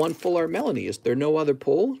got was one Full Art Melanie. Is there no other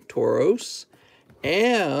pull? Tauros.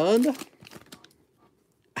 And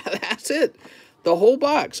that's it. The whole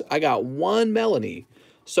box. I got one Melanie.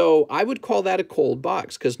 So I would call that a cold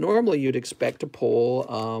box, because normally you'd expect to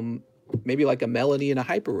pull maybe like a Melanie and a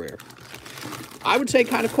Hyper Rare. I would say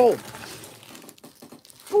kind of cold.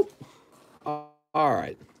 All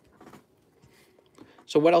right.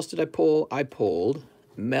 So what else did I pull? I pulled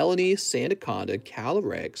Melanie, Sandaconda,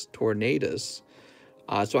 Calyrex, Tornadus.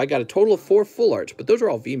 So I got a total of 4 full arts, but those are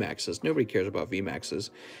all VMAXs. Nobody cares about VMAXs.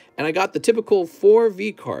 And I got the typical 4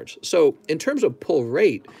 V cards. So in terms of pull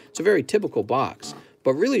rate, it's a very typical box.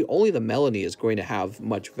 But really, only the Melanie is going to have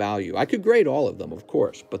much value. I could grade all of them, of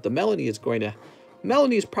course, but the Melanie is going to...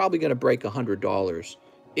 Melanie is probably going to break $100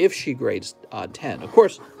 if she grades 10. Of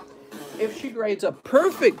course, if she grades a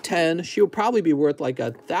perfect 10, she'll probably be worth like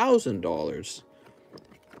 $1,000.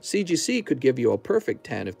 CGC could give you a perfect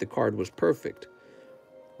 10 if the card was perfect.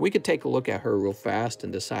 We could take a look at her real fast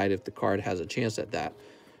and decide if the card has a chance at that.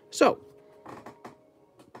 So,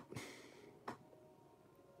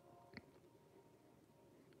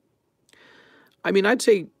 I mean, I'd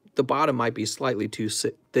say the bottom might be slightly too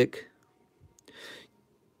thick.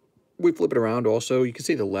 We flip it around also. You can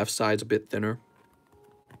see the left side's a bit thinner.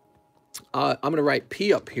 I'm going to write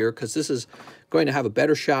P up here because this is going to have a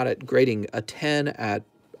better shot at grading a 10 at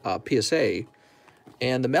PSA.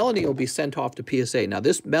 And the Melanie will be sent off to PSA. Now,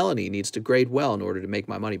 this Melanie needs to grade well in order to make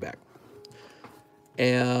my money back.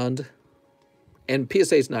 And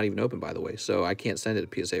PSA is not even open, by the way, so I can't send it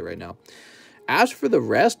to PSA right now. As for the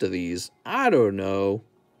rest of these, I don't know.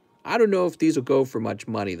 I don't know if these will go for much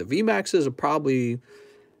money. The VMAXs are probably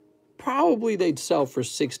they'd sell for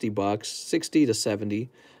 60 bucks, 60 to 70.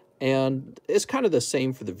 And it's kind of the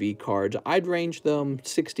same for the V cards. I'd range them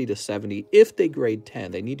 60 to 70 if they grade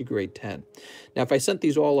 10. They need to grade 10. Now, if I sent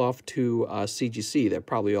these all off to CGC, they'd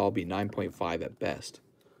probably all be 9.5 at best.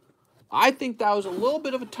 I think that was a little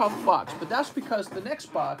bit of a tough box, but that's because the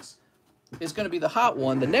next box is going to be the hot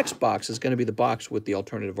one. The next box is going to be the box with the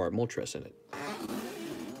alternative art Moltres in it.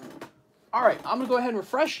 All right, I'm going to go ahead and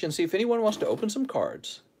refresh and see if anyone wants to open some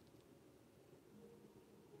cards.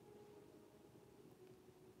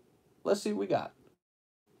 Let's see what we got.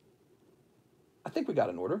 I think we got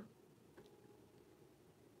an order.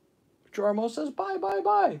 Jarmo says bye, bye,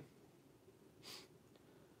 bye.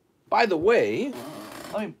 By the way,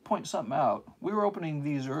 let me point something out. We were opening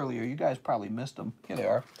these earlier. You guys probably missed them. Here they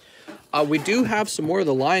are. We do have some more of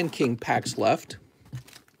the Lion King packs left.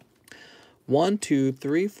 1, 2,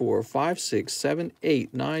 3, 4, 5, 6, 7,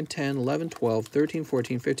 8, 9, 10, 11, 12, 13,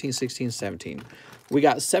 14, 15, 16, 17. We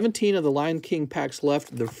got 17 of the Lion King packs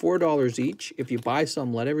left. They're $4 each. If you buy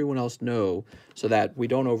some, let everyone else know so that we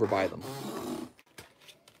don't overbuy them.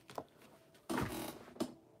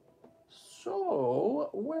 So,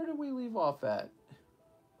 where did we leave off at?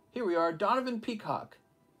 Here we are, Donovan Peacock.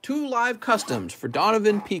 2 live customs for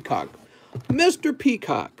Donovan Peacock. Mr.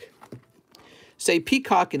 Peacock. Say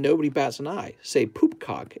peacock and nobody bats an eye. Say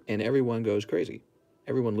poopcock and everyone goes crazy.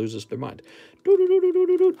 Everyone loses their mind.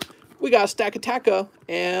 We got Stakataka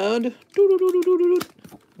and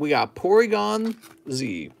we got Porygon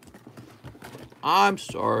Z. I'm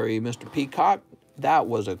sorry, Mr. Peacock. That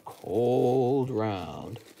was a cold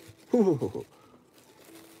round.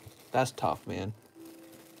 That's tough, man.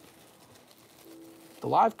 The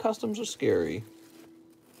live customs are scary.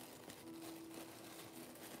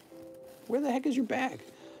 Where the heck is your bag?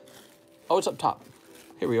 Oh, it's up top.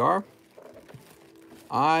 Here we are.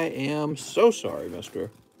 I am so sorry, mister.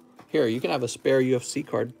 Here, you can have a spare UFC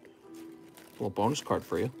card. A little bonus card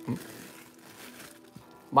for you.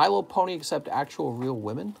 My Little Pony accept actual real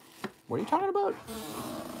women? What are you talking about?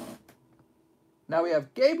 Now we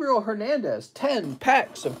have Gabriel Hernandez, 10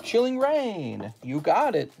 packs of Chilling Rain. You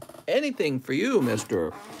got it. Anything for you,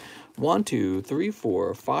 mister. 1, 2, 3,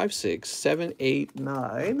 4, 5, 6, 7, 8,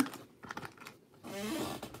 9.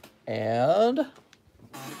 And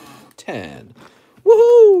 10.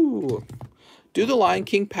 Woohoo! Do the Lion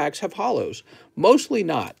King packs have holos? Mostly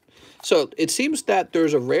not. So it seems that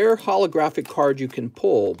there's a rare holographic card you can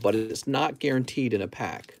pull, but it's not guaranteed in a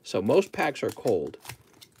pack. So most packs are cold.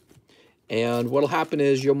 And what'll happen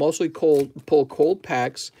is you'll mostly pull cold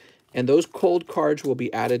packs, and those cold cards will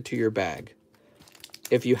be added to your bag.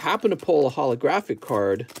 If you happen to pull a holographic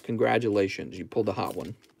card, congratulations, you pulled a hot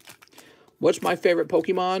one. What's my favorite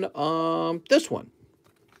Pokemon? This one.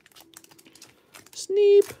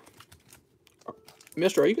 Sneep.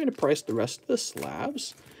 Mister, are you going to price the rest of the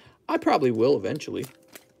slabs? I probably will eventually.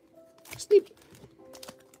 Sneep.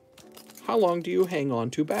 How long do you hang on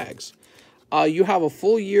to bags? You have a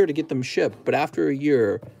full year to get them shipped, but after a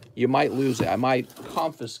year, you might lose it. I might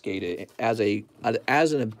confiscate it as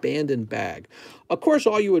an abandoned bag. Of course,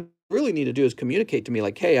 all you would really need to do is communicate to me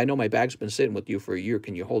like, hey, I know my bag's been sitting with you for a year.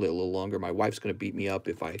 Can you hold it a little longer? My wife's going to beat me up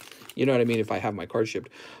if you know what I mean, if I have my card shipped.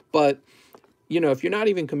 But you know, if you're not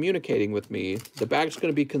even communicating with me, the bag's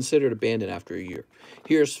going to be considered abandoned after a year.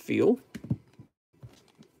 Here's Feel.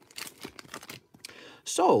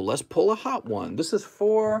 So, let's pull a hot one. This is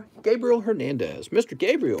for Gabriel Hernandez. Mr.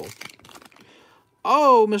 Gabriel.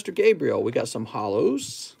 Oh, Mr. Gabriel, we got some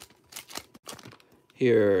holos.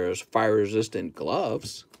 Here's fire-resistant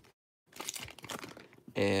gloves.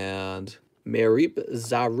 And Marip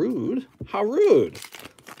Zarud. How rude.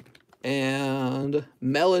 And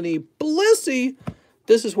Melanie Blissey.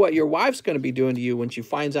 This is what your wife's going to be doing to you when she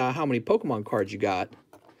finds out how many Pokemon cards you got.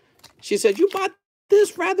 She said, you bought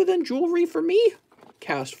this rather than jewelry for me?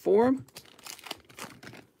 Cast form.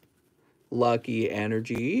 Lucky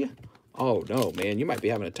Energy. Oh, no, man. You might be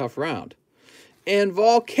having a tough round. And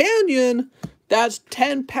Volcanion. That's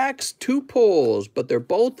 10 packs, 2 pulls. But they're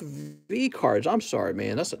both V cards. I'm sorry,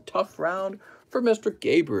 man. That's a tough round for Mr.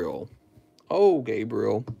 Gabriel. Oh,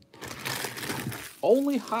 Gabriel.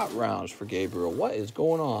 Only hot rounds for Gabriel. What is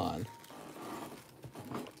going on?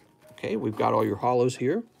 Okay, we've got all your holos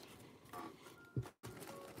here.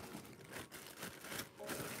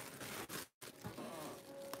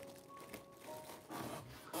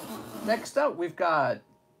 Next up, we've got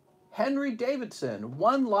Henry Davidson,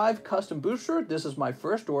 1 live custom booster. This is my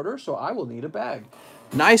first order, so I will need a bag.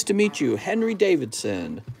 Nice to meet you, Henry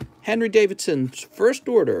Davidson. Henry Davidson's first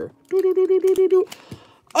order.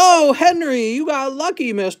 Oh, Henry, you got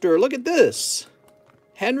lucky, mister. Look at this.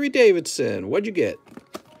 Henry Davidson, what'd you get?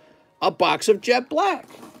 A box of Jet Black.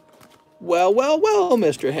 Well, well, well,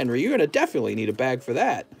 Mr. Henry, you're going to definitely need a bag for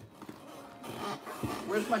that.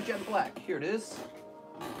 Where's my Jet Black? Here it is.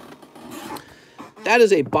 That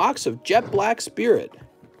is a box of Jet Black Spirit.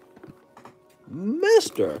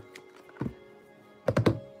 Mister.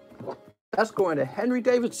 That's going to Henry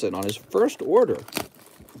Davidson on his first order.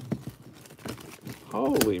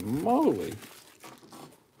 Holy moly.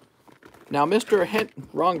 Now, Mr.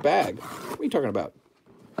 Wrong bag. What are you talking about?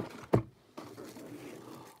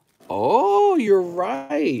 Oh, you're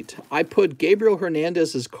right. I put Gabriel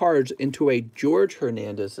Hernandez's cards into a George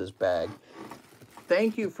Hernandez's bag.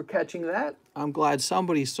 Thank you for catching that. I'm glad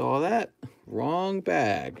somebody saw that. Wrong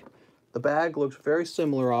bag. The bag looks very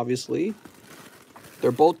similar, obviously.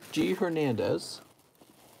 They're both G. Hernandez.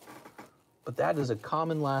 But that is a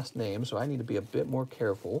common last name, so I need to be a bit more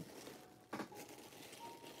careful.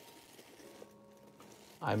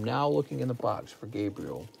 I'm now looking in the box for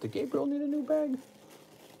Gabriel. Did Gabriel need a new bag?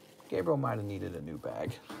 Gabriel might have needed a new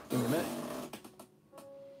bag. Give me a minute.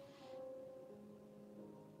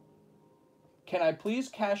 Can I please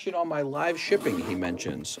cash in on my live shipping, he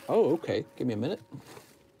mentions. Oh, okay. Give me a minute.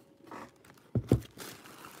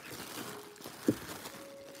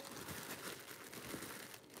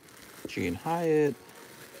 Gene Hyatt,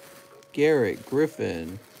 Garrett,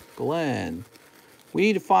 Griffin, Glenn. We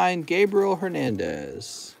need to find Gabriel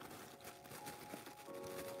Hernandez.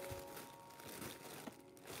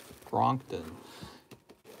 Bronkton.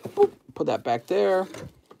 Boop, put that back there.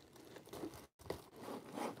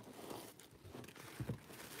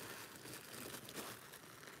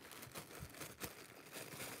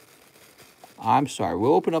 I'm sorry.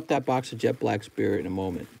 We'll open up that box of Jet Black Spirit in a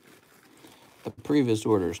moment. The previous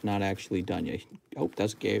order is not actually done yet. Oh,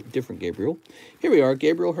 that's different Gabriel. Here we are,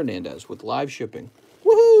 Gabriel Hernandez with live shipping.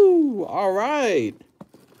 Woohoo! All right.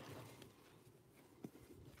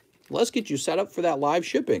 Let's get you set up for that live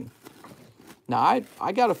shipping. Now,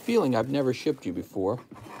 I got a feeling I've never shipped you before.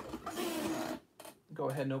 Go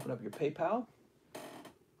ahead and open up your PayPal.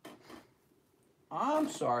 I'm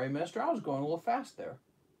sorry, mister. I was going a little fast there.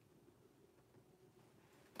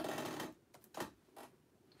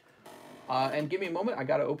 And give me a moment. I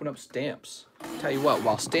got to open up stamps. Tell you what,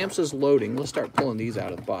 while stamps is loading, let's start pulling these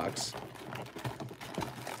out of the box.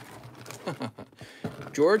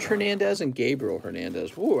 George Hernandez and Gabriel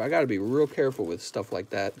Hernandez. Ooh, I got to be real careful with stuff like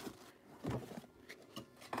that.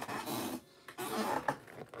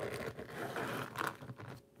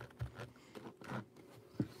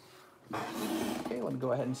 Okay, let me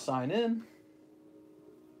go ahead and sign in.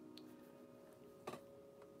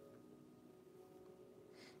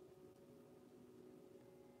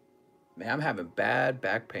 Man, I'm having bad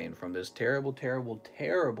back pain from this terrible, terrible,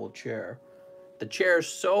 terrible chair. The chair is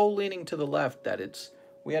so leaning to the left that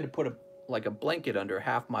we had to put like a blanket under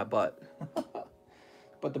half my butt.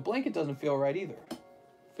 But the blanket doesn't feel right either. It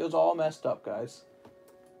feels all messed up, guys.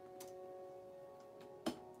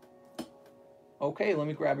 Okay, let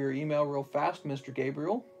me grab your email real fast, Mr.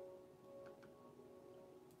 Gabriel.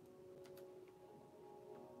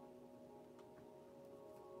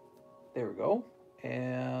 There we go.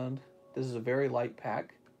 And this is a very light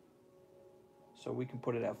pack, so we can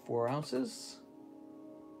put it at 4 ounces.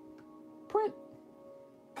 Print.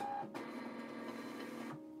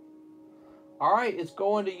 All right, it's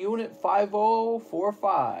going to unit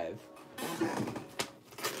 5045.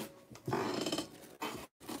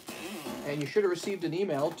 And you should have received an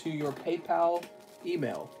email to your PayPal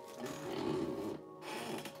email.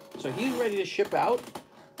 So he's ready to ship out.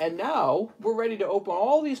 And now we're ready to open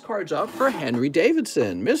all these cards up for Henry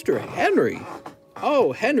Davidson. Mr. Henry.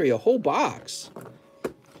 Oh, Henry, a whole box.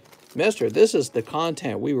 Mister, this is the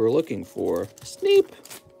content we were looking for. Sneep.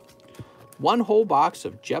 1 whole box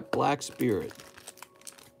of Jet Black Spirit.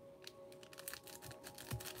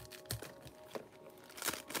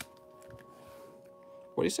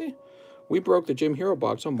 What do you say? We broke the Gym Hero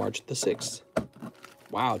box on March the 6th.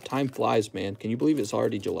 Wow, time flies, man. Can you believe it's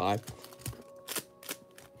already July?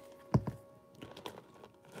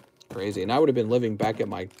 Crazy. And I would have been living back at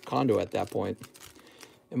my condo at that point.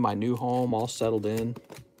 In my new home, all settled in.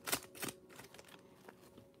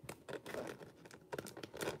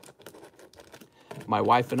 My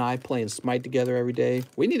wife and I playing Smite together every day.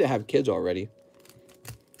 We need to have kids already.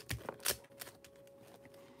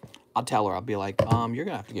 I'll tell her, I'll be like, you're going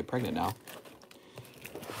to have to get pregnant now.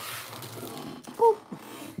 Boop.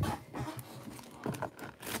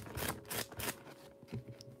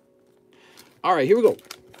 All right, here we go.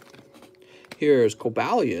 Here's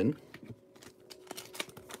Cobalion.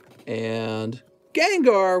 And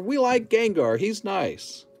Gengar. We like Gengar. He's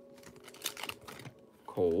nice.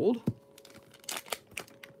 Cold.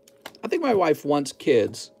 I think my wife wants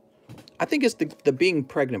kids. I think it's the being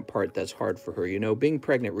pregnant part that's hard for her. You know, being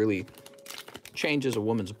pregnant really changes a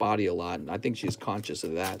woman's body a lot. And I think she's conscious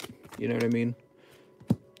of that. You know what I mean?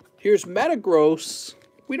 Here's Metagross.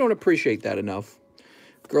 We don't appreciate that enough.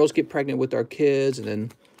 Girls get pregnant with our kids and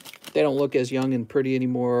then they don't look as young and pretty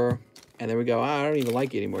anymore. And then we go, I don't even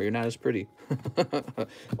like you anymore. You're not as pretty.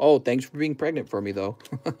 Oh, thanks for being pregnant for me, though.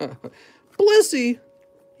 Blissey.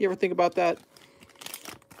 You ever think about that?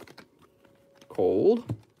 Cold.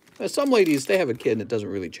 Some ladies, they have a kid and it doesn't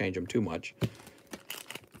really change them too much.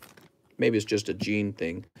 Maybe it's just a gene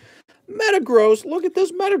thing. Metagross. Look at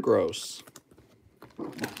this Metagross.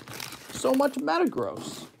 So much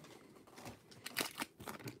Metagross.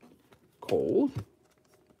 Cold.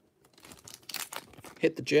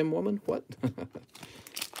 Hit the gym, woman? What?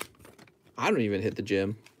 I don't even hit the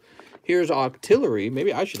gym. Here's Octillery.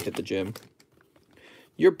 Maybe I should hit the gym.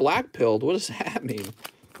 You're black-pilled. What does that mean?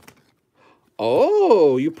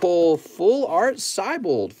 Oh, you pull Full Art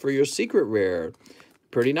Cybold for your secret rare.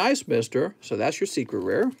 Pretty nice, mister. So that's your secret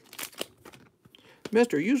rare.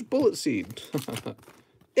 Mister, use Bullet Seed.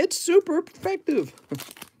 It's super effective.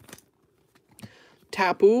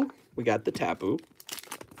 Tapu. We got the Tapu.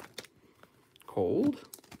 Cold.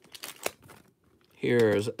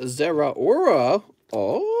 Here's Zeraora.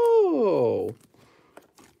 Oh.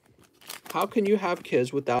 How can you have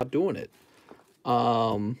kids without doing it?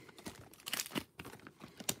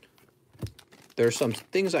 There's some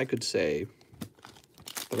things I could say,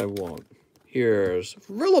 but I won't. Here's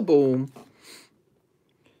Rillaboom.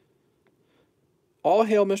 All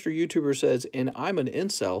hail Mr. YouTuber says, and I'm an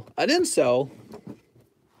incel. An incel?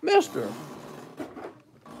 Mister.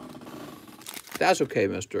 That's okay,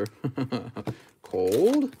 mister.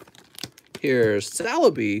 Cold. Here's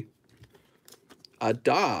Celebi.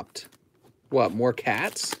 Adopt. What, more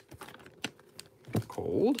cats?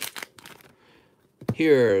 Cold.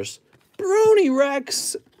 Here's Brony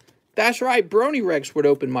Rex. That's right, Brony Rex would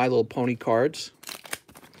open My Little Pony cards.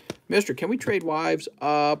 Mister, can we trade wives?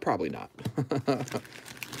 Probably not.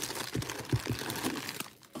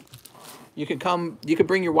 You could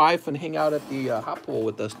bring your wife and hang out at the hot pool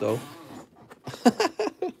with us, though.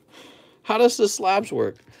 How does the slabs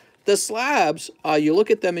work? The slabs, you look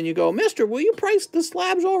at them and you go, Mister, will you price the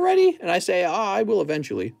slabs already? And I say, I will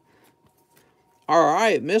eventually. All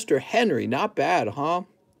right, Mr. Henry, not bad, huh?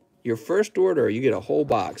 Your first order, you get a whole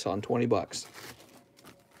box on 20 bucks.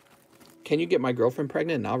 Can you get my girlfriend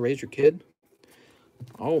pregnant and I'll raise your kid?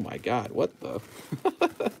 Oh my God, what the?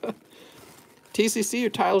 TCC, your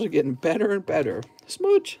tiles are getting better and better.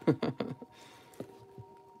 Smooch.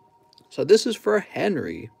 So this is for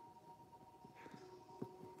Henry.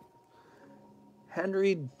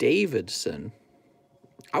 Henry Davidson.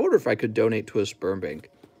 I wonder if I could donate to a sperm bank.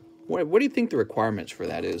 What do you think the requirements for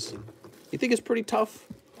that is? You think it's pretty tough?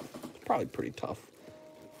 It's probably pretty tough.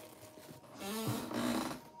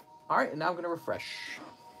 All right, and now I'm going to refresh.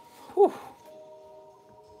 Whew.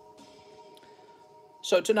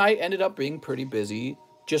 So tonight ended up being pretty busy,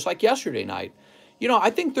 just like yesterday night. You know,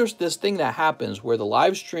 I think there's this thing that happens where the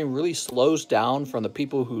live stream really slows down from the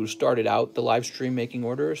people who started out the live stream making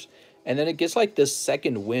orders. And then it gets like this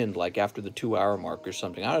second wind, like after the 2-hour mark or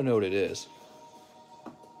something. I don't know what it is.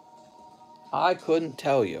 I couldn't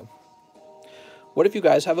tell you. What if you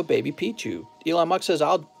guys have a baby Pichu? Elon Musk says,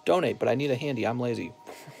 I'll donate, but I need a handy. I'm lazy.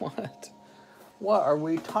 What? What are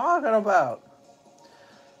we talking about?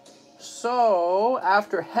 So,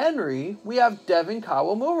 after Henry, we have Devin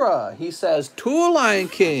Kawamura. He says, to Lion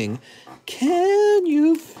King, can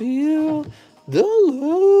you feel the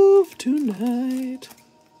love tonight?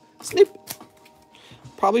 Snip.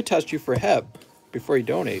 Probably test you for Hep before you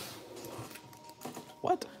donate.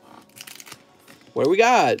 What? What do we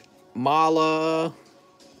got? Mala.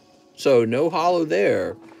 So, no hollow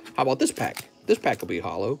there. How about this pack? This pack will be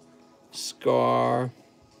hollow. Scar.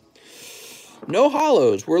 No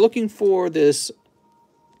hollows. We're looking for this.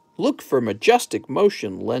 Look for majestic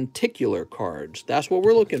motion lenticular cards. That's what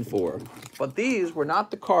we're looking for. But these were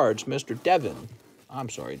not the cards, Mr. Devin. I'm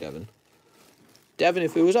sorry, Devin. Devin,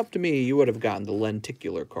 if it was up to me, you would have gotten the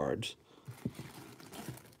lenticular cards.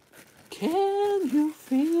 Can you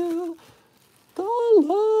feel the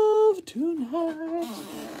love tonight?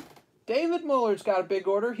 David Muller's got a big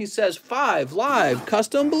order. He says 5 live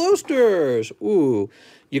custom boosters. Ooh,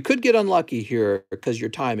 you could get unlucky here because your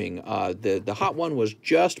timing. The hot one was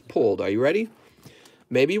just pulled. Are you ready?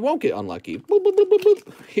 Maybe you won't get unlucky. Boop, boop, boop, boop,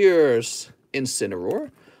 boop. Here's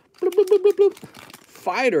Incineroar. Boop, boop, boop, boop, boop.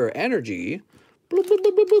 Fighter Energy. Boop, boop,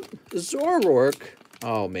 boop, boop, boop. Zoroark.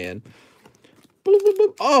 Oh, man. Boop, boop,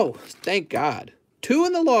 boop. Oh, thank God. 2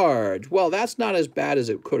 in the large. Well, that's not as bad as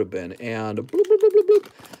it could have been. And boop, boop, boop, boop,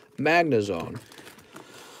 boop. Magnezone.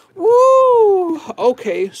 Woo!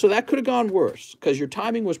 Okay, so that could have gone worse because your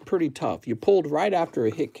timing was pretty tough. You pulled right after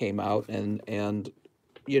a hit came out, and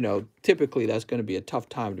you know, typically that's going to be a tough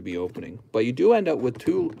time to be opening. But you do end up with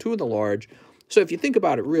two in the large. So if you think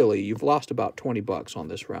about it, really, you've lost about 20 bucks on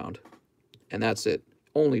this round. And that's it.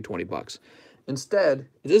 Only 20 bucks. Instead,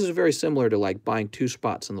 this is very similar to like buying 2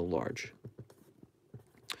 spots in the large.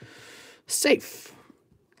 Safe.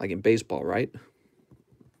 Like in baseball, right?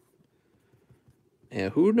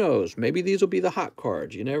 And who knows? Maybe these will be the hot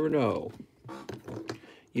cards. You never know.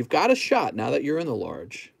 You've got a shot now that you're in the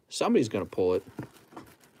large. Somebody's going to pull it.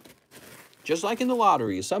 Just like in the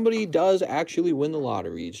lottery. Somebody does actually win the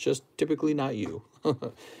lottery. It's just typically not you.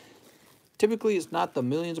 Typically, it's not the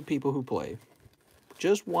millions of people who play.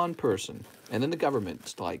 Just one person. And then the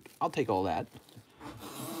government's like, I'll take all that.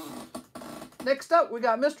 Next up, we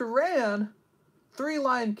got Mr. Ran. 3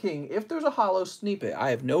 Lion King. If there's a hollow, sneak it. I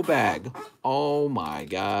have no bag. Oh my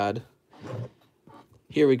God.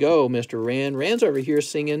 Here we go, Mr. Ran. Ran's over here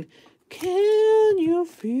singing, can you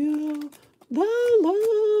feel the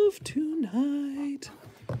love tonight?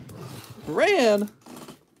 Ran.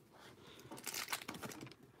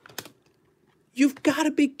 You've got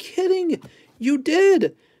to be kidding. You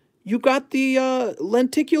did. You got the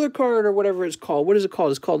lenticular card or whatever it's called. What is it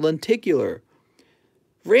called? It's called lenticular.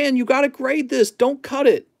 Ran, you got to grade this. Don't cut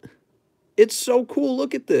it. It's so cool.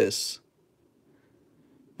 Look at this.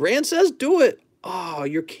 Ran says do it. Oh,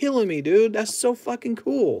 you're killing me, dude. That's so fucking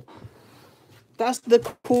cool. That's the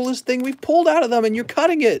coolest thing we've pulled out of them, and you're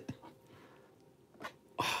cutting it.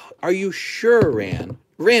 Are you sure, Ran?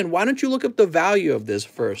 Ran, why don't you look up the value of this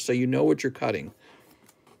first so you know what you're cutting?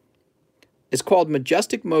 It's called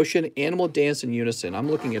Majestic Motion Animal Dance in Unison. I'm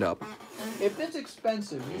looking it up. If it's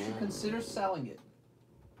expensive, you should consider selling it.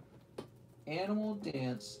 Animal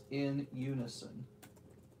Dance in Unison.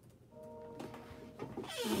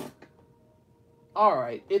 All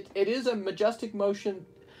right, it is a Majestic Motion.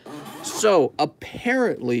 So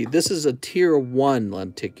apparently this is a tier 1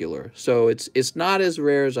 lenticular. So it's not as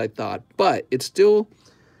rare as I thought, but it's still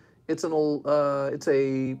it's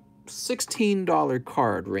a $16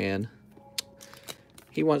 card, Ran.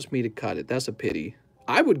 He wants me to cut it. That's a pity.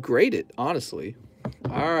 I would grade it, honestly.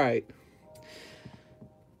 All right.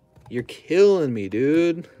 You're killing me,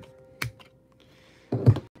 dude.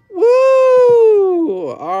 Woo!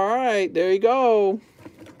 All right, there you go.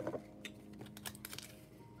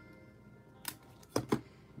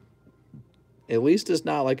 At least it's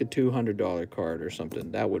not like a $200 card or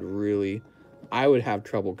something. That would really... I would have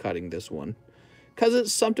trouble cutting this one. Because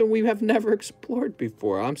it's something we have never explored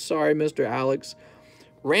before. I'm sorry, Mr. Alex.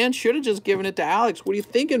 Rand should have just given it to Alex. What are you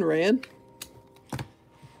thinking, Rand?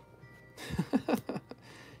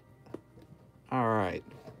 All right.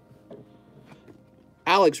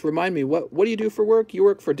 Alex, remind me, what do you do for work? You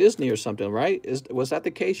work for Disney or something, right? Was that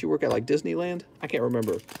the case? You work at, like, Disneyland? I can't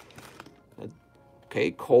remember.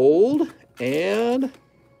 Okay, cold and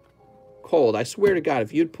cold. I swear to God,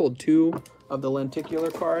 if you'd pulled 2 of the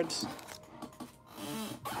lenticular cards...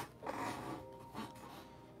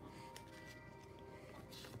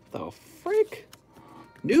 The frick?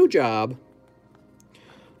 New job.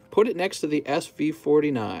 Put it next to the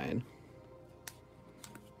SV49.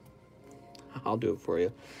 I'll do it for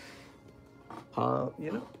you.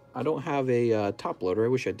 You know, I don't have a top loader. I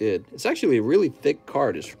wish I did. It's actually a really thick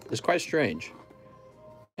card. It's quite strange.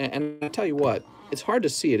 And I tell you what, it's hard to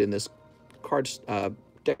see it in this card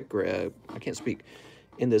deck. I can't speak.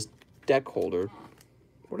 In this deck holder.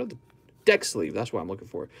 What are the deck sleeve? That's what I'm looking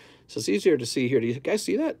for. So it's easier to see here. Do you guys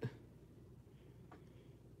see that?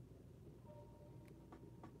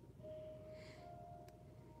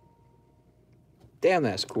 Damn,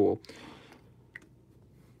 that's cool.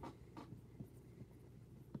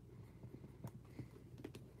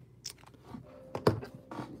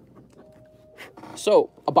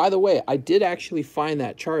 So, by the way, I did actually find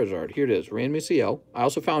that Charizard. Here it is, Rand Maciel. I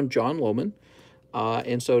also found John Lohman.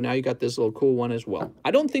 And so now you got this little cool one as well.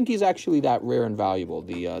 I don't think he's actually that rare and valuable,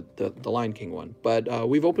 the Lion King one. But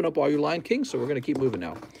we've opened up all your Lion Kings, so we're going to keep moving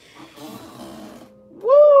now.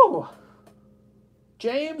 Woo!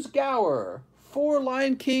 James Gower, 4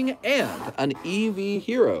 Lion King and an Eevee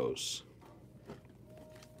Heroes.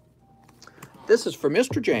 This is for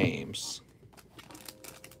Mr. James.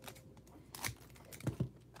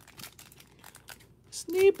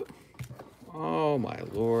 Sneep. Oh, my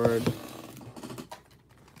Lord.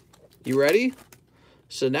 You ready?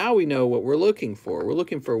 So now we know what we're looking for. We're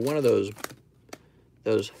looking for one of those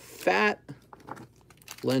fat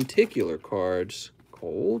lenticular cards.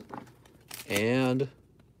 Cold and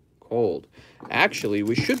cold. Actually,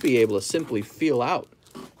 we should be able to simply feel out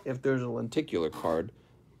if there's a lenticular card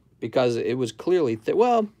because it was clearly thick.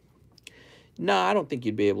 Well, no, I don't think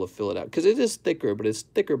you'd be able to fill it out because it is thicker, but it's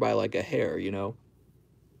thicker by like a hair, you know.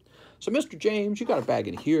 So, Mr. James, you got a bag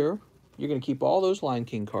in here. You're going to keep all those Lion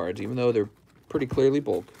King cards, even though they're pretty clearly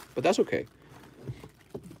bulk. But that's okay.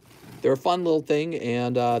 They're a fun little thing,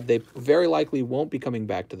 and they very likely won't be coming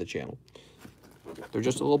back to the channel. They're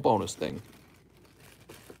just a little bonus thing.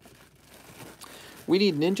 We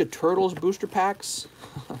need Ninja Turtles booster packs.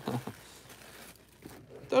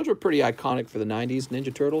 Those were pretty iconic for the 90s,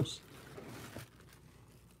 Ninja Turtles.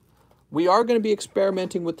 We are going to be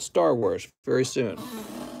experimenting with Star Wars very soon.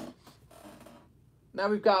 Now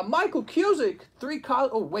we've got Michael Cusick, 3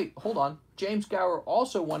 oh, wait, hold on. James Gower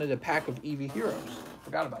also wanted a pack of Eevee Heroes.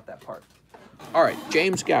 Forgot about that part. All right,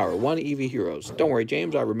 James Gower, 1 Eevee Heroes. Don't worry,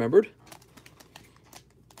 James, I remembered.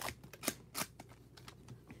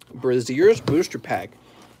 Brazier's booster pack.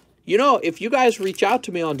 You know, if you guys reach out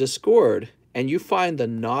to me on Discord and you find the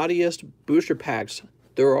naughtiest booster packs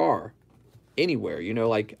there are anywhere, you know,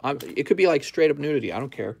 like, it could be like straight up nudity. I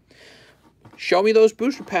don't care. Show me those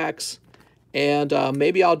booster packs. And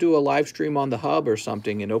maybe I'll do a live stream on the hub or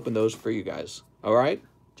something and open those for you guys. All right?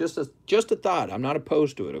 Just a thought. I'm not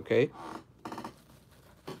opposed to it, okay?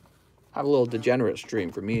 Have a little degenerate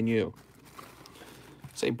stream for me and you.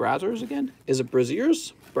 Say Brazzers again? Is it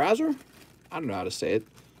Braziers? Brazzer? I don't know how to say it.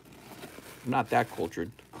 I'm not that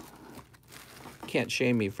cultured. Can't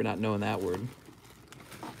shame me for not knowing that word.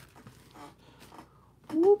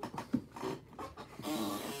 Whoop.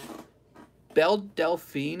 Belle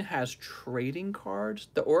Delphine has trading cards.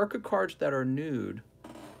 The Orca cards that are nude.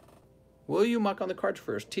 Will you muck on the cards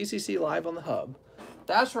first? TCC live on the hub.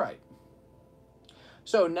 That's right.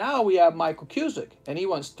 So now we have Michael Cusick, and he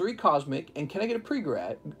wants 3 Cosmic, and can I get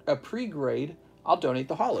a pre-grade? I'll donate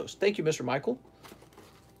the Hollows. Thank you, Mr. Michael.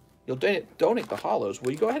 You'll donate the Hollows.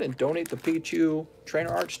 Will you go ahead and donate the Pikachu Trainer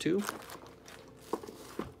Arts too?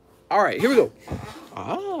 All right, here we go.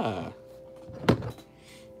 Ah.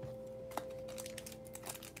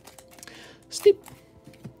 Steep.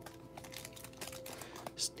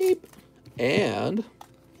 Steep. And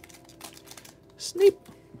Sneep.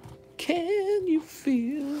 Can you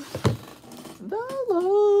feel the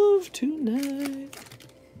love tonight?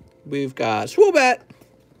 We've got Swoobat.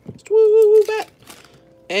 Swoobat.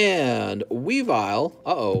 And Weavile.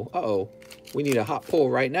 Uh-oh. We need a hot pull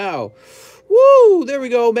right now. Woo! There we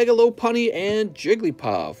go. Mega Lopunny and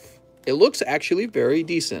Jigglypuff. It looks actually very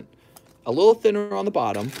decent. A little thinner on the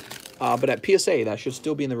bottom. But at PSA, that should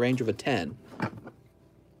still be in the range of a 10.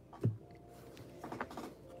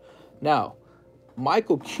 Now,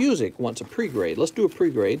 Michael Cusick wants a pre-grade. Let's do a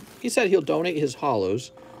pre-grade. He said he'll donate his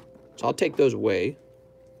Hollows. So I'll take those away.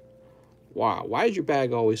 Wow, why is your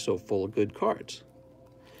bag always so full of good cards?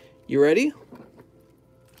 You ready?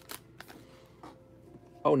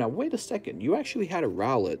 Oh, now wait a second. You actually had a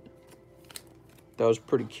Rowlet. That was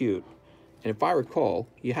pretty cute. And if I recall,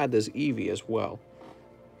 you had this Eevee as well.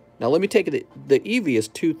 Now let me take it. The Eevee is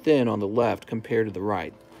too thin on the left compared to the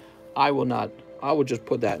right. I will just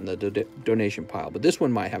put that in the donation pile. But this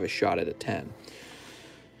one might have a shot at a 10.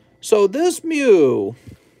 So this Mew,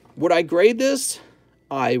 would I grade this?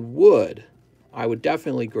 I would. I would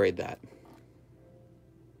definitely grade that.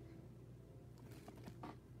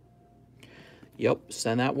 Yep,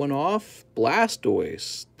 send that one off.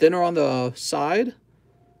 Blastoise, thinner on the side.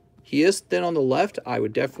 He is thin on the left. I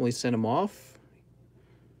would definitely send him off.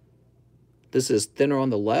 This is thinner on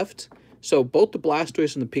the left. So both the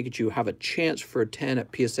Blastoise and the Pikachu have a chance for a 10 at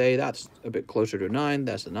PSA. That's a bit closer to a 9.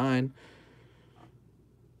 That's a 9.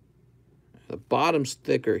 The bottom's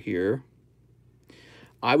thicker here.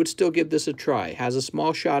 I would still give this a try. Has a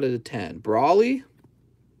small shot at a 10. Brawly's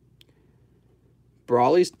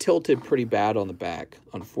tilted pretty bad on the back,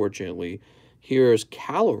 unfortunately. Here's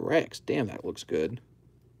Calyrex. Damn, that looks good.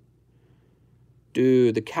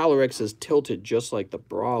 Dude, the Calyrex is tilted just like the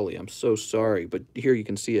Brawly. I'm so sorry, but here you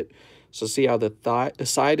can see it. So see how the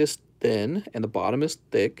side is thin and the bottom is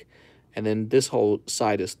thick, and then this whole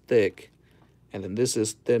side is thick, and then this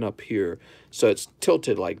is thin up here. So it's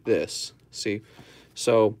tilted like this, see?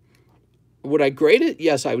 So would I grade it?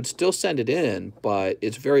 Yes, I would still send it in, but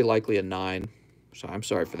it's very likely a 9. So I'm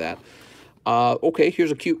sorry for that. Okay,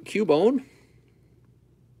 here's a cute Cubone.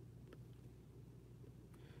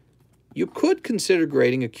 You could consider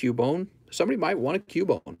grading a Cubone. Somebody might want a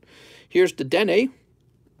Cubone. Here's the Dene.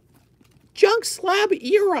 Junk Slab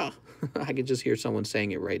Era. I can just hear someone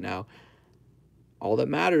saying it right now. All that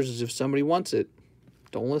matters is if somebody wants it.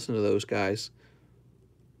 Don't listen to those guys.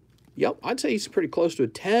 Yep, I'd say he's pretty close to a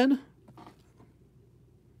 10.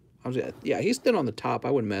 Yeah, he's thin on the top.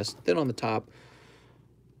 I wouldn't mess. Thin on the top.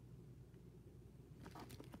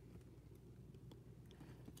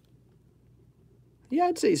 Yeah,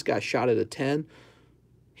 I'd say he's got a shot at a 10.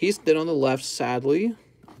 He's thin on the left, sadly.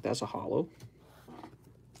 That's a hollow.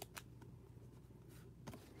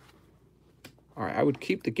 All right, I would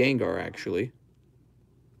keep the Gengar, actually.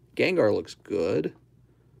 Gengar looks good.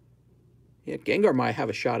 Yeah, Gengar might have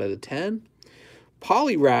a shot at a 10.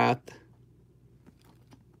 Poliwrath.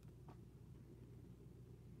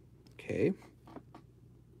 Okay.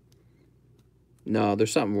 No,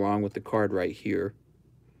 there's something wrong with the card right here.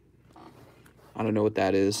 I don't know what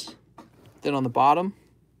that is. Then on the bottom.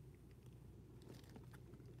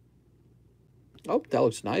 Oh, that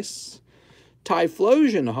looks nice.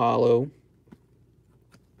 Typhlosion hollow.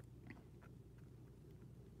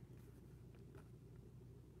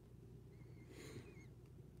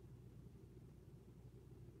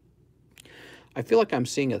 I feel like I'm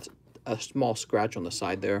seeing a small scratch on the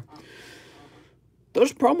side there.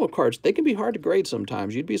 Those promo cards, they can be hard to grade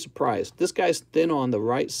sometimes. You'd be surprised. This guy's thin on the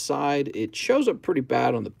right side. It shows up pretty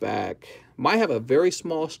bad on the back. Might have a very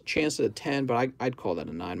small chance at a 10, but I'd call that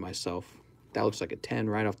a 9 myself. That looks like a 10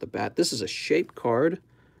 right off the bat. This is a shaped card,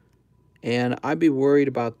 and I'd be worried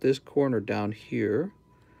about this corner down here.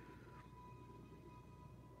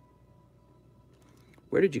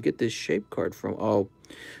 Where did you get this shaped card from? Oh,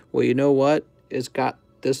 well, you know what? It's got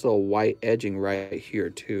this little white edging right here,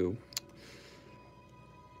 too.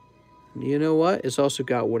 You know what? It's also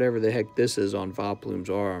got whatever the heck this is on Vileplume's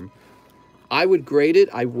arm. I would grade it.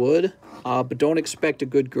 I would. but don't expect a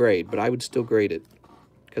good grade. But I would still grade it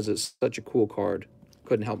because it's such a cool card.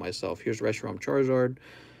 Couldn't help myself. Here's Reshiram Charizard.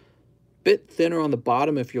 Bit thinner on the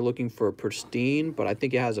bottom if you're looking for a pristine, but I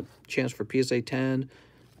think it has a chance for PSA 10.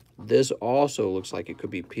 This also looks like it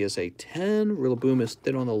could be PSA 10. Rillaboom is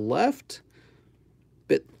thin on the left.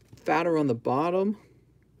 Bit fatter on the bottom.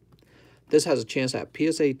 This has a chance at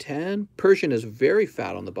PSA 10. Persian is very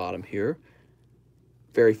fat on the bottom here.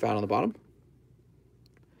 Very fat on the bottom.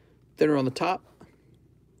 Thinner on the top.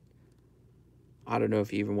 I don't know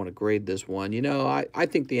if you even want to grade this one. You know, I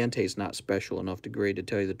think the Entei is not special enough to grade, to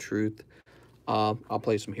tell you the truth. I'll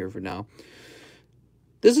place them here for now.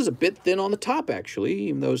 This is a bit thin on the top, actually,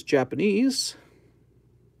 even though it's Japanese.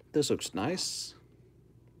 This looks nice.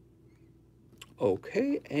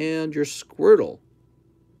 Okay, and your Squirtle.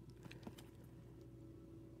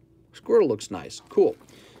 Squirtle looks nice. Cool.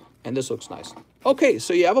 And this looks nice. Okay,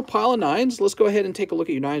 so you have a pile of 9s. Let's go ahead and take a look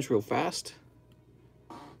at your 9s real fast.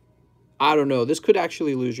 I don't know. This could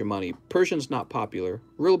actually lose your money. Persian's not popular.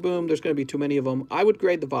 Rillaboom, there's going to be too many of them. I would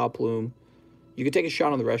grade the Vileplume. You could take a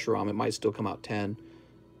shot on the Reshiram. It might still come out 10.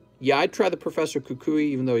 Yeah, I'd try the Professor Kukui,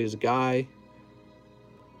 even though he's a guy.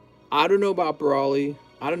 I don't know about Brawly.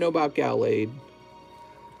 I don't know about Gallade.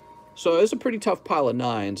 So it's a pretty tough pile of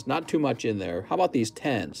 9s. Not too much in there. How about these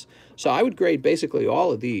 10s? So I would grade basically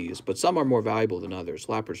all of these, but some are more valuable than others.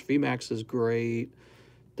 Lapras VMAX is great.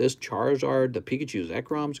 This Charizard, the Pikachu's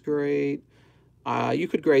Ekrom's great. You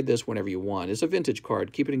could grade this whenever you want. It's a vintage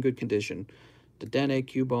card. Keep it in good condition. Dedenne,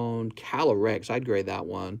 Cubone, Calyrex. I'd grade that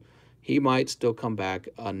one. He might still come back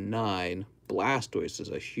a 9. Blastoise is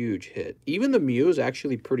a huge hit. Even the Mew is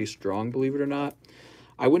actually pretty strong, believe it or not.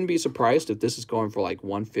 I wouldn't be surprised if this is going for like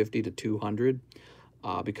 150 to 200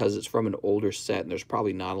 because it's from an older set and there's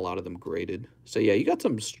probably not a lot of them graded. So yeah, you got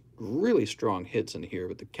some really strong hits in here,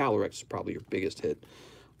 but the Calyrex is probably your biggest hit.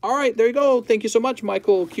 All right, there you go. Thank you so much,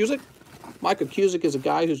 Michael Cusick. Michael Cusick is a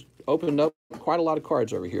guy who's opened up quite a lot of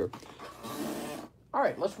cards over here. All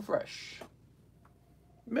right, let's refresh.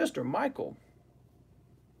 Mr. Michael.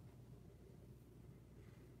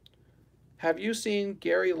 Have you seen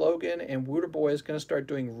Gary Logan and Wooderboy is going to start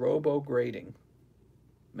doing robo-grading?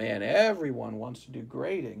 Man, everyone wants to do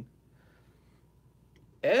grading.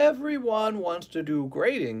 Everyone wants to do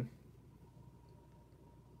grading.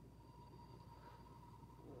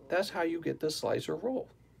 That's how you get the slicer roll.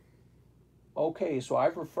 Okay, so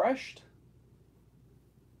I've refreshed.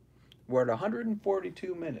 We're at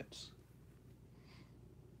 142 minutes.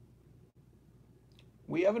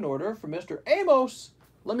 We have an order for Mr. Amos.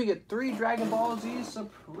 Let me get 3 Dragon Ball Z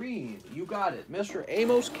Supreme. You got it. Mr.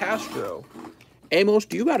 Amos Castro. Amos,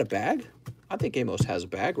 do you got a bag? I think Amos has a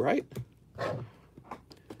bag, right?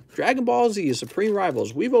 Dragon Ball Z Supreme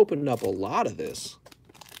Rivals. We've opened up a lot of this.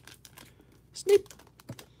 Sneak.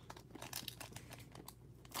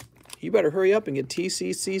 You better hurry up and get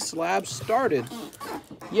TCC slabs started.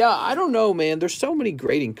 Yeah, I don't know, man. There's so many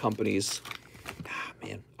grading companies. Ah,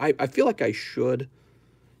 man, I feel like I should.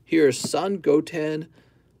 Here's Son Goten.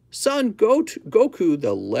 Son Goku,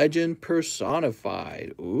 the legend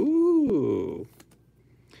personified. Ooh.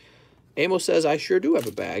 Amos says, I sure do have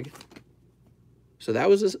a bag. So that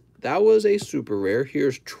was a super rare.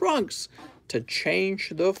 Here's Trunks to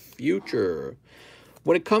change the future.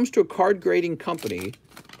 When it comes to a card grading company,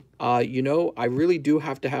 you know, I really do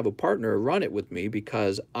have to have a partner run it with me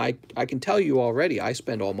because I can tell you already, I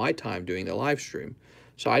spend all my time doing the live stream.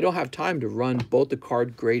 So I don't have time to run both the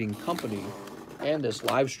card grading company and this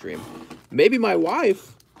live stream. Maybe my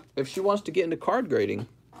wife, if she wants to get into card grading.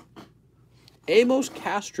 Amos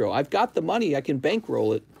Castro. I've got the money. I can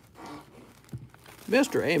bankroll it.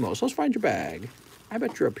 Mr. Amos, let's find your bag. I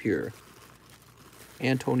bet you're up here.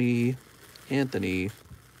 Anthony,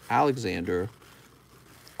 Alexander,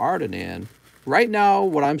 Ardenan. Right now,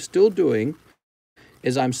 what I'm still doing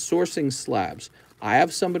is I'm sourcing slabs. I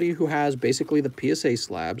have somebody who has basically the PSA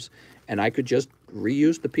slabs, and I could just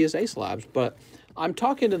reuse the PSA slabs, but I'm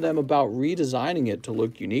talking to them about redesigning it to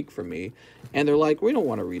look unique for me, and they're like, we don't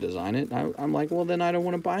want to redesign it. I'm like, well, then I don't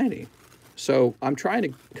want to buy any. So I'm trying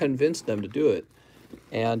to convince them to do it,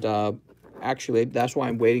 and actually, that's why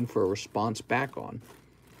I'm waiting for a response back on.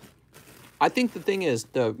 I think the thing is,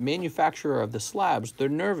 the manufacturer of the slabs, they're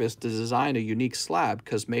nervous to design a unique slab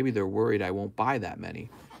because maybe they're worried I won't buy that many.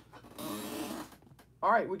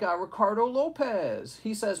 All right, we got Ricardo Lopez.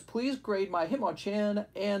 He says, please grade my Hitmonchan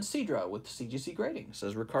and Seadra with CGC grading,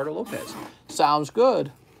 says Ricardo Lopez. Sounds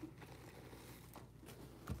good.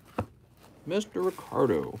 Mr.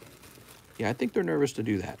 Ricardo. Yeah, I think they're nervous to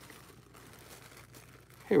do that.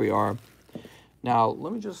 Here we are. Now,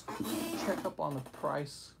 let me just check up on the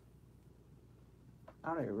price.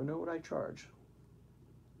 I don't even know what I charge.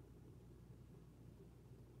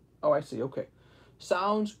 Oh, I see. Okay.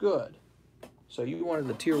 Sounds good. So you wanted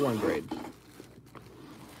the tier 1 grade.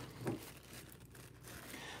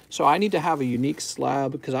 So I need to have a unique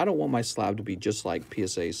slab because I don't want my slab to be just like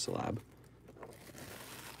PSA's slab.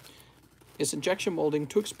 Is injection molding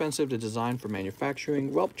too expensive to design for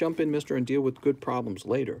manufacturing? Well, jump in, mister, and deal with good problems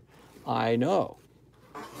later. I know.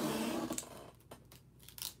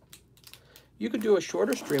 You could do a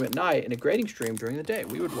shorter stream at night and a grading stream during the day.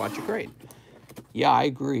 We would watch a grade. Yeah, I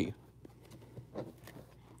agree. All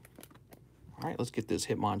right, let's get this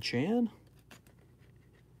Hitmonchan.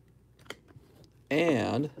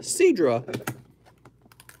 And Seadra.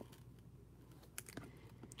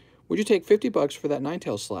 Would you take 50 bucks for that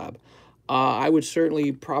Ninetales slab? I would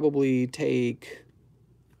certainly probably take...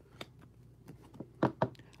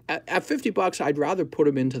 At 50 bucks, I'd rather put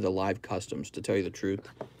them into the live customs, to tell you the truth.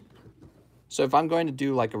 So if I'm going to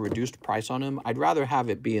do like a reduced price on them, I'd rather have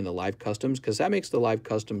it be in the live customs because that makes the live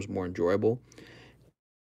customs more enjoyable.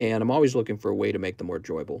 And I'm always looking for a way to make them more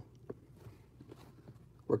enjoyable.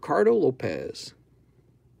 Ricardo Lopez.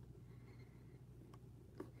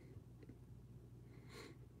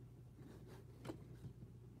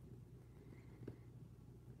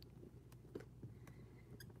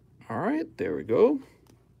 All right, there we go.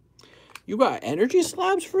 You got energy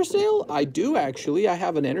slabs for sale? I do, actually. I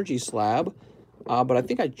have an energy slab, but I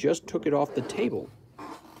think I just took it off the table.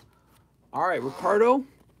 All right, Ricardo,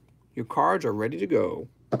 your cards are ready to go.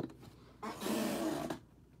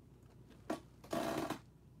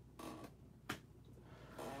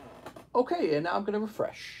 Okay, and now I'm going to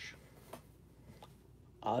refresh.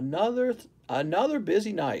 Another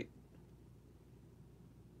busy night.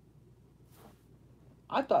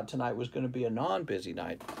 I thought tonight was going to be a non-busy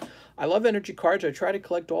night. I love energy cards. I try to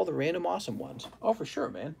collect all the random awesome ones. Oh, for sure,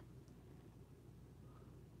 man.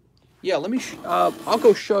 Yeah, let me... I'll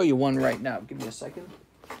go show you one right now. Give me a second.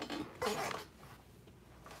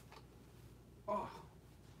 Oh.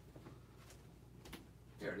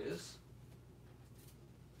 There it is.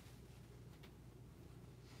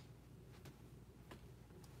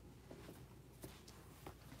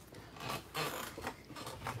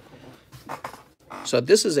 So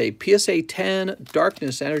this is a PSA 10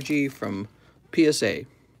 Darkness Energy from PSA.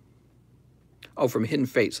 Oh, from Hidden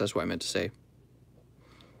Fates, that's what I meant to say.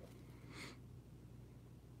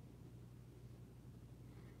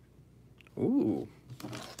 Ooh.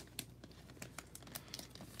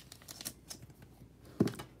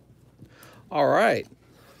 All right.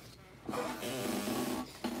 I'm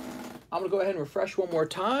going to go ahead and refresh one more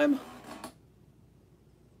time.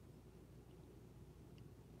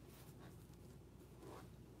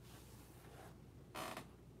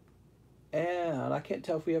 And I can't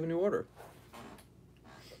tell if we have a new order.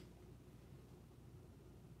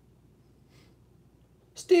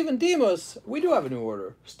 Steven Demas, we do have a new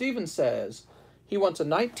order. Steven says he wants a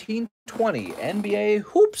 1920 NBA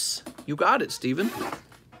Hoops. You got it, Steven.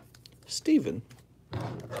 Steven.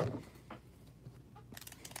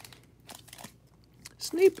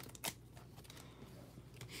 Sneep.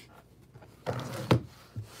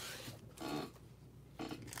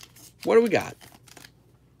 What do we got?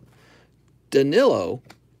 Danilo,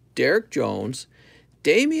 Derek Jones,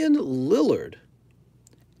 Damian Lillard,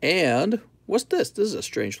 and what's this? This is a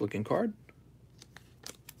strange looking card.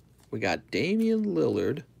 We got Damian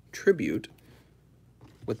Lillard Tribute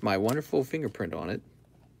with my wonderful fingerprint on it.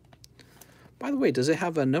 By the way, does it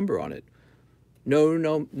have a number on it? No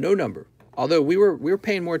number. Although we were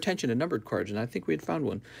paying more attention to numbered cards, and I think we had found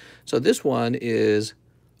one. So this one is,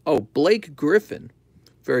 oh, Blake Griffin.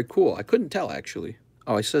 Very cool. I couldn't tell, actually.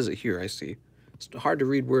 Oh, it says it here. I see. It's hard to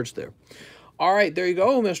read words there. All right, there you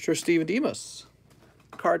go, Mr. Steven Demas.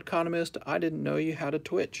 Cardconomist, I didn't know you had a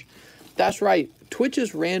Twitch. That's right. Twitch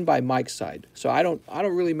is ran by Mike's side, so I don't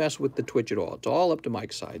really mess with the Twitch at all. It's all up to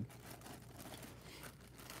Mike's side.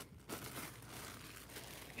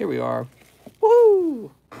 Here we are.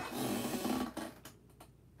 Woo!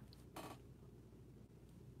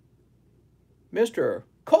 Mr.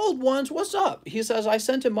 Cold Ones, what's up? He says, I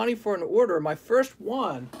sent him money for an order. My first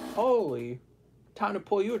one. Holy. Time to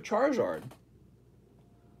pull you a Charizard.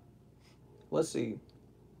 Let's see.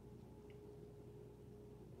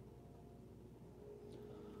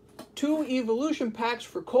 2 evolution packs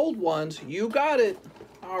for Cold Ones. You got it.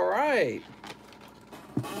 All right.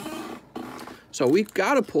 So we've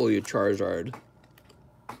got to pull you a Charizard.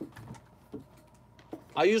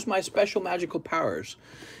 I'll use my special magical powers.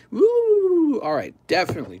 Woo! All right,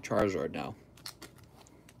 definitely Charizard now.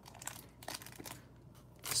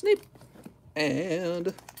 Sneep.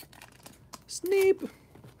 And Sneep.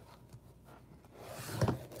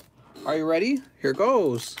 Are you ready? Here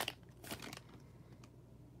goes.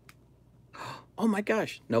 Oh my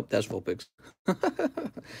gosh. Nope, that's Vulpix.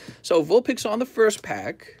 So Vulpix on the first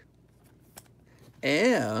pack.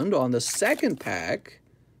 And on the second pack,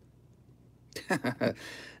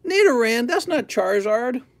 Nidoran, that's not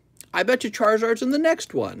Charizard. I bet you Charizard's in the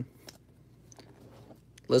next one.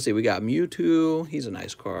 Let's see, we got Mewtwo. He's a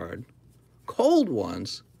nice card. Cold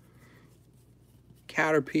Ones.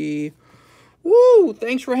 Caterpie. Woo!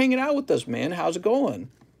 Thanks for hanging out with us, man. How's it going?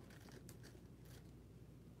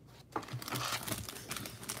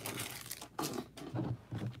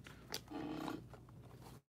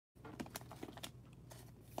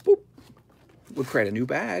 Boop. We'll create a new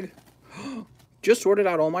bag. Just sorted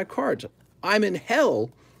out all my cards. I'm in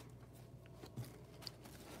hell.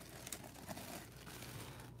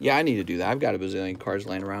 Yeah, I need to do that. I've got a bazillion cards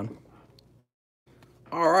laying around.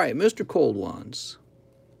 All right, Mr. Cold Ones.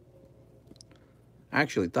 I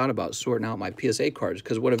actually thought about sorting out my PSA cards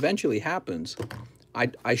because what eventually happens,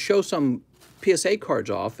 I show some PSA cards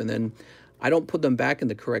off and then I don't put them back in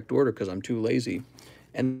the correct order because I'm too lazy.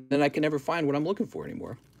 And then I can never find what I'm looking for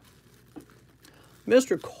anymore.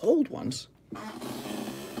 Mr. Cold Ones.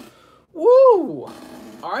 Woo!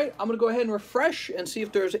 All right, I'm going to go ahead and refresh and see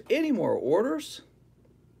if there's any more orders.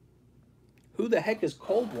 Who the heck is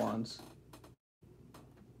Cold Ones?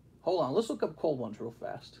 Hold on, let's look up Cold Ones real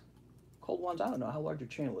fast. Cold Ones, I don't know how large your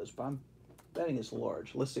channel is, but I'm betting it's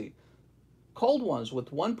large. Let's see. Cold Ones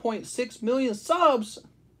with 1.6 million subs.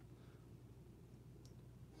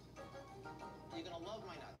 You're gonna love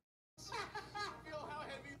my nuts. Feel how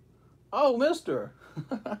heavy. Oh, mister.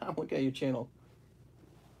 I'm looking at your channel.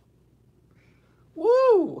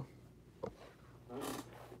 Woo!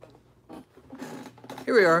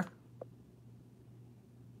 Here we are.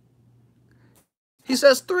 He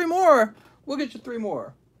says 3 more. We'll get you 3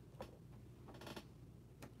 more.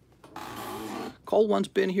 Cold One's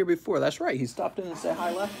been here before. That's right. He stopped in and said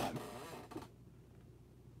hi last time.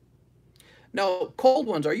 Now, Cold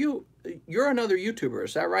Ones, you're another YouTuber,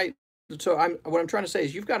 is that right? So what I'm trying to say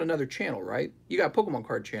is you've got another channel, right? You got a Pokemon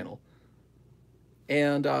card channel.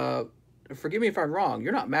 And forgive me if I'm wrong,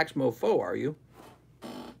 you're not Max Mofo, are you?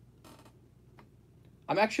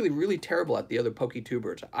 I'm actually really terrible at the other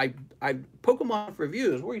PokeTubers. I Pokemon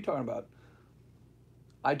reviews. What are you talking about?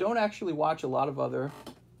 I don't actually watch a lot of other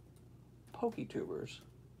PokeTubers.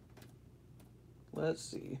 Let's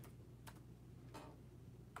see.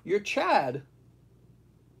 You're Chad.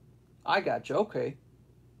 I got you. Okay.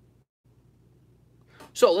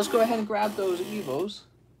 So let's go ahead and grab those Evos.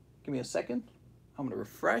 Give me a second. I'm going to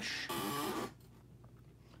refresh.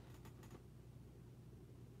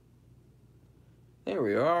 There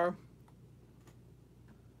we are.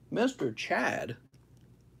 Mr. Chad.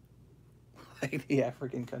 Like the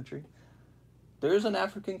African country. There's an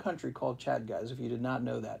African country called Chad, guys, if you did not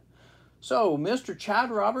know that. So, Mr.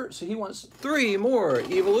 Chad Roberts, he wants 3 more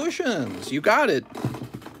evolutions. You got it.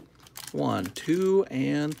 1, 2,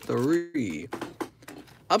 and 3.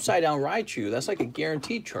 Upside down Raichu. That's like a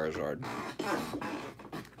guaranteed Charizard.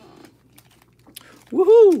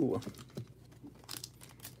 Woohoo!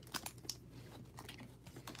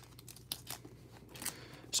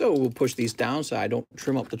 So we'll push these down so I don't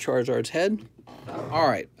trim up the Charizard's head. All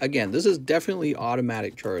right, again, this is definitely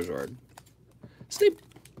automatic Charizard. Sneep.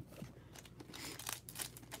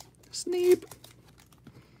 Sneep.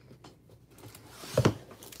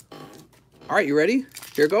 All right, you ready?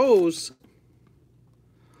 Here goes.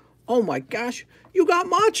 Oh my gosh, you got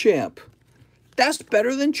Machamp. That's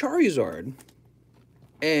better than Charizard.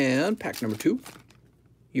 And pack number 2.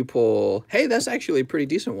 You pull, hey, that's actually a pretty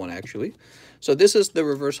decent one, actually. So this is the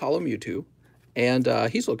reverse holo Mewtwo, and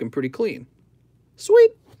he's looking pretty clean.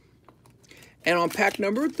 Sweet. And on pack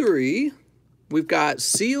number 3, we've got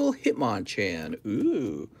Seal Hitmonchan.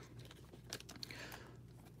 Ooh.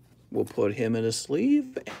 We'll put him in a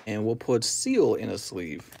sleeve, and we'll put Seal in a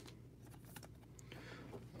sleeve.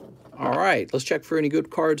 All right, let's check for any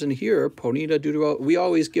good cards in here. Ponyta, Doodle, we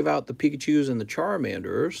always give out the Pikachus and the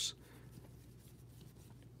Charmanders.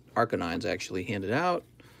 Arcanine's actually handed out.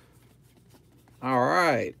 All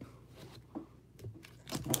right.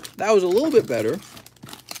 That was a little bit better.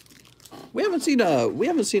 We haven't seen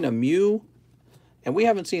a Mew, and we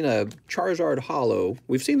haven't seen a Charizard Holo.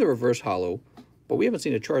 We've seen the reverse Holo, but we haven't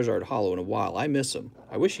seen a Charizard Holo in a while. I miss him.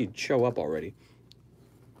 I wish he'd show up already.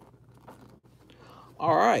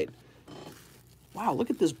 All right. Wow, look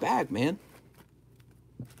at this bag, man.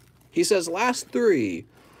 He says last 3.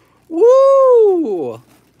 Woo!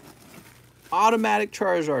 Automatic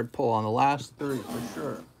Charizard pull on the last 3 for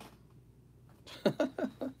sure.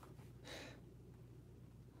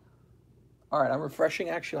 All right, I'm refreshing.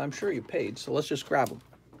 Actually, I'm sure you paid, so let's just grab them.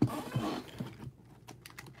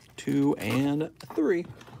 2 and 3.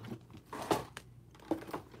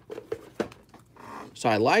 So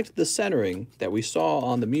I liked the centering that we saw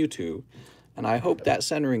on the Mewtwo, and I hope that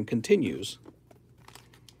centering continues.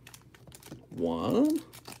 1,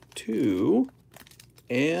 2,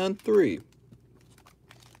 and 3.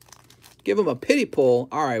 Give him a pity pull.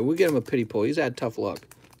 All right, we'll get him a pity pull. He's had tough luck.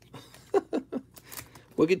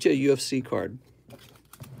 We'll get you a UFC card.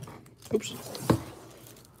 Oops.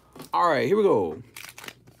 All right, here we go.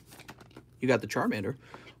 You got the Charmander.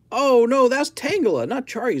 Oh, no, that's Tangela, not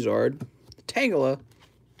Charizard. Tangela.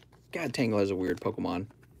 God, Tangela is a weird Pokemon.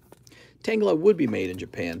 Tangela would be made in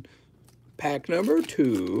Japan. Pack number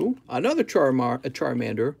 2. Another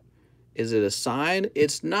Charmander. Is it a sign?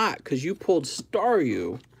 It's not, because you pulled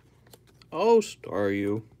Staryu. Oh,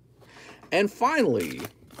 Staryu. And finally,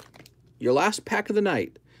 your last pack of the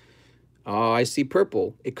night. Oh, I see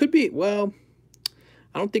purple. It could be, well,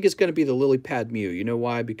 I don't think it's going to be the Lily Pad Mew. You know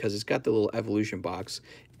why? Because it's got the little evolution box.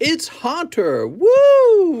 It's Hunter.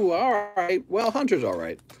 Woo! All right. Well, Hunter's all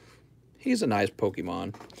right. He's a nice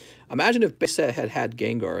Pokemon. Imagine if base set had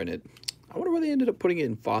Gengar in it. I wonder why they ended up putting it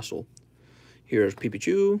in Fossil. Here's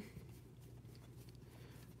Pikachu.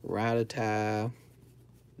 Rattata.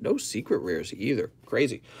 No secret rares either.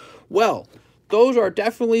 Crazy. Well, those are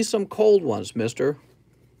definitely some cold ones, mister.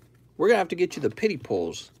 We're going to have to get you the pity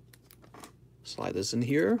pulls. Slide this in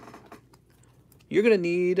here. You're going to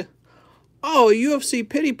need... Oh, a UFC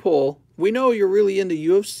pity pull. We know you're really into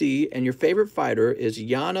UFC, and your favorite fighter is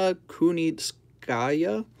Yana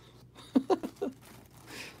Kunitskaya.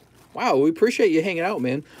 Wow, we appreciate you hanging out,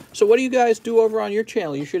 man. So what do you guys do over on your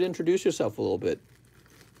channel? You should introduce yourself a little bit.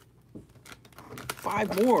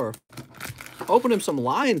 5 more. Open him some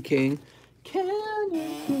Lion King. Can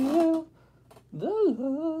you feel the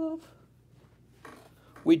love?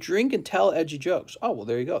 We drink and tell edgy jokes. Oh, well,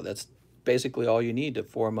 there you go. That's basically all you need to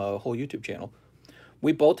form a whole YouTube channel.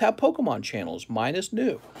 We both have Pokemon channels. Mine is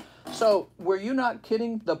new. So, were you not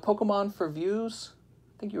kidding? The Pokemon for views?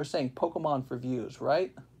 I think you were saying Pokemon for views,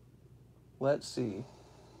 right? Let's see.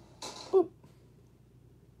 Boop.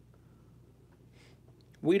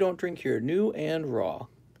 We don't drink here. New and raw.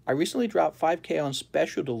 I recently dropped 5K on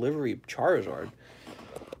special delivery Charizard.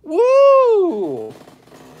 Woo!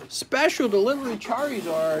 Special delivery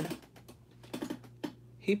Charizard.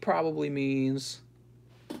 He probably means...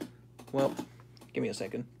 Well, give me a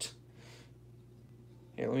second.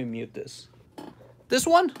 Here, let me mute this. This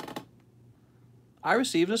one? I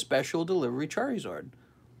received a special delivery Charizard.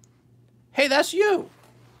 Hey, that's you!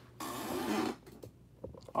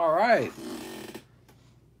 All right.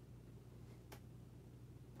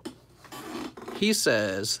 He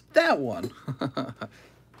says, that one.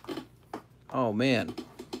 Oh, man.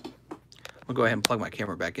 I'll go ahead and plug my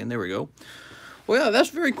camera back in. There we go. Well, yeah, that's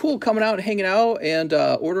very cool, coming out and hanging out and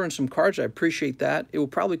ordering some cards. I appreciate that. It will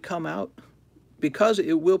probably come out, because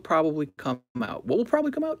it will probably come out. What will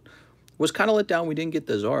probably come out? Was kind of let down we didn't get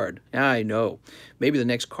the Zard. I know. Maybe the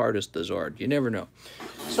next card is the Zard. You never know.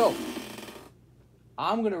 So,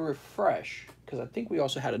 I'm going to refresh, because I think we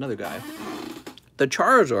also had another guy. The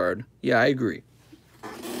Charizard, yeah, I agree.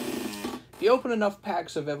 If you open enough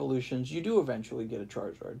packs of evolutions, you do eventually get a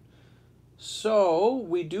Charizard. So,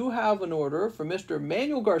 we do have an order for Mr.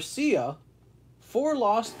 Manuel Garcia for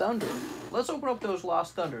Lost Thunder. Let's open up those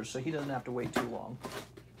Lost Thunders so he doesn't have to wait too long.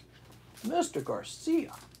 Mr.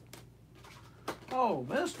 Garcia. Oh,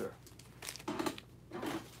 mister.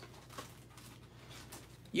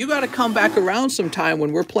 You got to come back around sometime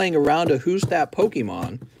when we're playing around a Who's That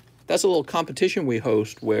Pokemon. That's a little competition we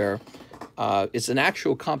host where it's an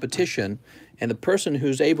actual competition, and the person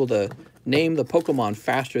who's able to name the Pokemon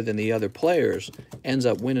faster than the other players ends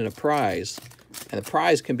up winning a prize. And the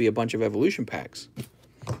prize can be a bunch of evolution packs.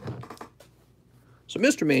 So,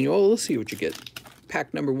 Mr. Manuel, let's see what you get.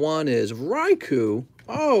 Pack number 1 is Raikou.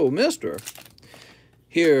 Oh, mister.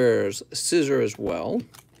 Here's Scissor as well.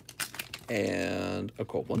 And a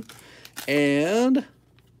cold one. And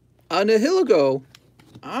a Nihilego.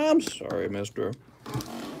 I'm sorry, mister.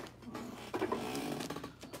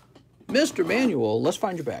 Mr. Manuel, let's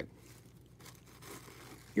find your bag.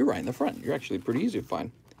 You're right in the front. You're actually pretty easy to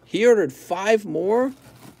find. He ordered 5 more.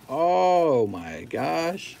 Oh, my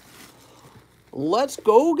gosh. Let's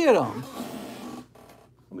go get them.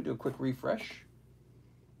 Let me do a quick refresh.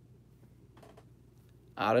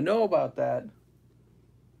 I don't know about that.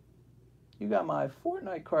 You got my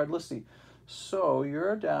Fortnite card. Let's see. So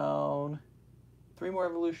you're down 3 more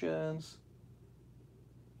evolutions.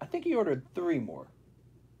 I think he ordered 3 more.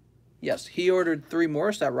 Yes, he ordered 3 more.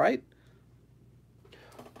 Is that right?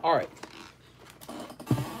 All right.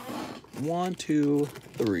 1, 2,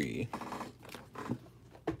 3.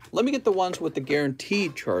 Let me get the ones with the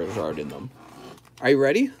guaranteed Charizard in them. Are you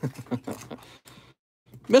ready?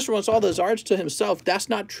 Mr. wants all the Zards to himself. That's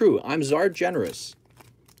not true. I'm Zard generous.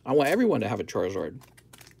 I want everyone to have a Charizard.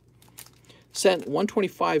 Sent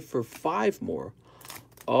 125 for 5 more.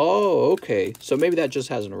 Oh, okay. So maybe that just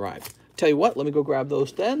hasn't arrived. Tell you what, let me go grab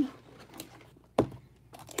those then.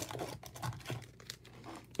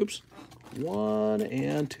 Oops. 1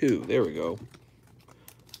 and 2. There we go.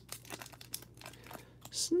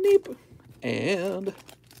 Sneep and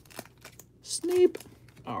sneep.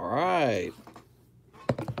 All right.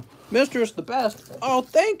 Mistress, the best. Oh,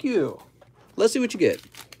 thank you. Let's see what you get.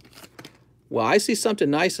 Well, I see something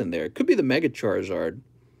nice in there. It could be the Mega Charizard.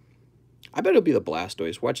 I bet it'll be the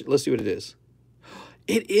Blastoise. Watch it. Let's see what it is.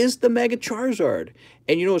 It is the Mega Charizard.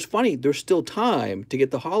 And you know what's funny? There's still time to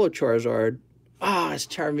get the Holo Charizard. Ah, it's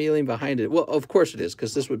Charmeleon behind it. Well, of course it is,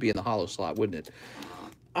 because this would be in the Holo slot, wouldn't it?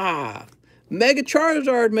 Ah, Mega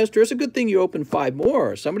Charizard, mister. It's a good thing you opened 5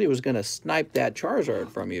 more. Somebody was going to snipe that Charizard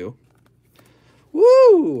from you.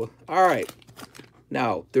 Woo! All right.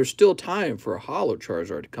 Now, there's still time for a Holo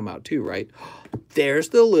Charizard to come out too, right? There's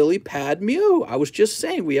the Lily Pad Mew. I was just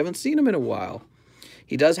saying, we haven't seen him in a while.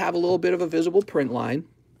 He does have a little bit of a visible print line.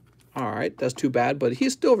 All right, that's too bad, but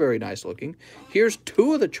he's still very nice looking. Here's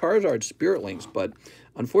 2 of the Charizard Spirit Links, but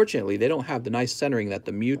unfortunately, they don't have the nice centering that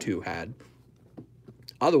the Mewtwo had.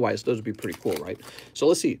 Otherwise, those would be pretty cool, right? So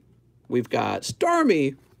let's see. We've got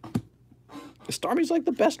Starmie. Starmie's like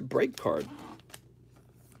the best break card.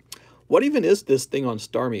 What even is this thing on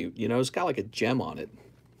Starmie? You know, it's got like a gem on it.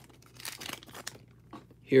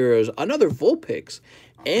 Here's another Vulpix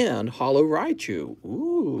and Holo Raichu.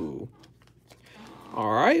 Ooh.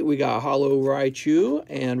 All right, we got Holo Raichu,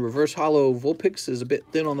 and Reverse Holo Vulpix is a bit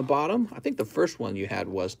thin on the bottom. I think the first one you had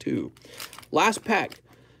was too. Last pack.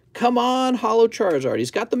 Come on, Holo Charizard.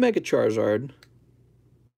 He's got the Mega Charizard.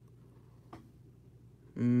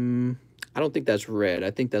 I don't think that's red.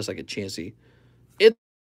 I think that's like a Chansey. It's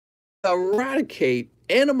a Raticate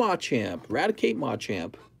and a Machamp. Raticate,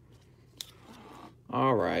 Machamp.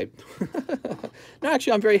 All right. No,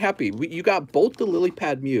 actually, I'm very happy. You got both the Lily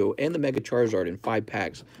Pad Mew and the Mega Charizard in 5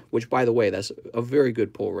 packs, which, by the way, that's a very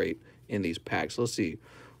good pull rate in these packs. Let's see.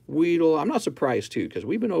 Weedle. I'm not surprised, too, because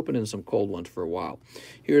we've been opening some cold ones for a while.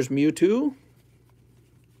 Here's Mewtwo.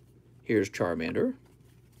 Here's Charmander.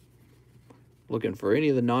 Looking for any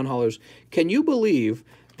of the non-holos. Can you believe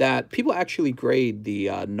that people actually grade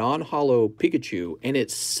the non-holo Pikachu, and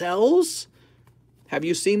it sells? Have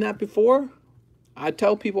you seen that before? I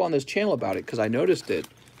tell people on this channel about it because I noticed it.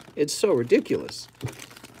 It's so ridiculous.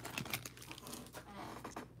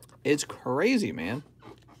 It's crazy, man.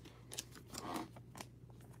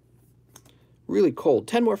 Really cold.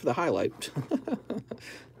 10 more for the highlight.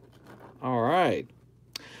 All right.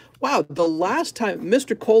 Wow, the last time,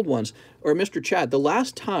 Mr. Cold Ones, or Mr. Chad, the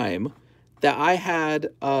last time that I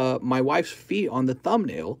had my wife's feet on the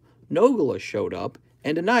thumbnail, Nogala showed up,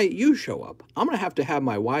 and tonight you show up. I'm going to have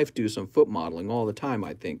my wife do some foot modeling all the time,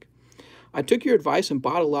 I think. I took your advice and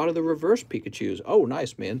bought a lot of the reverse Pikachus. Oh,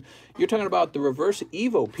 nice, man. You're talking about the reverse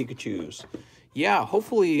Evo Pikachus. Yeah,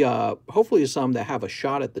 hopefully some that have a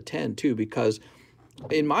shot at the 10, too, because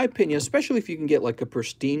in my opinion, especially if you can get like a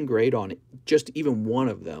pristine grade on just even one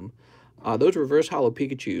of them, those reverse holo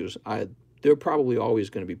Pikachus, they're probably always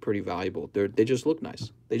going to be pretty valuable. They just look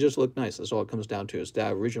nice. They just look nice. That's all it comes down to, is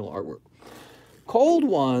that original artwork. Cold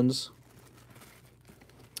Ones,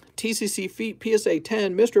 TCC Feet, PSA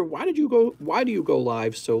 10. Mister, why do you go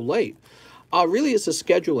live so late? Really, it's a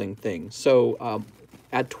scheduling thing. So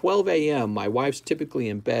at 12 a.m., my wife's typically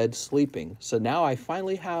in bed sleeping. So now I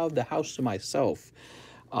finally have the house to myself.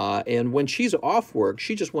 And when she's off work,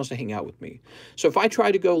 she just wants to hang out with me. So if I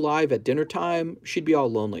try to go live at dinner time, she'd be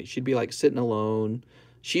all lonely. She'd be like sitting alone.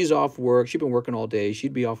 She's off work. She'd been working all day.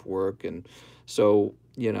 She'd be off work. And so,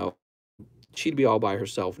 you know, she'd be all by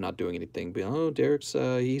herself, not doing anything. Be, oh, Derek's,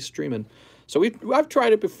 he's streaming. So I've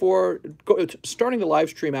tried it before. Starting the live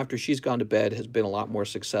stream after she's gone to bed has been a lot more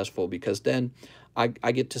successful, because then I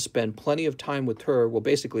get to spend plenty of time with her, well,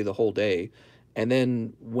 basically the whole day. And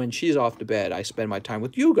then when she's off to bed, I spend my time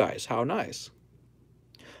with you guys. How nice.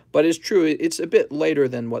 But it's true, it's a bit later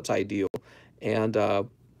than what's ideal. And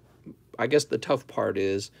I guess the tough part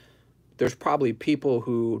is there's probably people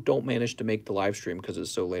who don't manage to make the live stream because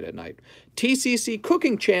it's so late at night. TCC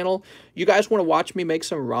Cooking Channel, you guys want to watch me make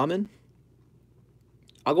some ramen?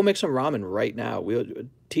 I'll go make some ramen right now.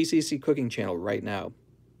 TCC Cooking Channel right now.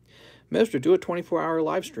 Mister, do a 24-hour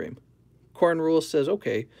live stream. Corn Rule says,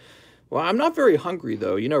 okay. Well, I'm not very hungry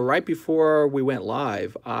though. You know, right before we went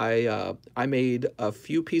live, I made a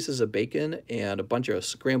few pieces of bacon and a bunch of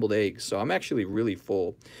scrambled eggs, so I'm actually really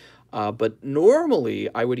full. But normally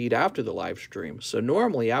I would eat after the live stream. So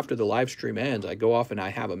normally after the live stream ends, I go off and I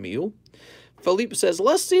have a meal. Philippe says,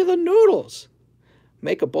 "Let's see the noodles.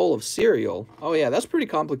 Make a bowl of cereal." Oh yeah, that's pretty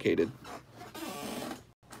complicated.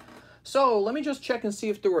 So let me just check and see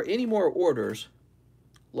if there were any more orders.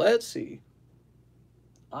 Let's see.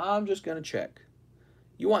 I'm just going to check.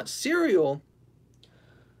 You want cereal?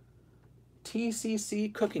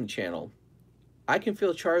 TCC Cooking Channel. I can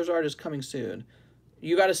feel Charizard is coming soon.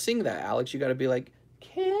 You got to sing that, Alex. You got to be like,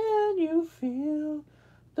 "Can you feel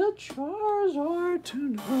the Charizard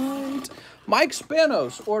tonight?" Mike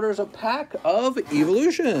Spanos orders a pack of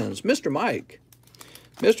Evolutions. Mr. Mike.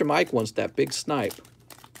 Mr. Mike wants that big snipe.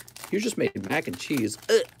 You just made mac and cheese.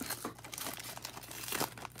 Ugh.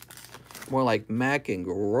 More like mac and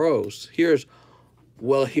gross.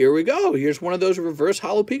 Well, here we go. Here's one of those reverse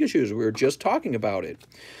hollow Pikachus. We were just talking about it.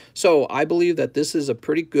 So I believe that this is a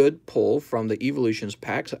pretty good pull from the Evolutions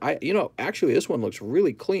packs. You know, actually this one looks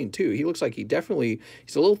really clean too. He looks like he's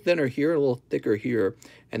a little thinner here, a little thicker here,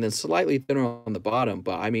 and then slightly thinner on the bottom.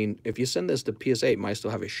 But I mean, if you send this to PSA, it might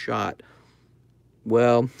still have a shot.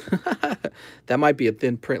 Well, that might be a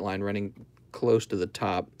thin print line running close to the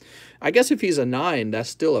top. I guess if he's a 9, that's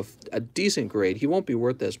still a decent grade. He won't be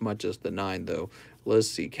worth as much as the 9, though. Let's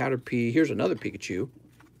see. Caterpie. Here's another Pikachu.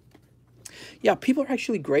 Yeah, people are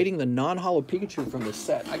actually grading the non-hollow Pikachu from the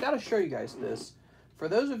set. I got to show you guys this. For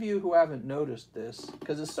those of you who haven't noticed this,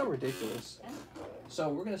 because it's so ridiculous. So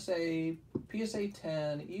we're going to say PSA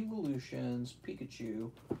 10, Evolutions,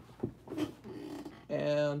 Pikachu.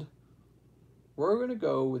 And we're going to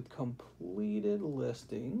go with completed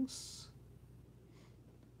listings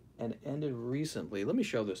and ended recently. Let me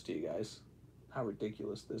show this to you guys, how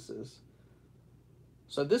ridiculous this is.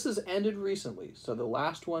 So this is ended recently, so the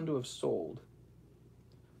last one to have sold.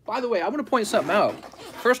 By the way, I want to point something out.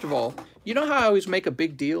 First of all, you know how I always make a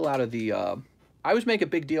big deal out of the,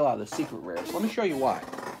 secret rares. Let me show you why.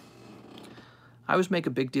 I always make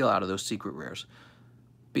a big deal out of those secret rares.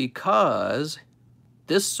 Because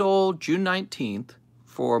this sold June 19th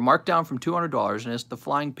for markdown from $200, and it's the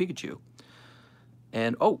Flying Pikachu.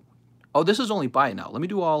 And oh, this is only buy it now. Let me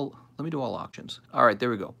do all auctions. All right, there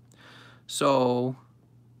we go. So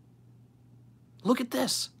look at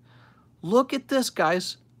this. Look at this,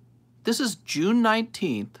 guys. This is June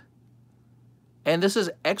 19th. And this is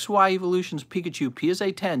XY Evolutions Pikachu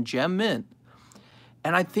PSA 10 Gem Mint.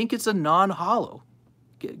 And I think it's a non-hollow.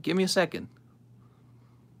 Give me a second.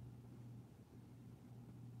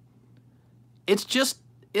 It's just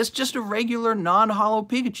a regular non-hollow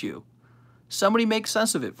Pikachu. Somebody make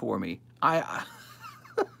sense of it for me.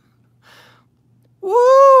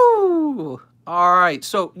 Woo! All right,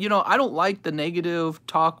 so, you know, I don't like the negative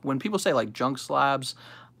talk. When people say, like, junk slabs,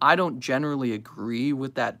 I don't generally agree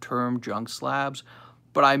with that term, junk slabs.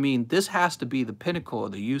 But, I mean, this has to be the pinnacle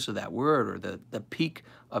of the use of that word, or the peak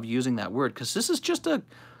of using that word. Because this is just a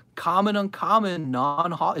common, uncommon,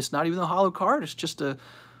 non-hollow. It's not even a hollow card. It's just a...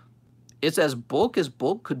 It's as bulk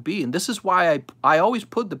could be. And this is why I always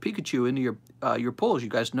put the Pikachu into your pulls. You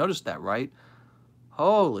guys noticed that, right?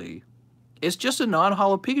 Holy... It's just a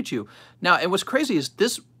non-hollow Pikachu. Now, and what's crazy is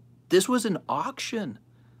this was an auction.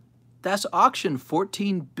 That's auction,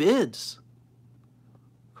 14 bids.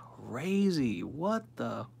 Crazy. What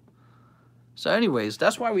the? So anyways,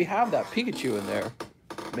 that's why we have that Pikachu in there.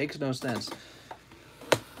 Makes no sense.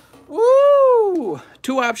 Woo!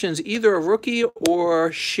 2 options, either a rookie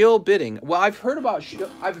or shill bidding. Well, I've heard about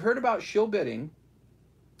shill bidding,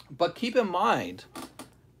 but keep in mind,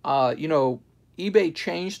 you know, eBay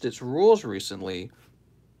changed its rules recently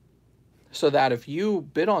so that if you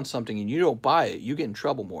bid on something and you don't buy it, you get in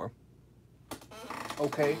trouble more.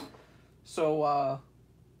 Okay, so,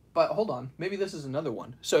 but hold on. Maybe this is another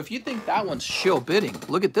one. So if you think that one's shill bidding,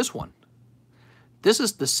 look at this one. This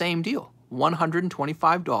is the same deal.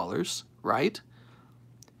 $125, right?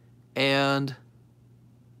 And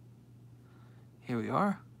here we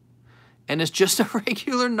are. And it's just a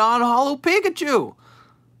regular non-hollow Pikachu.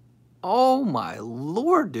 Oh my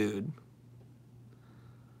lord, dude.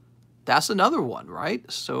 That's another one,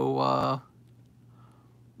 right? So,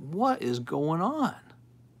 what is going on?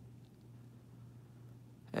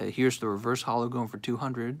 Here's the reverse hollow going for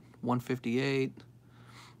 200, 158.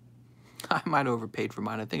 I might have overpaid for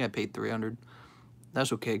mine. I think I paid 300.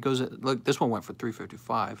 That's okay. It goes. Look, this one went for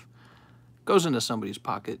 355. Goes into somebody's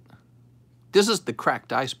pocket. This is the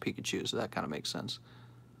cracked ice Pikachu, so that kind of makes sense.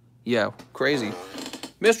 Yeah, crazy.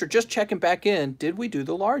 Mister, just checking back in. Did we do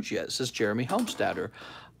the large yet? Says Jeremy Helmstadter.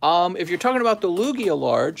 If you're talking about the Lugia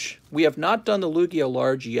Large, we have not done the Lugia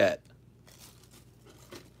Large yet.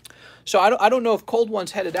 So I don't know if Cold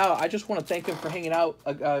One's headed out. I just want to thank him for hanging out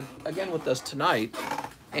again with us tonight.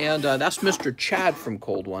 And that's Mr. Chad from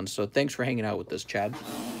Cold One. So thanks for hanging out with us, Chad.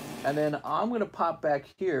 And then I'm going to pop back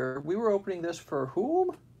here. We were opening this for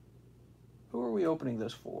whom? Who are we opening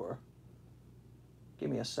this for? Give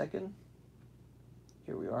me a second.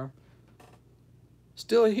 Here we are.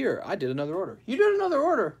 Still here. I did another order. You did another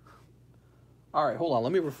order. All right, hold on.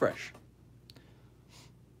 Let me refresh.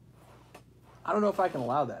 I don't know if I can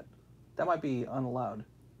allow that. That might be unallowed.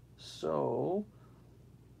 So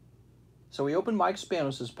we opened Mike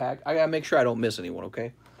Spanos' pack. I gotta make sure I don't miss anyone,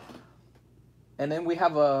 okay? And then we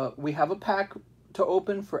have a pack to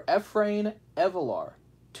open for Efrain Evelar,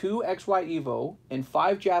 2 XY Evo, and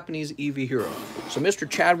 5 Japanese Eevee Heroes. So Mr.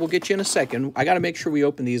 Chad will get you in a second. I gotta make sure we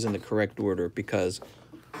open these in the correct order because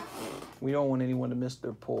we don't want anyone to miss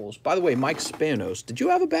their pulls. By the way, Mike Spanos, did you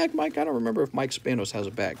have a bag, Mike? I don't remember if Mike Spanos has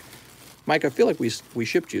a bag. Mike, I feel like we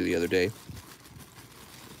shipped you the other day.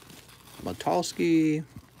 Matalski.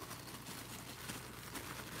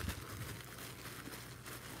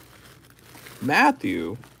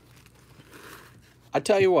 Matthew. I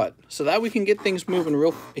tell you what, so that we can get things moving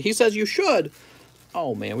real... He says you should.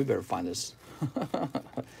 Oh, man, we better find this.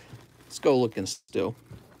 Let's go looking still.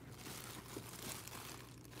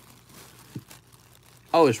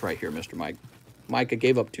 Oh, it's right here, Mr. Mike. Mike, I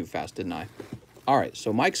gave up too fast, didn't I? All right,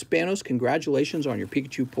 so Mike Spanos, congratulations on your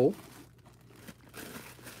Pikachu pull.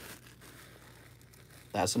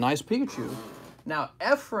 That's a nice Pikachu. Now,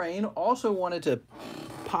 Efrain also wanted to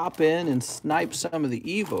pop in and snipe some of the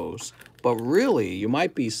Evos, but really, you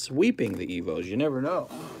might be sweeping the Evos. You never know.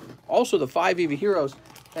 Also, the 5 Eevee Heroes,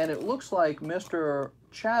 and it looks like Mr.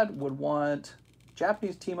 Chad would want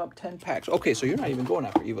Japanese Team Up 10 packs. Okay, so you're not even going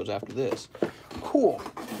after Evos after this. Cool.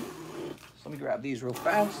 So let me grab these real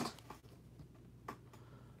fast.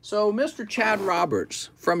 So, Mr. Chad Roberts,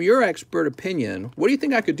 from your expert opinion, what do you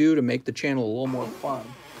think I could do to make the channel a little more fun?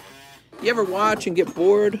 You ever watch and get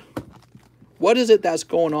bored? What is it that's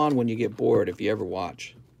going on when you get bored if you ever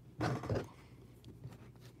watch?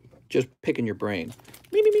 Just picking your brain.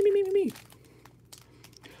 Me.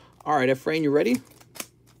 All right, Efrain, you ready?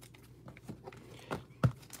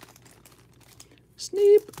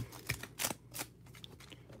 Sneep.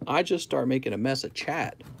 I just start making a mess of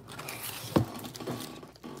chat.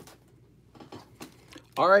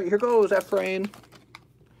 All right, here goes, Efrain.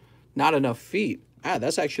 Not enough feet. Ah,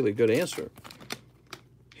 that's actually a good answer.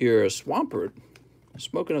 Here's Swampert.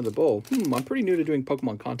 Smoking of the bowl. I'm pretty new to doing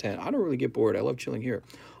Pokemon content. I don't really get bored. I love chilling here.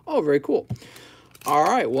 Oh, very cool. All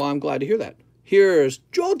right, well, I'm glad to hear that. Here's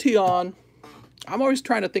Jolteon. I'm always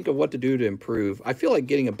trying to think of what to do to improve. I feel like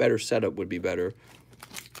getting a better setup would be better.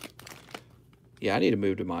 Yeah, I need to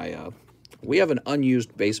move to my... we have an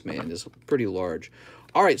unused basement. It's pretty large.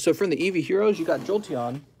 All right, so from the Eevee Heroes, you got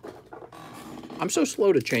Jolteon. I'm so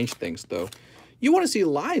slow to change things, though. You want to see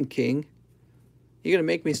Lion King? You're going to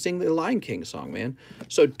make me sing the Lion King song, man.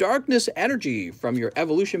 So Darkness Energy from your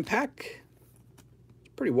Evolution pack.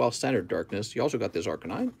 It's pretty well-centered Darkness. You also got this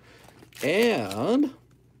Arcanine. And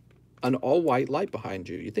an all-white light behind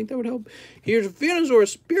you. You think that would help? Here's Venusaur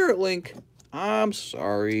Spirit Link. I'm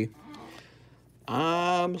sorry.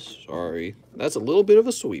 I'm sorry. That's a little bit of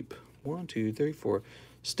a sweep. 1, 2, 3, 4.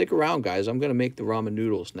 Stick around, guys. I'm going to make the ramen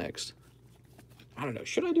noodles next. I don't know.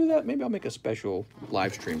 Should I do that? Maybe I'll make a special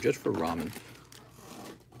live stream just for ramen.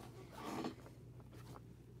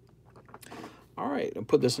 All right. I'll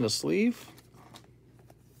put this in a sleeve.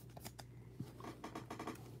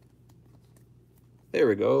 There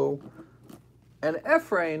we go. And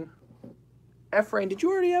Efrain. Efrain, did you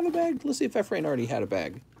already have a bag? Let's see if Efrain already had a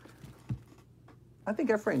bag. I think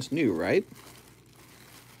Efrain's new, right?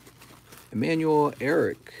 Emmanuel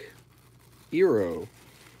Eric. Eero.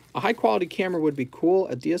 A high-quality camera would be cool.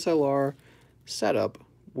 A DSLR setup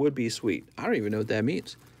would be sweet. I don't even know what that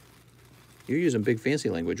means. You're using big fancy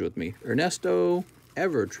language with me. Ernesto,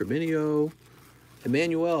 Ever, Treminio,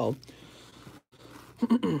 Emmanuel.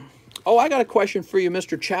 Oh, I got a question for you,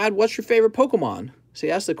 Mr. Chad. What's your favorite Pokemon? See,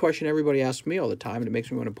 that's the question everybody asks me all the time, and it makes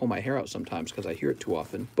me want to pull my hair out sometimes because I hear it too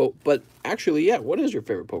often. But actually, yeah, what is your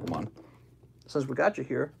favorite Pokemon? Since we got you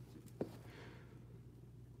here.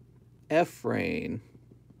 Efrain.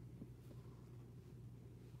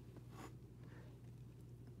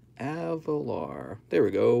 Avalar. There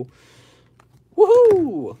we go.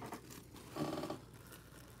 Woohoo!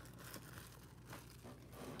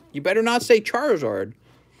 You better not say Charizard.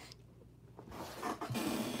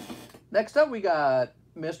 Next up, we got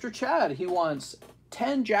Mr. Chad. He wants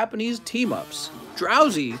 10 Japanese team-ups.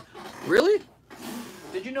 Drowsy. Really?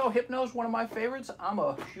 Did you know Hypno's one of my favorites? I'm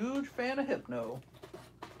a huge fan of Hypno.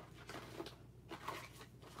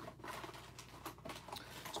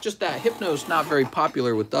 It's just that Hypno's not very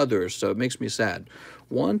popular with others, so it makes me sad.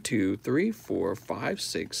 1, 2, 3, 4, 5,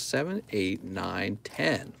 6, 7, 8, 9,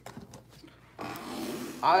 10.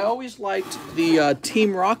 I always liked the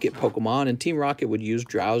Team Rocket Pokemon, and Team Rocket would use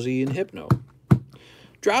Drowsy and Hypno.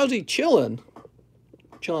 Drowsy chilling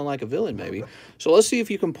like a villain, maybe. So let's see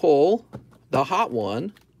if you can pull the hot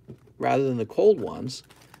one, rather than the cold ones,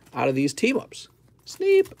 out of these team-ups.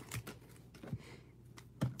 Sneep.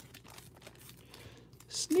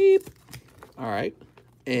 Sneep. All right.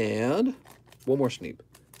 And one more sneep.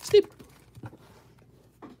 Sneep.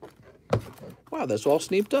 Wow, that's all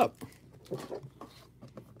sneeped up.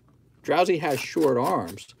 Drowsy has short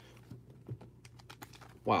arms.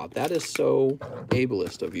 Wow, that is so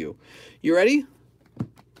ableist of you. You ready?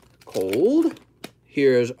 Cold.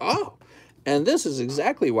 Here's, oh, and this is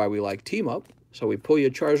exactly why we like Team Up. So we pull you a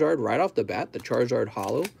Charizard right off the bat, the Charizard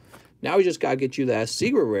Holo. Now we just got to get you that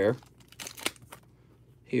Secret Rare.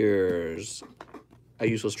 Here's a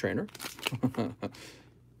useless trainer.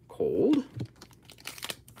 Cold.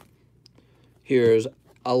 Here's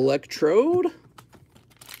Electrode.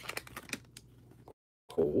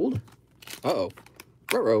 Cold. Uh-oh.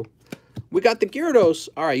 Ruh-roh. We got the Gyarados.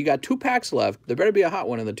 All right, you got 2 packs left. There better be a hot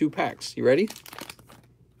one in the 2 packs. You ready?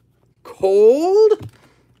 Cold.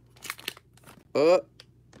 Well,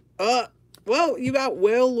 you got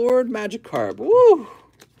Whale Lord Magikarp. Woo!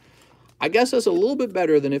 I guess that's a little bit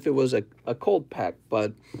better than if it was a cold pack,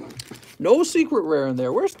 but no secret rare in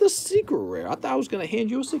there. Where's the secret rare? I thought I was going to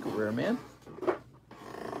hand you a secret rare, man.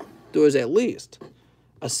 There was at least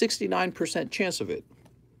a 69% chance of it.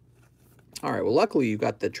 All right, well, luckily you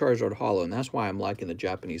got the Charizard Holo, and that's why I'm liking the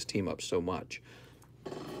Japanese team-up so much.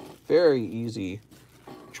 Very easy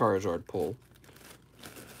Charizard pull.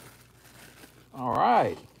 All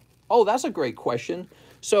right. Oh, that's a great question.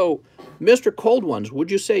 So, Mr. Cold Ones, would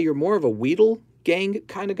you say you're more of a Weedle gang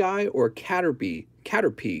kind of guy or Caterpie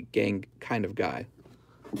gang kind of guy?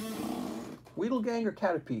 Weedle gang or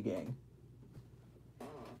Caterpie gang?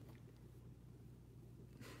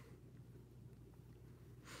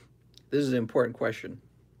 This is an important question.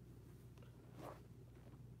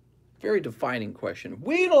 Very defining question.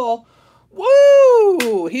 Weedle!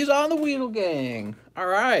 Woo! He's on the Weedle gang. All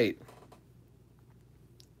right.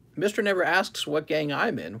 Mr. Never asks what gang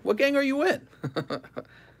I'm in. What gang are you in?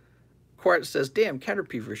 Quart says, damn,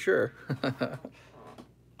 Caterpie for sure.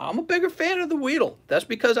 I'm a bigger fan of the Weedle. That's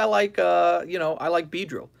because I like, I like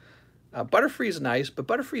Beedrill. Butterfree's nice, but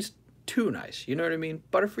Butterfree's too nice. You know what I mean?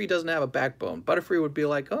 Butterfree doesn't have a backbone. Butterfree would be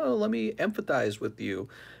like, oh, let me empathize with you.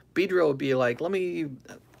 Beedrill would be like,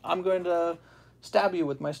 I'm going to stab you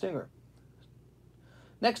with my stinger.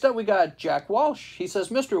 Next up, we got Jack Walsh. He says,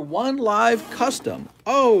 Mr. One Live Custom.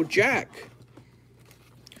 Oh, Jack.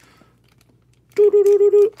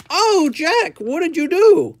 Oh, Jack, what did you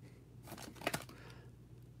do?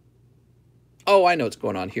 Oh, I know what's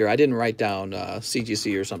going on here. I didn't write down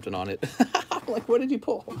CGC or something on it. I'm like, what did you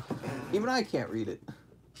pull? Even I can't read it.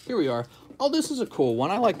 Here we are. Oh, this is a cool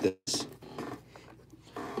one. I like this.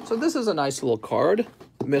 So this is a nice little card.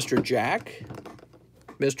 Mr. Jack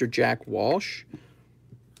Walsh.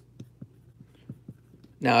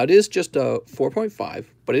 Now, it is just a 4.5,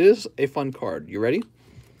 but it is a fun card. You ready?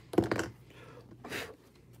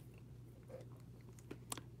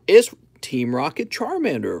 It's Team Rocket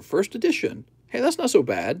Charmander, first edition. Hey, that's not so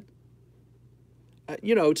bad.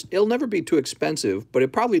 It'll never be too expensive, but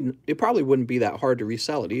it probably wouldn't be that hard to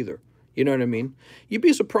resell it either. You know what I mean? You'd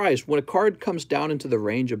be surprised when a card comes down into the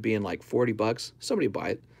range of being like 40 bucks, somebody buy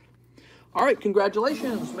it. All right,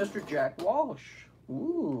 congratulations, Mr. Jack Walsh.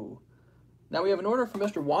 Ooh. Now we have an order from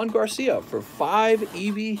Mr. Juan Garcia for 5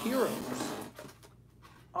 Eevee Heroes.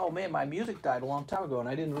 Oh man, my music died a long time ago and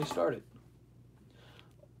I didn't restart it.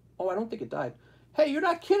 Oh, I don't think it died. Hey, you're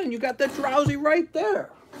not kidding. You got that Drowsy right there.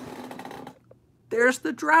 There's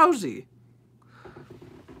the Drowsy.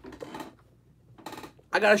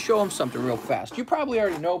 I got to show him something real fast. You probably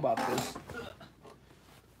already know about this.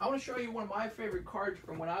 I want to show you one of my favorite cards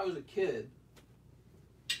from when I was a kid.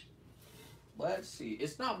 Let's see.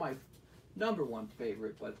 It's not my #1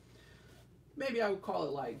 favorite, but maybe I would call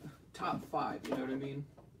it like top 5. You know what I mean?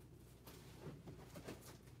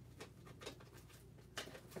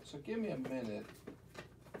 So give me a minute.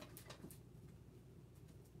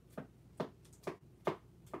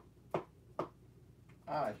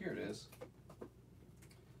 Ah, here it is.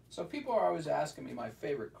 So people are always asking me my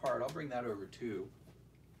favorite card. I'll bring that over too.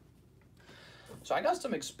 So I got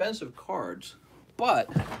some expensive cards, but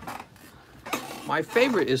my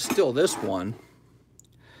favorite is still this one.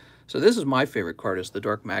 So this is my favorite card, is the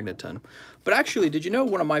Dark Magneton. But actually, did you know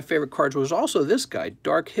one of my favorite cards was also this guy,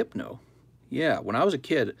 Dark Hypno? Yeah, when I was a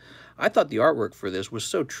kid, I thought the artwork for this was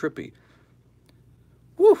so trippy.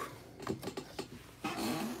 Woo!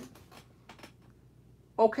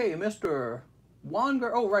 Okay, Mr.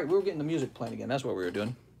 Wanger. Oh, right, we were getting the music playing again. That's what we were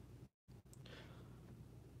doing.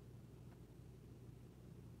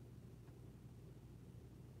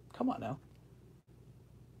 Come on now.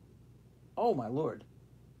 Oh, my Lord.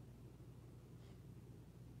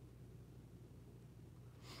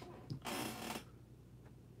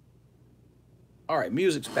 All right,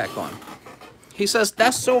 music's back on. He says,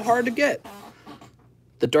 that's so hard to get.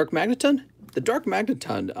 The Dark Magneton? The Dark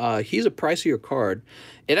Magneton, he's a pricier card.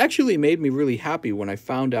 It actually made me really happy when I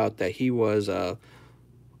found out that he was a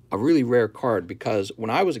really rare card, because when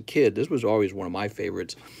I was a kid, this was always one of my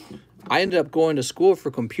favorites. I ended up going to school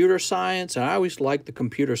for computer science, and I always liked the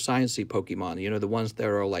computer science-y Pokemon, you know, the ones that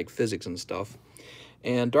are like physics and stuff.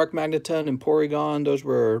 And Dark Magneton and Porygon, those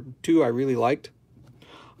were two I really liked.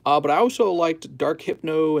 But I also liked Dark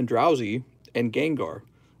Hypno and Drowsy and Gengar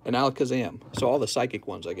and Alakazam. So all the psychic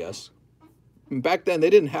ones, I guess. And back then, they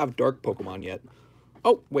didn't have dark Pokemon yet.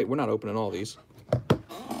 Oh, wait, we're not opening all these.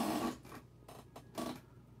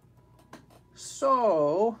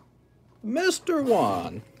 So, Mr.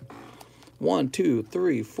 Juan. 1, 2,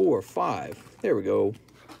 3, 4, 5. There we go.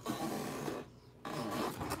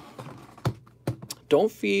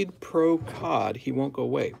 Don't feed Pro Cod. He won't go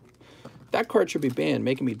away. That card should be banned,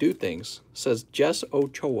 making me do things, says Jess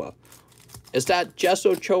Ochoa. Is that Jess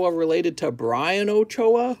Ochoa related to Brian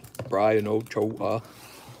Ochoa? Brian Ochoa.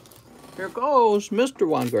 Here goes Mr.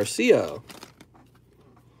 Juan Garcia.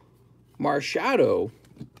 Marshadow.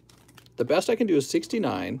 The best I can do is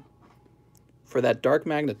 69 for that Dark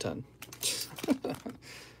Magneton.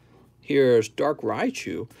 Here's Dark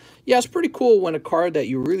Raichu. Yeah, it's pretty cool when a card that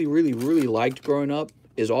you really, really, really liked growing up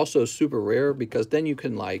is also super rare, because then you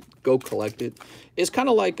can like go collect it. It's kind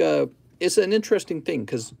of like it's an interesting thing,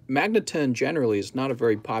 because Magneton generally is not a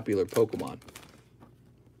very popular Pokemon.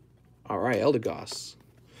 All right, Eldegoss.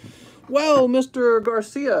 Well, Mr.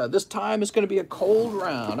 Garcia, this time it's going to be a cold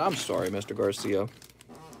round. I'm sorry, Mr. Garcia.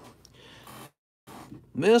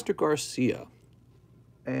 Mr. Garcia.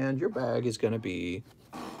 And your bag is going to be...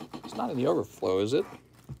 It's not in the overflow, is it?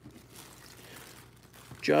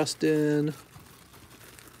 Justin...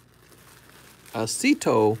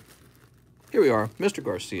 Cito. Here we are, Mr.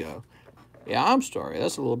 Garcia. Yeah, I'm sorry.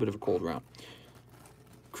 That's a little bit of a cold round.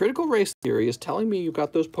 Critical Race Theory is telling me you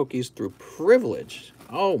got those Pokies through privilege.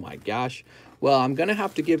 Oh my gosh. Well, I'm going to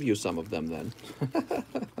have to give you some of them then.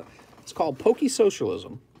 It's called Poke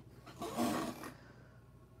Socialism.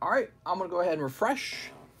 All right, I'm going to go ahead and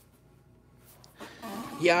refresh.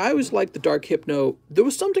 Yeah, I always liked the Dark Hypno. There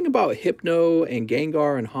was something about Hypno and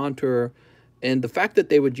Gengar and Haunter, and the fact that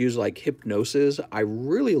they would use like hypnosis, I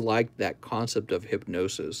really liked that concept of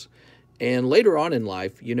hypnosis. And later on in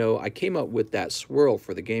life, you know, I came up with that swirl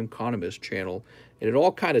for the TheCardconomist channel, and it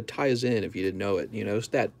all kind of ties in if you didn't know it. You know, it's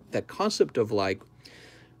that concept of like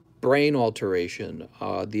brain alteration,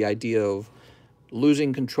 the idea of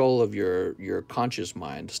losing control of your conscious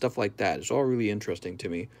mind, stuff like that. It's all really interesting to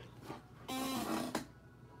me.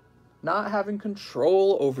 Not having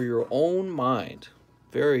control over your own mind.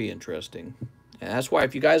 Very interesting. And that's why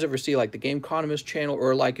if you guys ever see like the TheCardconomist channel,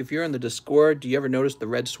 or like if you're in the Discord, do you ever notice the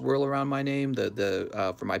red swirl around my name,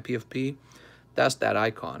 for my PFP? That's that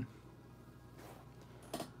icon.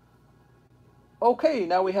 Okay,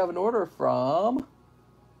 now we have an order from...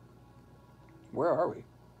 Where are we?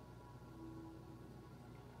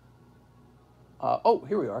 Oh,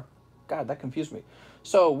 here we are. God, that confused me.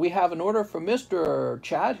 So we have an order from Mr.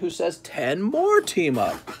 Chad, who says 10 more team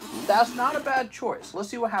up. That's not a bad choice. Let's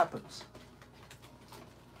see what happens.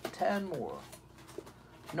 10 more.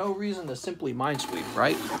 No reason to simply mind sweep,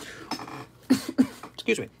 right?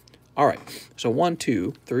 Excuse me. All right. So 1,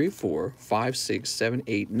 2, 3, 4, 5, 6, 7,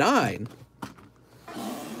 8, 9.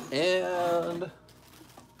 And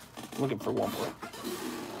looking for one more.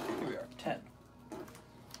 Here we are. 10.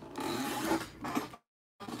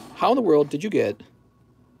 How in the world did you get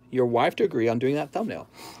your wife to agree on doing that thumbnail?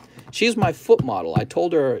 She's my foot model. I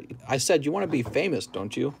told her, I said, you want to be famous,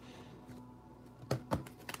 don't you?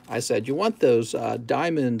 I said, you want those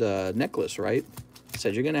diamond necklace, right? I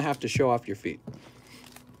said, you're going to have to show off your feet.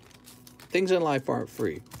 Things in life aren't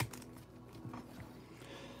free.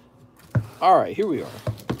 All right, here we are.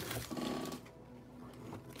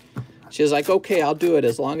 She was like, okay, I'll do it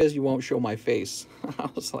as long as you won't show my face. I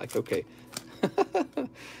was like, okay.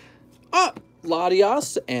 Ah,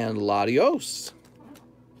 Latios and Latios.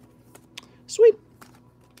 Sweet.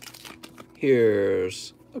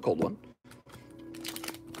 Here's A cold one.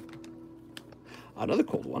 Another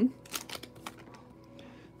cold one.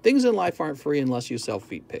 Things in life aren't free unless you sell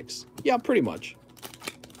feet pics. Yeah, pretty much.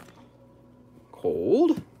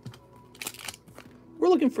 Cold. We're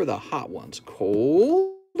looking for the hot ones.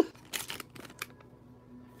 Cold.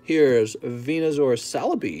 Here's Venusaur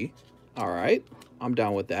Celebi. All right, I'm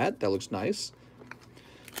down with that. That looks nice.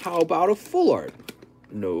 How about a full art?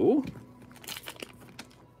 No.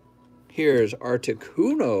 Here's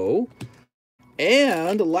Articuno.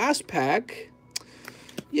 And last pack.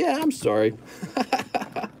 Yeah, I'm sorry.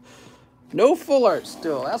 No full art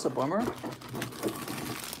still. That's a bummer.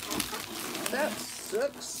 That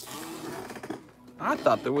sucks. I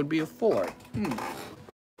thought there would be a full art.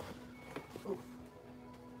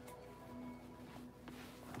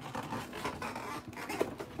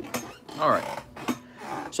 All right.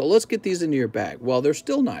 So let's get these into your bag. Well, they're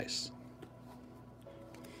still nice.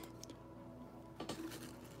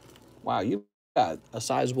 Wow, you got a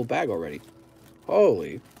sizable bag already.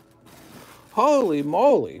 Holy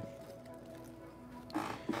moly.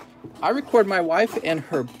 I record my wife and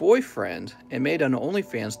her boyfriend and made an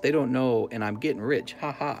OnlyFans. They don't know, and I'm getting rich.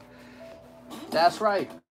 Haha. That's right.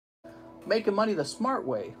 Making money the smart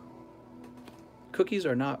way. Cookies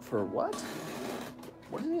are not for what?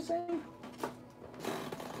 What did he say?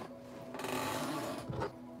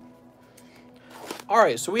 All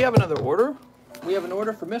right, so we have another order. We have an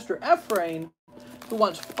order for Mr. F-Rain, who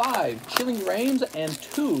wants 5 Chilling Reigns and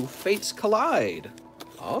 2 Fates Collide.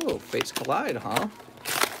 Oh, Fates Collide, huh?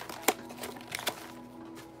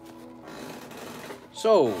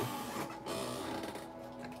 So,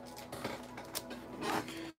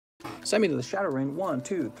 send me to the Shadow Ring. 1,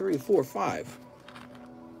 2, 3, 4, 5.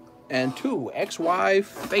 And 2 XY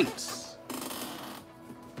Fates.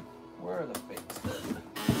 Where are the Fates then?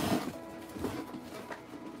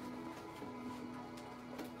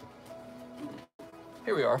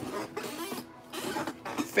 Here we are.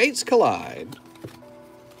 Fates Collide.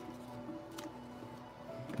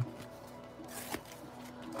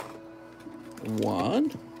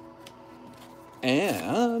 One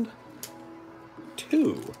and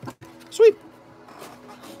 2. Sweet.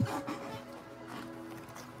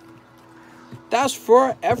 That's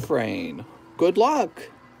for F-Rain. Good luck.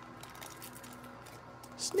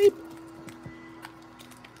 Sneep.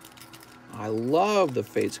 I love the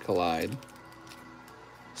Fates Collide.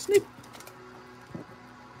 Sneep.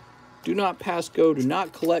 Do not pass go. Do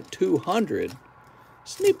not collect 200.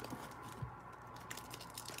 Sneep.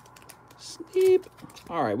 Sneep.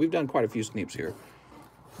 All right, we've done quite a few sneeps here.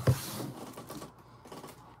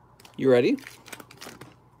 You ready?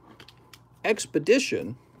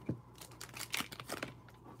 Expedition.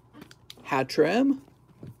 Hattrem.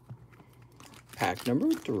 Pack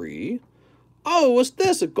number 3. Oh, what's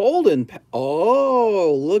this? A golden pack.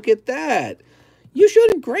 Oh, look at that. You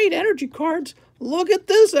shouldn't grade energy cards. Look at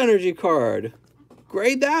this energy card.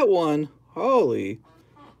 Grade that one. Holy.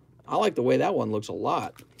 I like the way that one looks a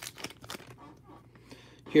lot.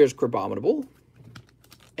 Here's Crabominable.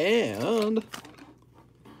 And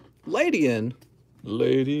Ladian.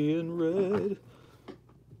 Lady in red.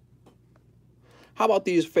 How about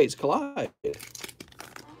these Fates Collide?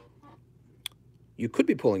 You could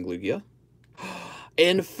be pulling Lugia.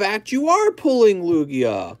 In fact, you are pulling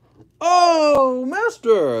Lugia. Oh,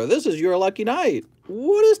 Master, this is your lucky night.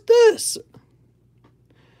 What is this?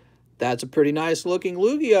 That's a pretty nice looking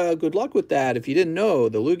Lugia. Good luck with that. If you didn't know,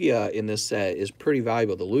 the Lugia in this set is pretty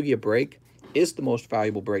valuable. The Lugia Break is the most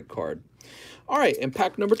valuable break card. All right, and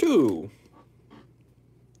pack number 2.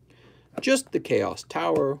 Just the Chaos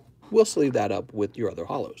Tower. We'll sleeve that up with your other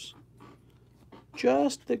hollows.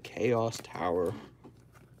 Just the Chaos Tower.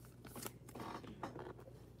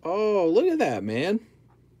 Oh, look at that, man.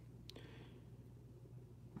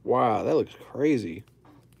 Wow, that looks crazy.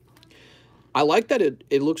 I like that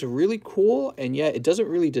it looks really cool, and yet it doesn't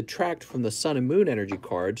really detract from the Sun and Moon energy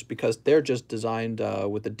cards because they're just designed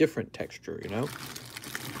with a different texture, you know?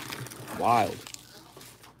 Wild.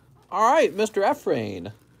 All right, Mr.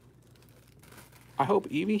 F-Rain. I hope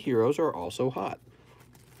Eevee Heroes are also hot.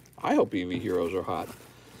 I hope Eevee Heroes are hot.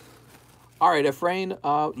 All right, F-Rain,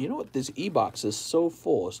 you know what? This E-box is so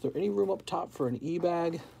full. Is there any room up top for an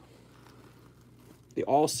E-bag? The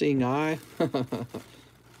all-seeing eye.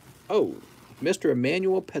 Oh, Mr.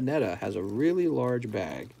 Emmanuel Panetta has a really large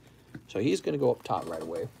bag. So he's going to go up top right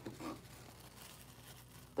away.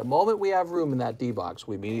 The moment we have room in that D-box,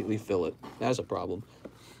 we immediately fill it. That's a problem.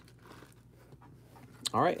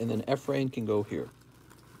 All right, and then F-Rain can go here.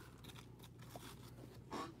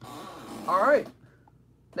 All right.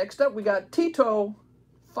 Next up, we got Tito.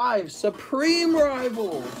 5 Supreme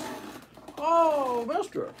Rivals. Oh,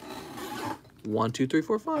 mister. 1, 2, 3,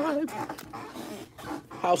 4, 5.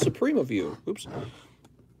 How supreme of you. Oops.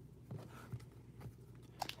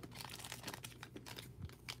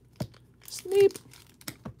 Sneep.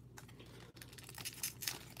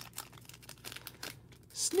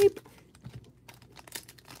 Sneep.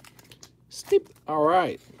 Sneep. All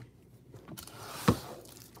right.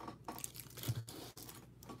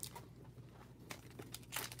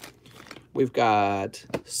 We've got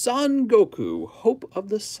Son Goku, Hope of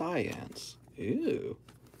the Saiyans. Ew.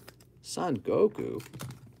 Son Goku.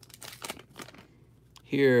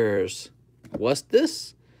 Here's, what's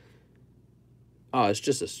this? Oh, it's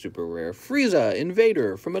just a super rare. Frieza,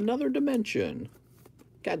 Invader from another dimension.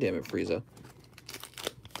 God damn it, Frieza.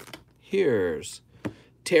 Here's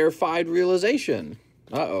Terrified Realization.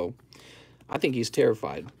 Uh-oh. I think he's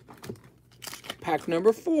terrified. Pack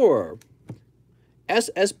number 4.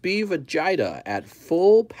 SSB Vegeta at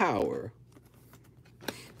full power.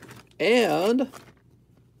 And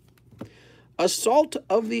Assault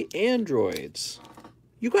of the Androids.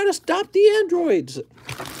 You gotta stop the androids.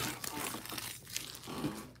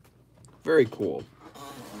 Very cool.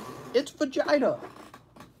 It's Vegeta.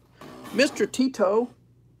 Mr. Tito.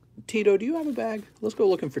 Tito, do you have a bag? Let's go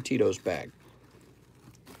looking for Tito's bag.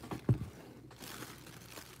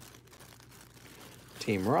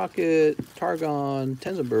 Team Rocket, Targon,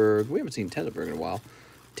 Tenzenberg. We haven't seen Tenzenberg in a while.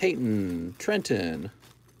 Tayton, Trenton,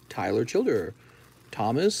 Tyler Childer,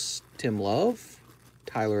 Thomas, Tim Love,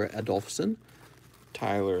 Tyler Adolphson,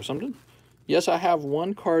 Tyler something. Yes, I have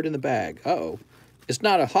one card in the bag. Uh-oh. It's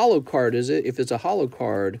not a holo card, is it? If it's a holo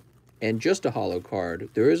card and just a holo card,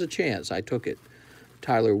 there is a chance I took it.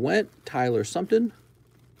 Tyler Went, Tyler something,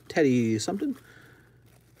 Teddy something,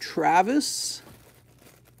 Travis,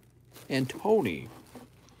 and Tony.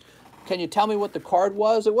 Can you tell me what the card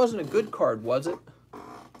was? It wasn't a good card, was it?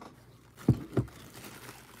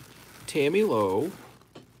 Tammy Lowe,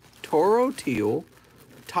 Toro Teal,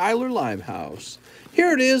 Tyler Limehouse.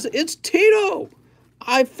 Here it is. It's Tito.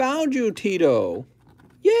 I found you, Tito.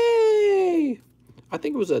 Yay! I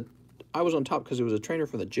think it was I was on top because it was a trainer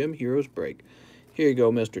from the Gym Heroes break. Here you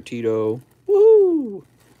go, Mr. Tito. Woo!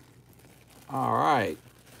 All right.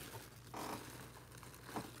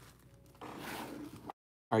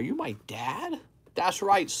 Are you my dad? That's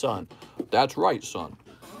right, son. That's right, son.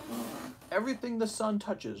 Everything the sun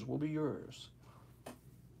touches will be yours.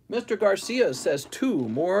 Mr. Garcia says 2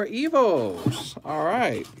 more Evos. All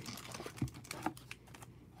right.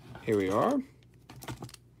 Here we are.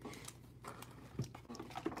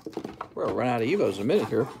 We're going to run out of Evos in a minute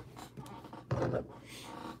here.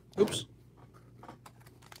 Oops.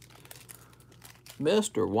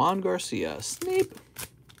 Mr. Juan Garcia. Snape.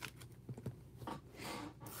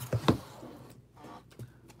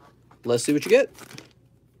 Let's see what you get.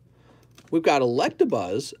 We've got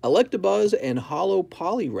Electabuzz, and Hollow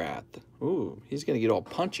Poliwrath. Ooh, he's going to get all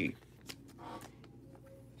punchy.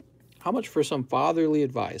 How much for some fatherly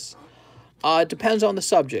advice? It depends on the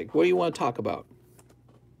subject. What do you want to talk about?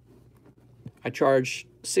 I charge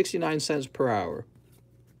 69 cents per hour.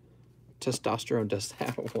 Testosterone does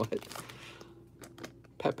that. What?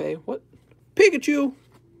 Pepe? What? Pikachu!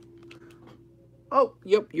 Oh,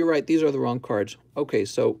 yep, you're right. These are the wrong cards. Okay,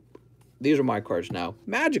 so these are my cards now.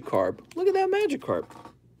 Magikarp. Look at that Magikarp.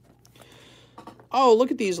 Oh,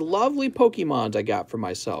 look at these lovely Pokemons I got for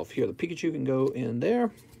myself. Here, the Pikachu can go in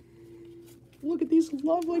there. Look at these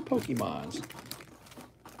lovely Pokemons.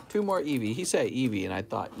 2 more Eevee. He said Eevee, and I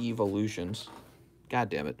thought Evolutions. God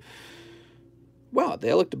damn it. Wow, the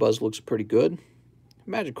Electabuzz looks pretty good.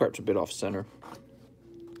 Magikarp's a bit off center.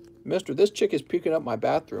 Mister, this chick is puking up my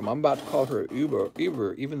bathroom. I'm about to call her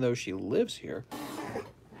Uber, even though she lives here.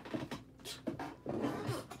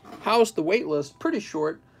 How's the wait list? Pretty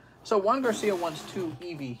short. So Juan Garcia wants 2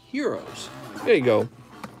 Eevee Heroes. There you go.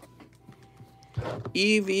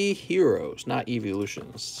 Eevee Heroes, not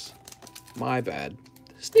Evolutions. My bad.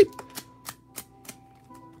 Steep.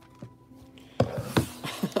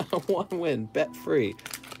 1 win, bet free.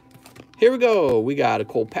 Here we go. We got a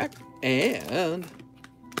cold pack and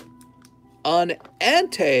an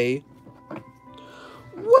Entei.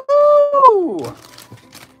 Woo!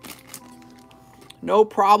 No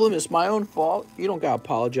problem. It's my own fault. You don't gotta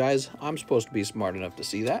apologize. I'm supposed to be smart enough to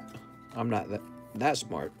see that. I'm not that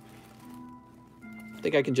smart.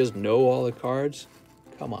 Think I can just know all the cards?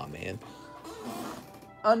 Come on, man.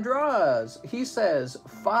 Andras. He says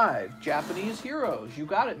 5 Japanese heroes. You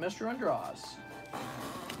got it, Mr. Andras.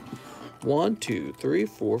 1, 2, 3,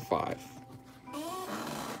 4, 5.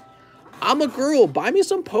 I'm a girl. Buy me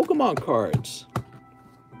some Pokemon cards.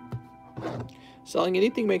 Selling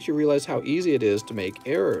anything makes you realize how easy it is to make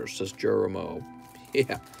errors, says Jeromo.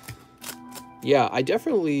 Yeah. Yeah, I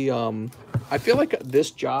definitely, I feel like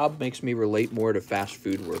this job makes me relate more to fast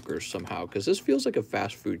food workers somehow, because this feels like a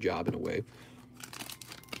fast food job in a way.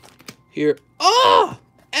 Here,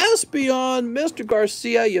 Espion, Mr.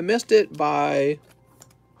 Garcia, you missed it by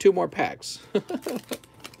 2 more packs.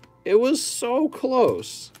 It was so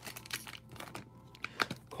close.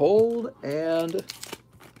 Cold and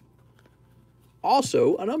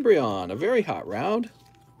also an Umbreon, a very hot round.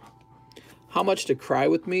 How much to cry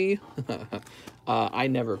with me? I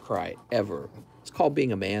never cry, ever. It's called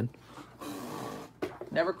being a man.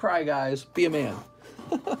 Never cry, guys. Be a man.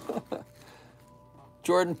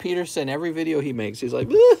 Jordan Peterson, every video he makes, he's like,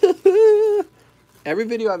 every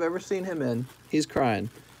video I've ever seen him in, he's crying.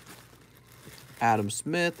 Adam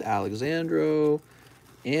Smith, Alexandro,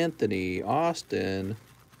 Anthony, Austin,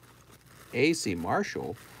 AC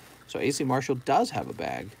Marshall. So AC Marshall does have a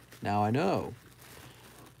bag. Now I know.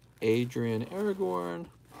 Adrian Aragorn.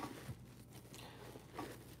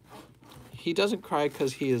 He doesn't cry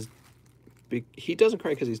because he is... He doesn't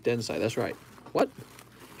cry because he's dead inside. That's right. What?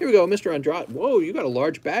 Here we go, Mr. Andrade. Whoa, you got a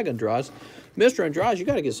large bag, Andrade. Mr. Andrade, you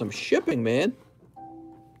got to get some shipping, man.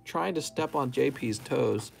 Trying to step on JP's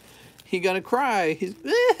toes. He gonna cry. He's...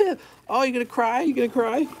 Oh, you gonna cry? You gonna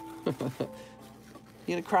cry? You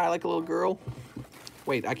gonna cry like a little girl?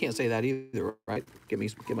 Wait, I can't say that either, right?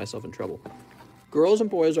 Get myself in trouble. Girls and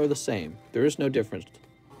boys are the same. There is no difference.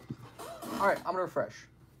 All right, I'm gonna refresh.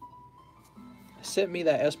 Sent me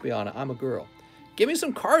that Espiona. I'm a girl. Give me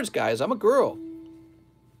some cards, guys. I'm a girl.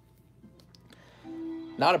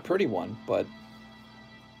 Not a pretty one, but...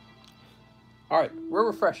 All right, we're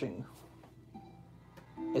refreshing.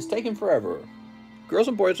 It's taking forever. Girls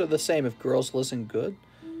and boys are the same if girls listen good.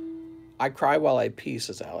 I cry while I pee,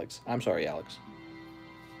 says Alex. I'm sorry, Alex.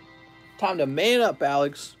 Time to man up,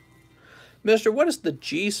 Alex. Mister, what is the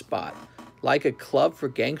G-spot? Like a club for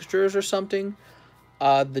gangsters or something?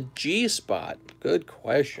 The G-spot. Good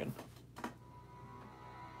question.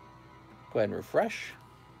 Go ahead and refresh.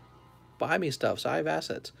 Buy me stuff, so I have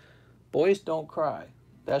assets. Boys don't cry.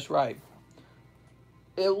 That's right.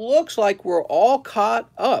 It looks like we're all caught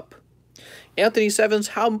up. Anthony Sevens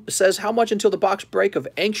says, how much until the box break of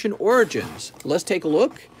Ancient Origins? Let's take a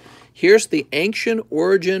look. Here's the Ancient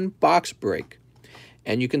Origin box break.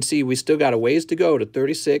 And you can see we still got a ways to go to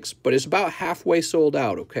 36, but it's about halfway sold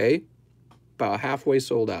out, okay? About halfway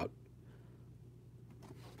sold out.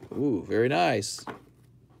 Ooh, very nice.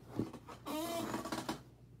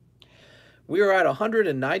 We are at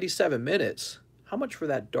 197 minutes. How much for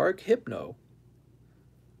that Dark Hypno?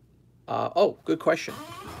 Oh, good question.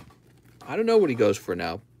 I don't know what he goes for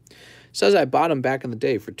now. Says I bought him back in the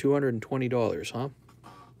day for $220, huh?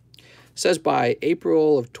 Says by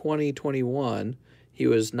April of 2021, he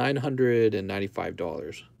was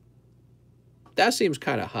 $995. That seems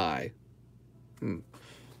kind of high.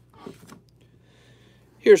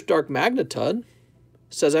 Here's Dark Magneton.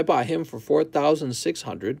 Says I bought him for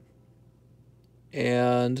 $4,600.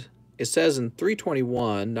 And it says in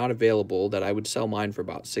 321, not available, that I would sell mine for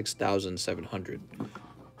about $6,700.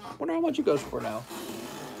 Wonder how much it goes for now.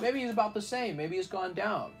 Maybe he's about the same. Maybe he's gone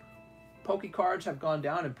down. Poke cards have gone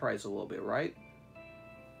down in price a little bit, right?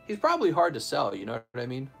 He's probably hard to sell, you know what I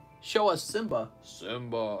mean? Show us Simba.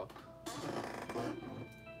 Simba.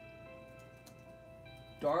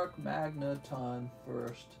 Dark Magneton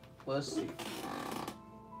first. Let's see.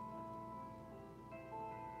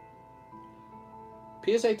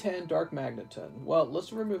 PSA 10 Dark Magneton. Well,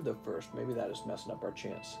 let's remove the first. Maybe that is messing up our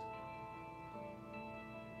chance.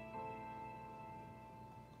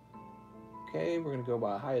 Okay, we're going to go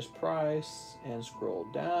by highest price and scroll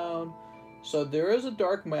down. So there is a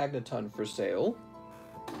Dark Magneton for sale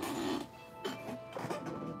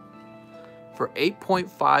for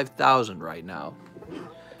 $8,500 right now.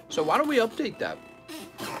 So why don't we update that?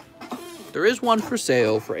 There is one for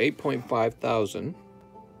sale for $8,500.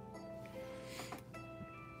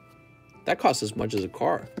 That costs as much as a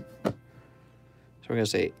car. So we're going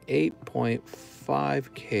to say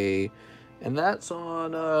 8.5K, and that's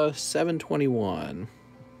on 721.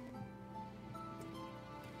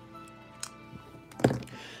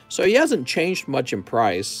 So he hasn't changed much in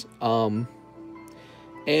price.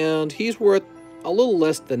 And he's worth a little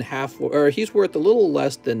less than half, or he's worth a little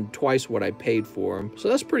less than twice what I paid for him. So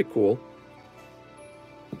that's pretty cool.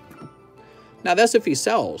 Now, that's if he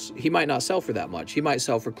sells. He might not sell for that much. He might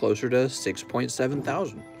sell for closer to 6.7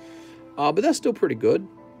 thousand. But that's still pretty good.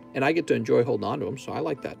 And I get to enjoy holding on to him, so I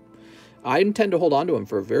like that. I intend to hold on to him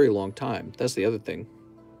for a very long time. That's the other thing.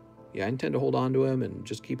 Yeah, I intend to hold on to him and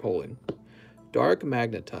just keep holding. Dark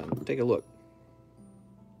Magneton. Take a look.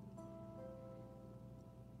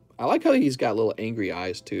 I like how he's got little angry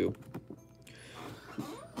eyes, too.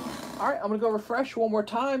 All right, I'm going to go refresh one more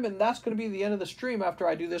time, and that's going to be the end of the stream after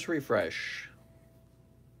I do this refresh.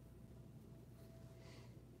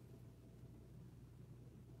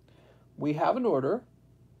 We have an order.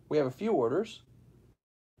 We have a few orders.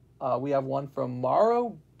 We have one from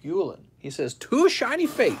Mauro Gulen. He says, 2 shiny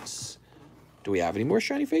fates. Do we have any more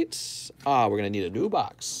shiny fates? We're going to need a new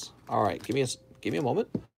box. All right, give me a moment.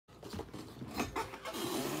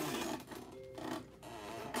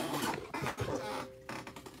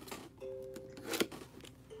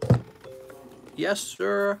 Yes,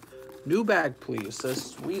 sir. New bag, please,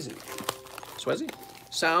 says Sweezy. Sweezy?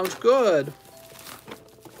 Sounds good.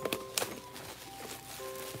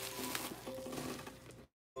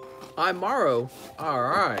 I'm Morrow. All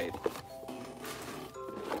right.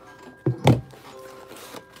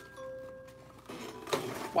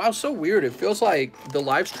 Wow, so weird. It feels like the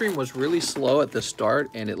live stream was really slow at the start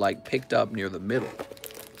and it like picked up near the middle.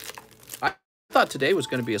 I thought today was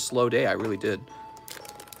going to be a slow day. I really did.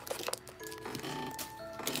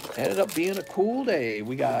 Ended up being a cool day.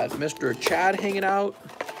 We got Mr. Chad hanging out.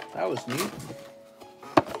 That was neat.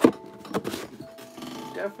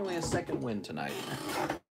 Definitely a second win tonight.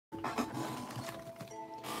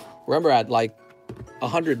 Remember at like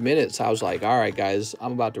 100 minutes, I was like, all right, guys,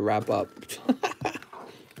 I'm about to wrap up.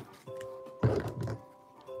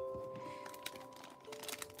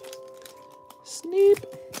 Sneep.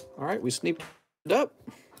 All right, we sneaked it up.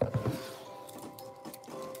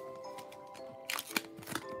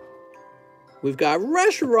 We've got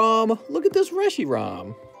Reshiram. Look at this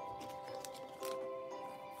Reshiram.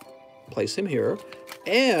 Place him here.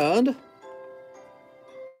 And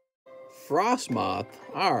Frostmoth.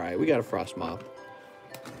 All right, we got a Frostmoth.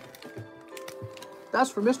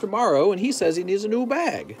 That's for Mr. Morrow, and he says he needs a new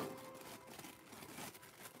bag.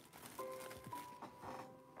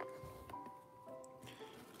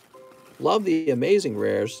 Love the amazing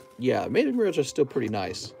rares. Yeah, amazing rares are still pretty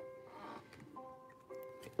nice.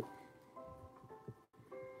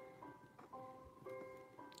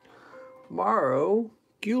 Morrow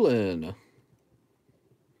Gulen.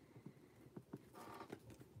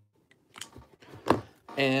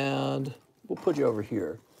 And we'll put you over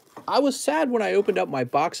here. I was sad when I opened up my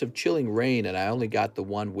box of Chilling Rain and I only got the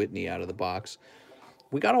one Whitney out of the box.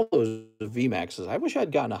 We got all those VMAXs. I wish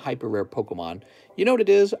I'd gotten a hyper rare Pokemon. You know what it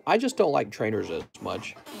is? I just don't like trainers as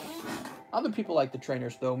much. Other people like the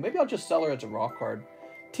trainers though. Maybe I'll just sell her as a raw card.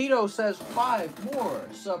 Tito says 5 more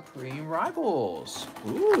Supreme Rivals.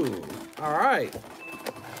 Ooh, all right.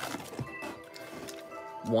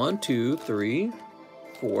 1, 2, 3,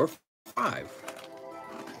 4, 5.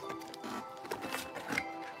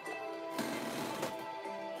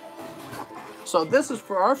 So this is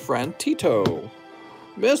for our friend Tito.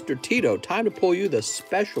 Mr. Tito, time to pull you the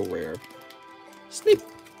special rare. Sneep.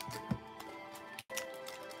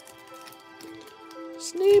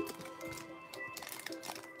 Sneep.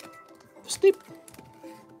 Sneep.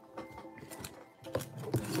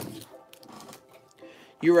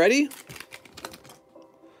 You ready?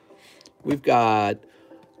 We've got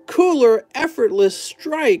Cooler Effortless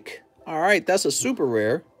Strike. All right, that's a super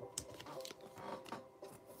rare.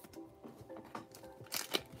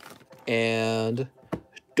 And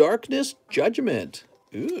Darkness Judgment.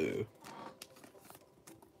 Ooh.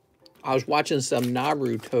 I was watching some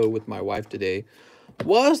Naruto with my wife today.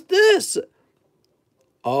 What's this?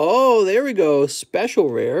 Oh, there we go. Special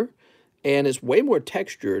rare. And it's way more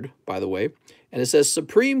textured, by the way. And it says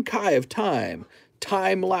Supreme Kai of Time.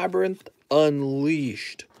 Time Labyrinth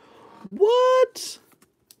Unleashed. What?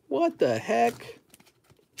 What the heck?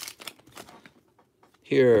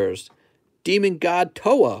 Here's Demon God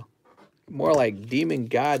Toa. More like Demon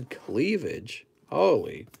God Cleavage.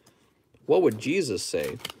 Holy. What would Jesus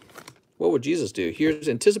say? What would Jesus do? Here's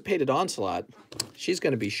Anticipated Onslaught. She's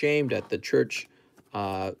going to be shamed at the church,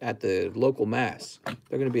 at the local mass.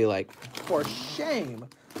 They're going to be like, for shame.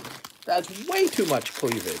 That's way too much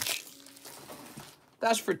cleavage.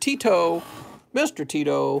 That's for Tito. Mr.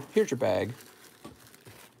 Tito, here's your bag.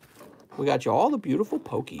 We got you all the beautiful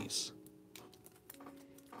Pokies.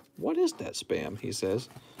 What is that spam, he says.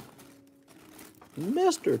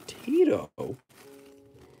 Mr. Tito.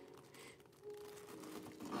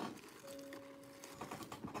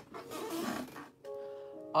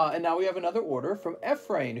 And now we have another order from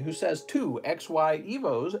Ephraim, who says 2 XY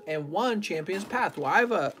Evos and 1 Champion's Path.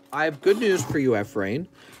 Well, I have good news for you, Ephraim.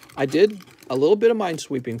 I did a little bit of mind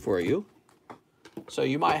sweeping for you. So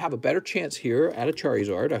you might have a better chance here at a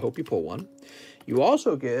Charizard. I hope you pull one. You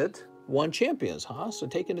also get 1 Champions, huh? So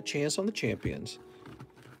taking a chance on the Champions.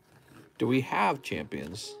 Do we have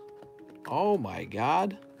Champions? Oh my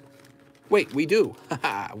God. Wait, we do.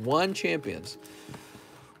 One champions.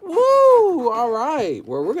 Woo! All right.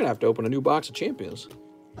 Well, we're going to have to open a new box of champions.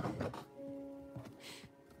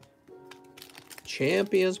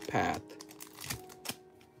 Champions Path.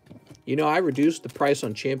 You know, I reduced the price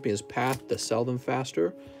on Champions Path to sell them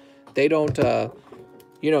faster. They don't,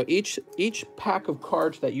 you know, each pack of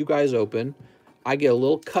cards that you guys open, I get a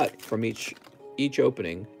little cut from each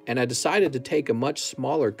opening. And I decided to take a much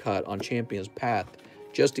smaller cut on Champions Path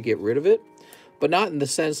just to get rid of it. But not in the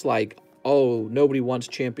sense like, oh, nobody wants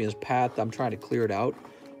Champions Path, I'm trying to clear it out.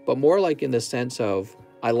 But more like in the sense of,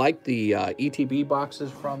 I like the ETB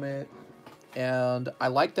boxes from it. And I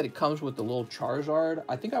like that it comes with the little Charizard.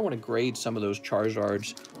 I think I want to grade some of those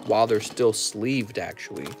Charizards while they're still sleeved,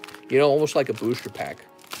 actually. You know, almost like a booster pack.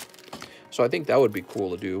 So I think that would be cool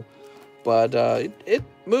to do. But it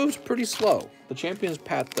moves pretty slow. The Champions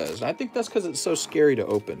Path does. And I think that's because it's so scary to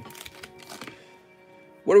open.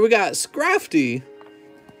 What do we got? Scrafty.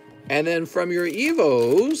 And then from your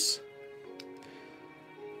Evos,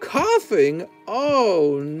 Coughing.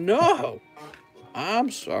 Oh, no.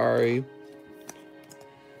 I'm sorry.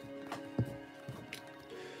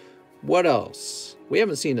 What else? We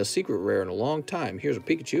haven't seen a secret rare in a long time. Here's a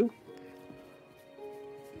Pikachu.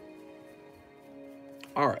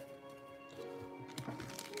 All right.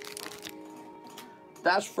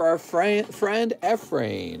 That's for our friend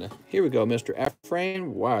Ephraim. Here we go, Mr.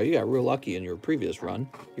 Ephraim. Wow, you got real lucky in your previous run,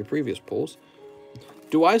 your previous pulls.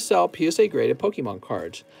 Do I sell PSA graded Pokemon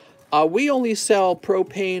cards? We only sell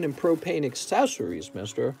propane and propane accessories,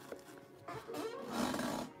 mister.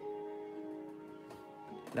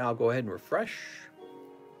 Now I'll go ahead and refresh.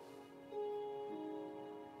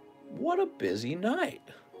 What a busy night.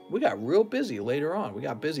 We got real busy later on. We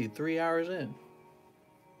got busy 3 hours in.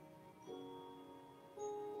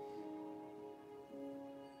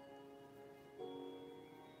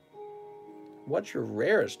 What's your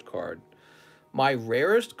rarest card? My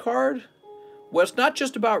rarest card? Well, it's not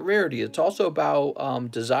just about rarity. It's also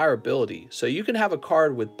about desirability. So you can have a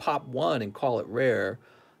card with pop 1 and call it rare.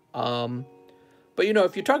 But, you know,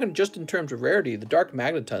 if you're talking just in terms of rarity, the Dark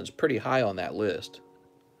Magneton's pretty high on that list.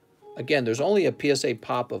 Again, there's only a PSA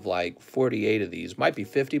pop of like 48 of these. Might be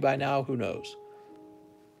 50 by now. Who knows?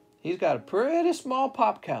 He's got a pretty small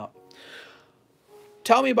pop count.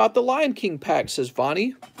 Tell me about the Lion King pack, says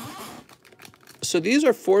Vonnie. So these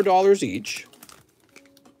are $4 each.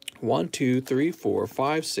 1, 2, 3, 4,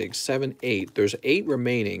 5, 6, 7, 8. There's 8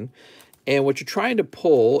 remaining. And what you're trying to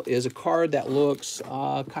pull is a card that looks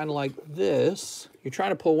kind of like this. You're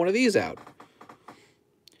trying to pull one of these out.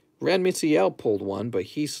 Ren Miciel pulled one, but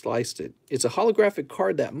he sliced it. It's a holographic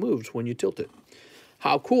card that moves when you tilt it.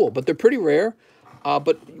 How cool. But they're pretty rare.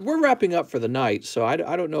 But we're wrapping up for the night, so I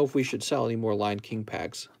don't know if we should sell any more Lion King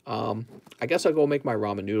packs. I guess I'll go make my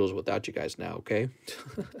ramen noodles without you guys now, okay?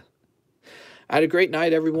 I had a great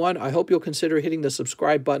night, everyone. I hope you'll consider hitting the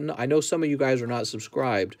subscribe button. I know some of you guys are not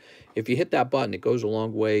subscribed. If you hit that button, it goes a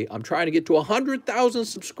long way. I'm trying to get to 100,000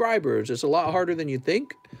 subscribers. It's a lot harder than you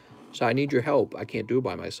think, so I need your help. I can't do it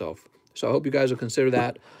by myself. So I hope you guys will consider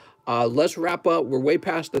that. Let's wrap up. We're way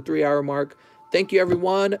past the 3-hour mark. Thank you,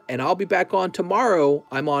 everyone, and I'll be back on tomorrow.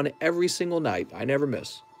 I'm on every single night. I never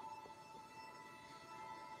miss.